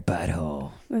is your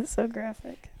butthole. That's so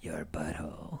graphic. Your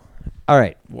butthole. All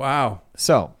right. Wow.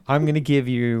 So I'm going to give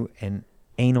you an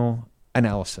anal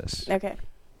analysis. Okay.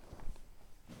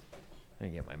 Let me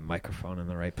get my microphone in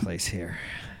the right place here.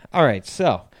 All right,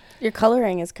 so Your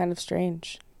coloring is kind of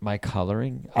strange. my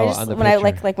coloring. On the when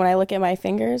picture. when I look at my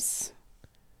fingers,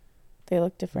 they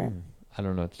look different. I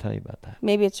don't know what to tell you about that.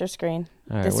 Maybe it's your screen.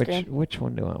 All right, This screen. which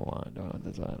one do I want? Do I want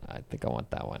this one? I think I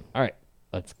want that one. All right,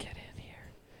 let's get in here.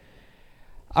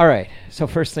 All right, so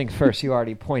first things first, you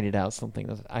already pointed out something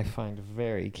that I find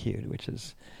very cute, which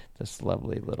is this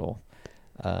lovely little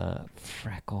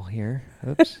freckle here.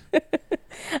 Oops.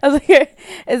 I was like,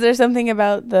 is there something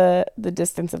about the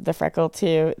distance of the freckle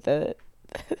to the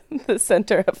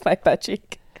center of my butt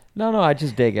cheek? No, I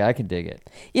just dig it. I can dig it.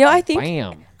 You know, I think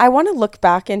Bam. I want to look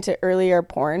back into earlier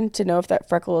porn to know if that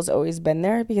freckle has always been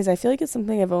there, because I feel like it's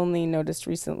something I've only noticed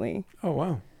recently. Oh,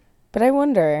 wow. But I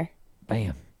wonder.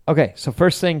 Bam. Okay, so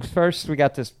first things first, we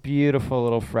got this beautiful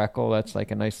little freckle. That's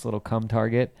like a nice little cum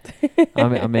target.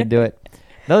 I'm into it.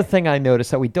 Another thing I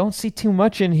noticed that we don't see too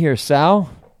much in here, Sal,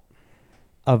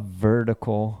 a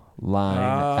vertical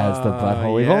line as the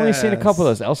butthole. We've only seen a couple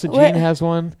of those. Elsa Jean has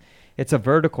one. It's a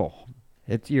vertical.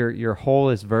 It's your hole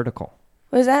is vertical.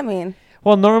 What does that mean?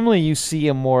 Well, normally you see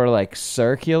a more like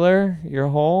circular, your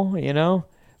hole, you know?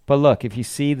 But look, if you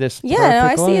see this Yeah, no,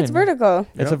 I see line, it's vertical.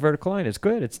 It's a vertical line. It's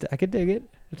good. I could dig it.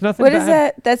 It's nothing What bad. is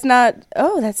that? That's not...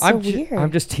 Oh, that's so weird.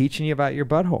 I'm just teaching you about your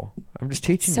butthole. I'm just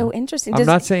teaching you. So interesting. I'm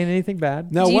not saying anything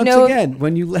bad. Now, once again,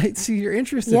 when you see you're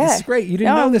interested, this is great. You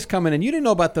didn't know this coming in. You didn't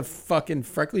know about the fucking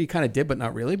freckle. You kind of did, but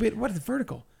not really. But what is the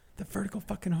vertical? The vertical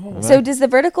fucking hole. So does the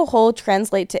vertical hole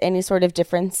translate to any sort of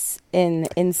difference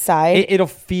inside? It'll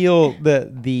feel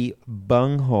the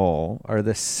bunghole or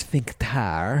the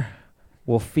sphincter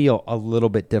will feel a little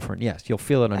bit different. Yes, you'll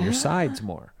feel it on your sides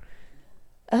more.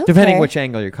 Okay. Depending which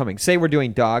angle you're coming. Say we're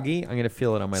doing doggy, I'm going to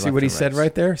feel it on my left. See what he and said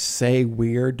right there? Say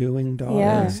we're doing doggy.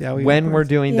 Yeah. See how he when works? we're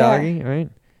doing doggy, right?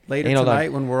 Later Anal tonight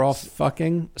dog. when we're all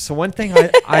fucking. So one thing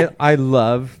I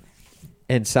love,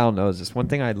 and Sal knows this, one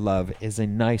thing I love is a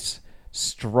nice,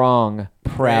 strong,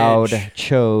 proud,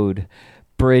 chode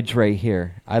bridge right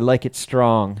here. I like it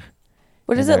strong.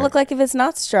 What does it look like if it's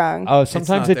not strong? Oh,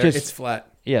 sometimes It's it not there. just... It's flat.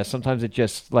 Yeah, sometimes it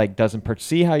just like doesn't...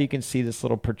 See how you can see this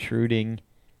little protruding...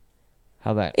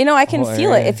 How that... You know, I can whole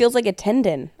feel area- it. It feels like a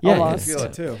tendon almost. I feel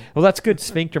it too. Well, that's good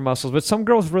sphincter muscles, but some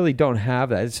girls really don't have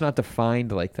that. It's not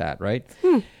defined like that, right?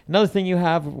 Another thing you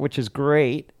have, which is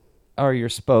great, are your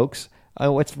spokes.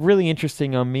 What's really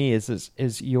interesting on me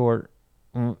is your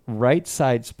right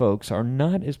side spokes are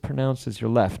not as pronounced as your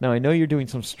left. Now, I know you're doing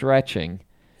some stretching.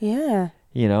 Yeah.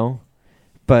 You know,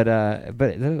 but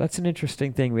that's an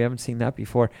interesting thing. We haven't seen that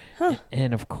before. Huh.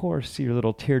 And of course, your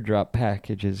little teardrop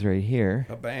packages right here.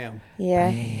 Bam. Yeah.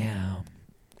 Bam.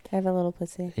 I have a little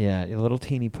pussy. Yeah, a little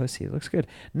teeny pussy. It looks good.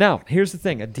 Now, here's the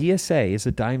thing. A DSA is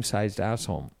a dime-sized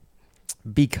asshole.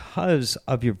 Because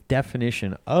of your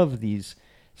definition of these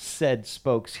said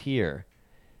spokes here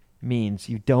means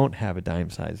you don't have a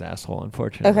dime-sized asshole,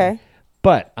 unfortunately. Okay.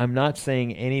 But I'm not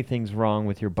saying anything's wrong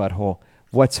with your butthole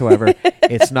whatsoever.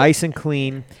 It's nice and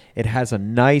clean. It has a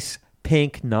nice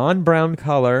pink, non-brown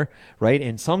color, right?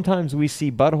 And sometimes we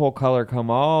see butthole color come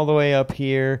all the way up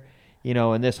here, you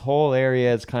know, and this whole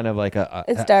area is kind of like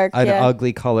It's dark, an yeah.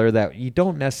 ugly color that you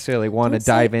don't necessarily want to Don't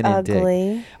say dive in and dig.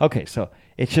 ugly. Okay, so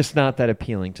it's just not that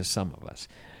appealing to some of us.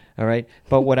 All right.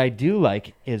 But what I do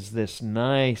like is this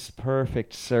nice,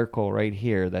 perfect circle right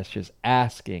here that's just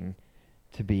asking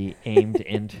to be aimed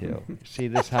into. See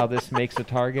this? How this makes a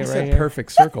target It's right a here?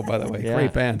 perfect circle, by the way. Yeah.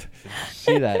 Great band.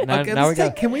 See that? Now, Okay, now we let's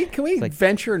got. can we like-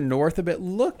 venture north a bit?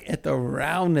 Look at the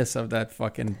roundness of that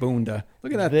fucking bunda.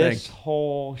 Look at that this thing.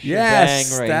 whole shebang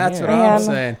Yes, right that's here. what Yeah. I'm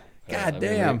saying. God Let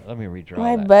damn. me redraw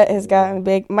My that. butt has gotten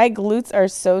big. My glutes are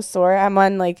so sore. I'm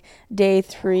on like day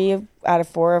 3 out of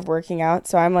 4 of working out.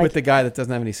 So I'm like, With the guy that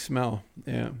doesn't have any smell.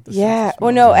 Yeah. the yeah. sense of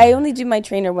Well, smell. no, I only do my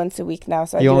trainer once a week now.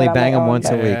 So I You do only it on bang my him own, once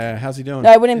a but- week. Yeah. How's he doing?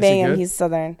 No, I wouldn't Is he bang him. good? He's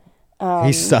Southern.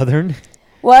 He's Southern.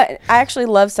 Well, I actually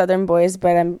love Southern boys,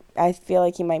 but I feel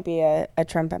like he might be a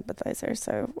Trump empathizer.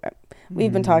 So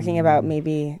we've been talking about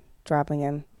maybe dropping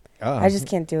him. Oh, I just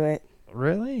can't do it.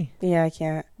 really? Yeah, I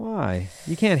can't. Why?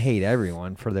 You can't hate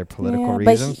everyone for their political Yeah,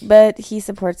 reasons. But he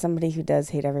supports somebody who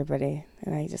does hate everybody,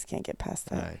 and I just can't get past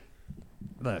that. Right.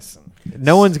 Listen,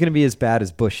 no one's going to be as bad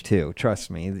as Bush too. Trust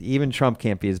me. Even Trump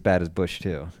can't be as bad as Bush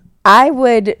too. I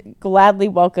would gladly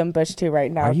welcome Bush too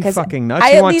right now. Are you 'cause fucking nuts?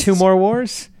 I You at want least- 2 more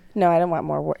wars? No, I don't want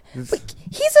more war. But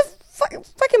he's a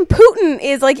fucking Putin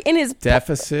is like in his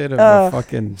Deficit of a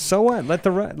fucking. So what? Let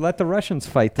the Russians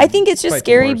fight. The, I think it's just fight the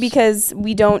scary wars. because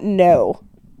we don't know.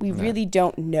 We really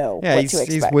don't know yeah, what he's, to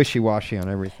he's expect. wishy-washy on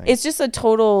everything. It's just a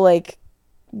total like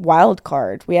wild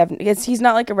card. He's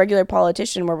not like a regular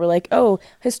politician where we're like, oh,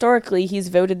 historically he's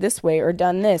voted this way or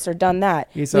done this or done that.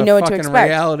 He's we a know what to fucking expect.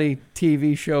 reality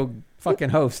TV show fucking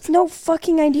host. No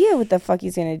fucking idea what the fuck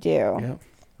he's gonna do. Yeah.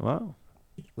 Well,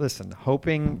 listen,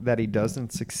 hoping that he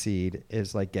doesn't succeed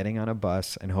is like getting on a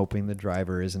bus and hoping the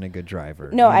driver isn't a good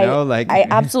driver. No, you know? I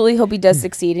absolutely hope he does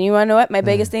succeed. And you want to know what? My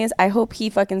biggest thing is I hope he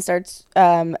fucking starts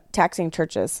taxing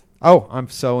churches. Oh, I'm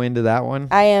so into that one.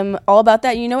 I am all about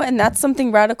that. You know what? And that's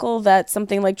something radical that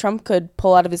something like Trump could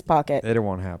pull out of his pocket. It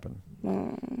won't happen.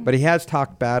 But he has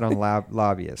talked bad on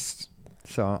lobbyists.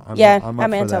 So I'm I'm up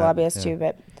for anti-lobbyist that.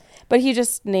 too, but he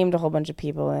just named a whole bunch of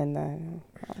people and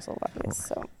also lobbyists.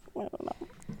 So I don't know.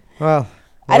 Well,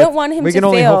 I don't want him we to can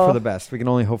only hope fail. for the best. We can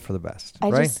only hope for the best.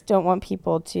 I right? just don't want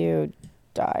people to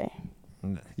die.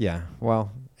 Yeah.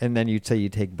 Well, and then you'd say you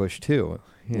take Bush too.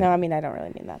 Yeah. No, I mean I don't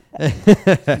really mean that.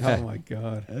 Oh my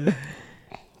god.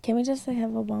 Can we just say have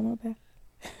Obama back?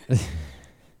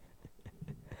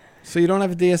 So you don't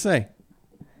have a DSA?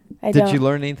 Did you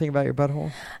learn anything about your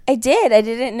butthole? I did. I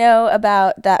didn't know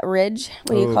about that ridge.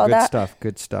 What do you call good that? stuff.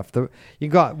 Good stuff. I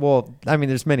mean,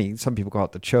 there's many. Some people call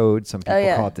it the chode. Some people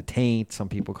yeah. call it the taint. Some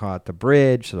people call it the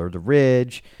bridge or the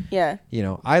ridge. Yeah. You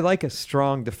know, I like a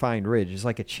strong, defined ridge. It's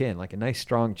like a chin, like a nice,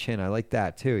 strong chin. I like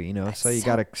that too. You know, so you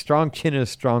got a strong chin and a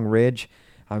strong ridge.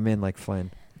 I'm in like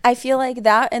Flynn. I feel like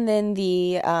that, and then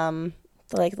the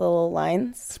little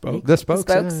lines. Spokes. The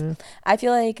spokes. Yeah. I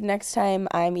feel like next time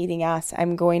I'm eating ass,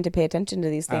 I'm going to pay attention to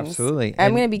these things. Absolutely. I'm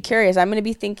And going to be curious. I'm going to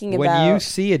be thinking when about you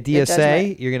see a the judgment.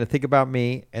 DSA, you're going to think about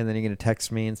me, and then you're going to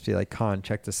text me and be like, Con,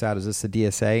 check this out. Is this a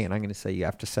DSA? And I'm going to say, you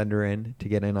have to send her in to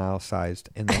get analyzed,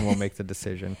 and then we'll make the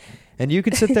decision. And you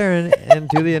can sit there and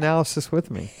do the analysis with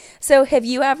me. So have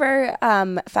you ever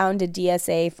found a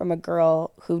DSA from a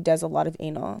girl who does a lot of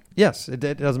anal? Yes, it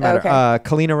doesn't matter. Okay.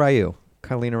 Kalina Ryu.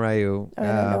 Kalina Ryu I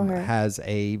don't know her. has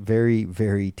a very,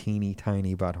 very teeny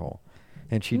tiny butthole.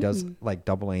 And she does like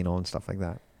double anal and stuff like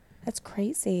that. That's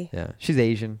crazy. Yeah. She's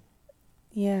Asian.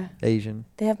 Yeah. Asian.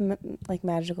 They have like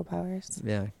magical powers.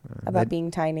 Yeah. About being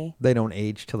tiny. They don't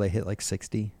age till they hit like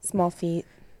 60. Small feet.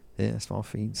 Yeah, small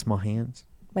feet, small hands.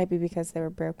 Might be because they were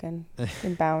broken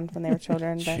and bound when they were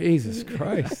children. But. Jesus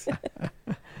Christ.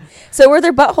 So were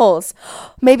their buttholes.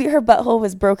 Maybe her butthole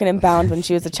was broken and bound when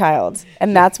she was a child,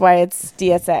 and that's why it's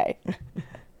DSA.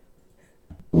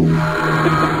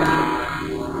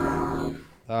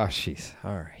 Oh, jeez.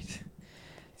 All right.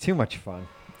 Too much fun.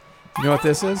 You know what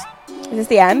this is? Is this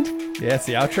the end? Yeah, it's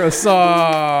the outro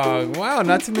song. Wow,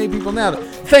 not too many people now.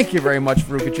 Thank you very much,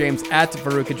 Veruca James, at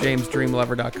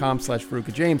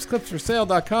VerucaJamesDreamLover.com/VerucaJames,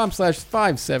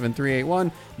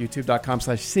 ClipsForSale.com/57381,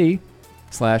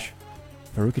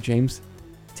 YouTube.com/C/Veruca James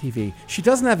TV. She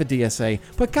doesn't have a DSA,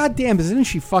 but goddamn, isn't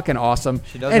she fucking awesome?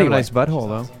 She does have a nice butthole,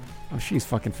 though. Oh, she's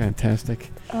fucking fantastic.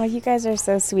 Oh, you guys are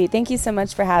so sweet. Thank you so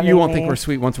much for having me. You won't think we're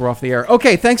sweet once we're off the air.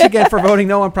 Okay, thanks again for voting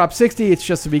no on Prop 60. It's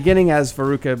just the beginning, as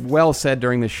Veruca well said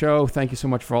during the show. Thank you so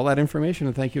much for all that information,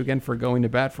 and thank you again for going to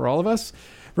bat for all of us.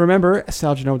 Remember,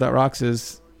 SalGenova.rocks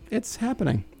it's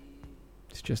happening.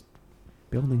 It's just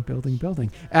building.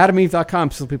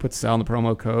 AdamEve.com. Simply put Sal in the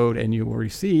promo code, and you will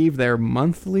receive their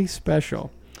monthly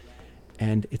special.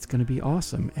 And it's going to be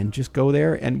awesome. And just go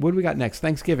there. And what do we got next?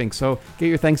 Thanksgiving. So get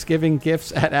your Thanksgiving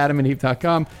gifts at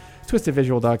adamandeve.com,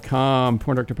 twistedvisual.com,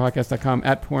 porndirectorpodcast.com,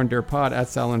 at porndirpod, at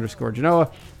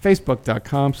Sal_Genoa,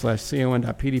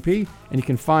 facebook.com/con.pdp. And you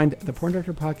can find the Porn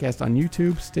Director Podcast on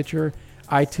YouTube, Stitcher,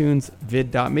 iTunes,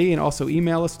 vid.me, and also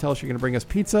email us. Tell us you're going to bring us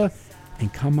pizza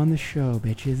and come on the show,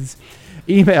 bitches.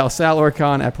 Email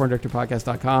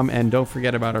saloricon@porndirectorpodcast.com, and don't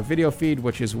forget about our video feed,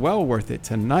 which is well worth it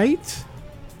tonight.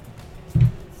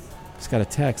 Just got a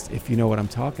text if you know what I'm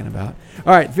talking about.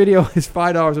 All right, video is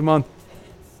 $5 a month.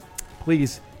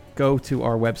 Please go to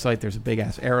our website. There's a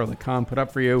big-ass arrow that Con put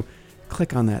up for you.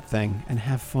 Click on that thing and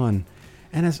have fun.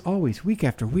 And as always, week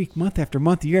after week, month after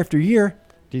month, year after year.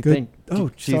 Do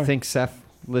you think Seth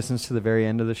listens to the very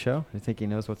end of the show? Do you think he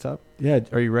knows what's up? Yeah.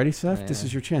 Are you ready, Seth? Yeah. This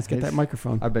is your chance. Get that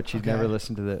microphone. I bet you've never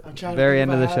listened to the very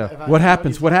end of the show. What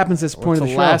happens? What happens at this point of the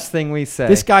show? The last thing we say.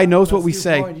 This guy knows what we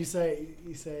say. Porn. You say,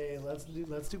 let's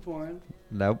do porn.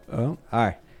 Nope. Oh. All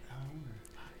right.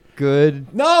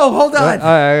 Good. No, hold on. All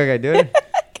right, okay, do it.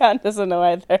 Con doesn't know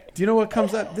either. Do you know what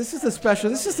comes up? This is the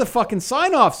special. This is the fucking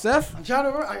sign-off, Seth. I'm trying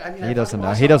to remember. He doesn't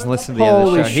know. He doesn't listen to the end of the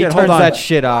Holy show. shit, He hold turns on. that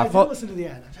shit off. I do listen to the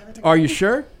end. Are you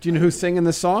sure? Do you know who's singing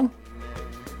this song?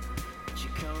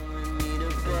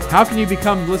 How can you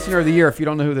become listener of the year if you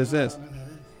don't know who this is?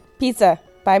 Pizza.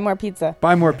 Buy more pizza.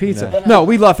 Buy more pizza. Yeah. No,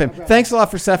 we love him. Thanks a lot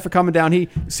for Seth for coming down. He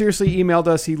seriously emailed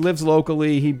us. He lives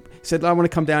locally. He said, I want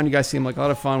to come down. You guys seem like a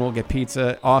lot of fun. We'll get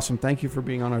pizza. Awesome. Thank you for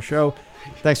being on our show.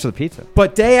 Thanks for the pizza.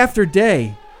 But day after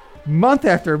day, month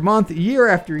after month, year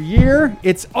after year,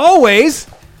 it's always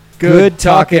Good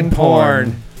talking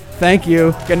porn. Thank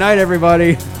you. Good night,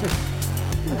 everybody.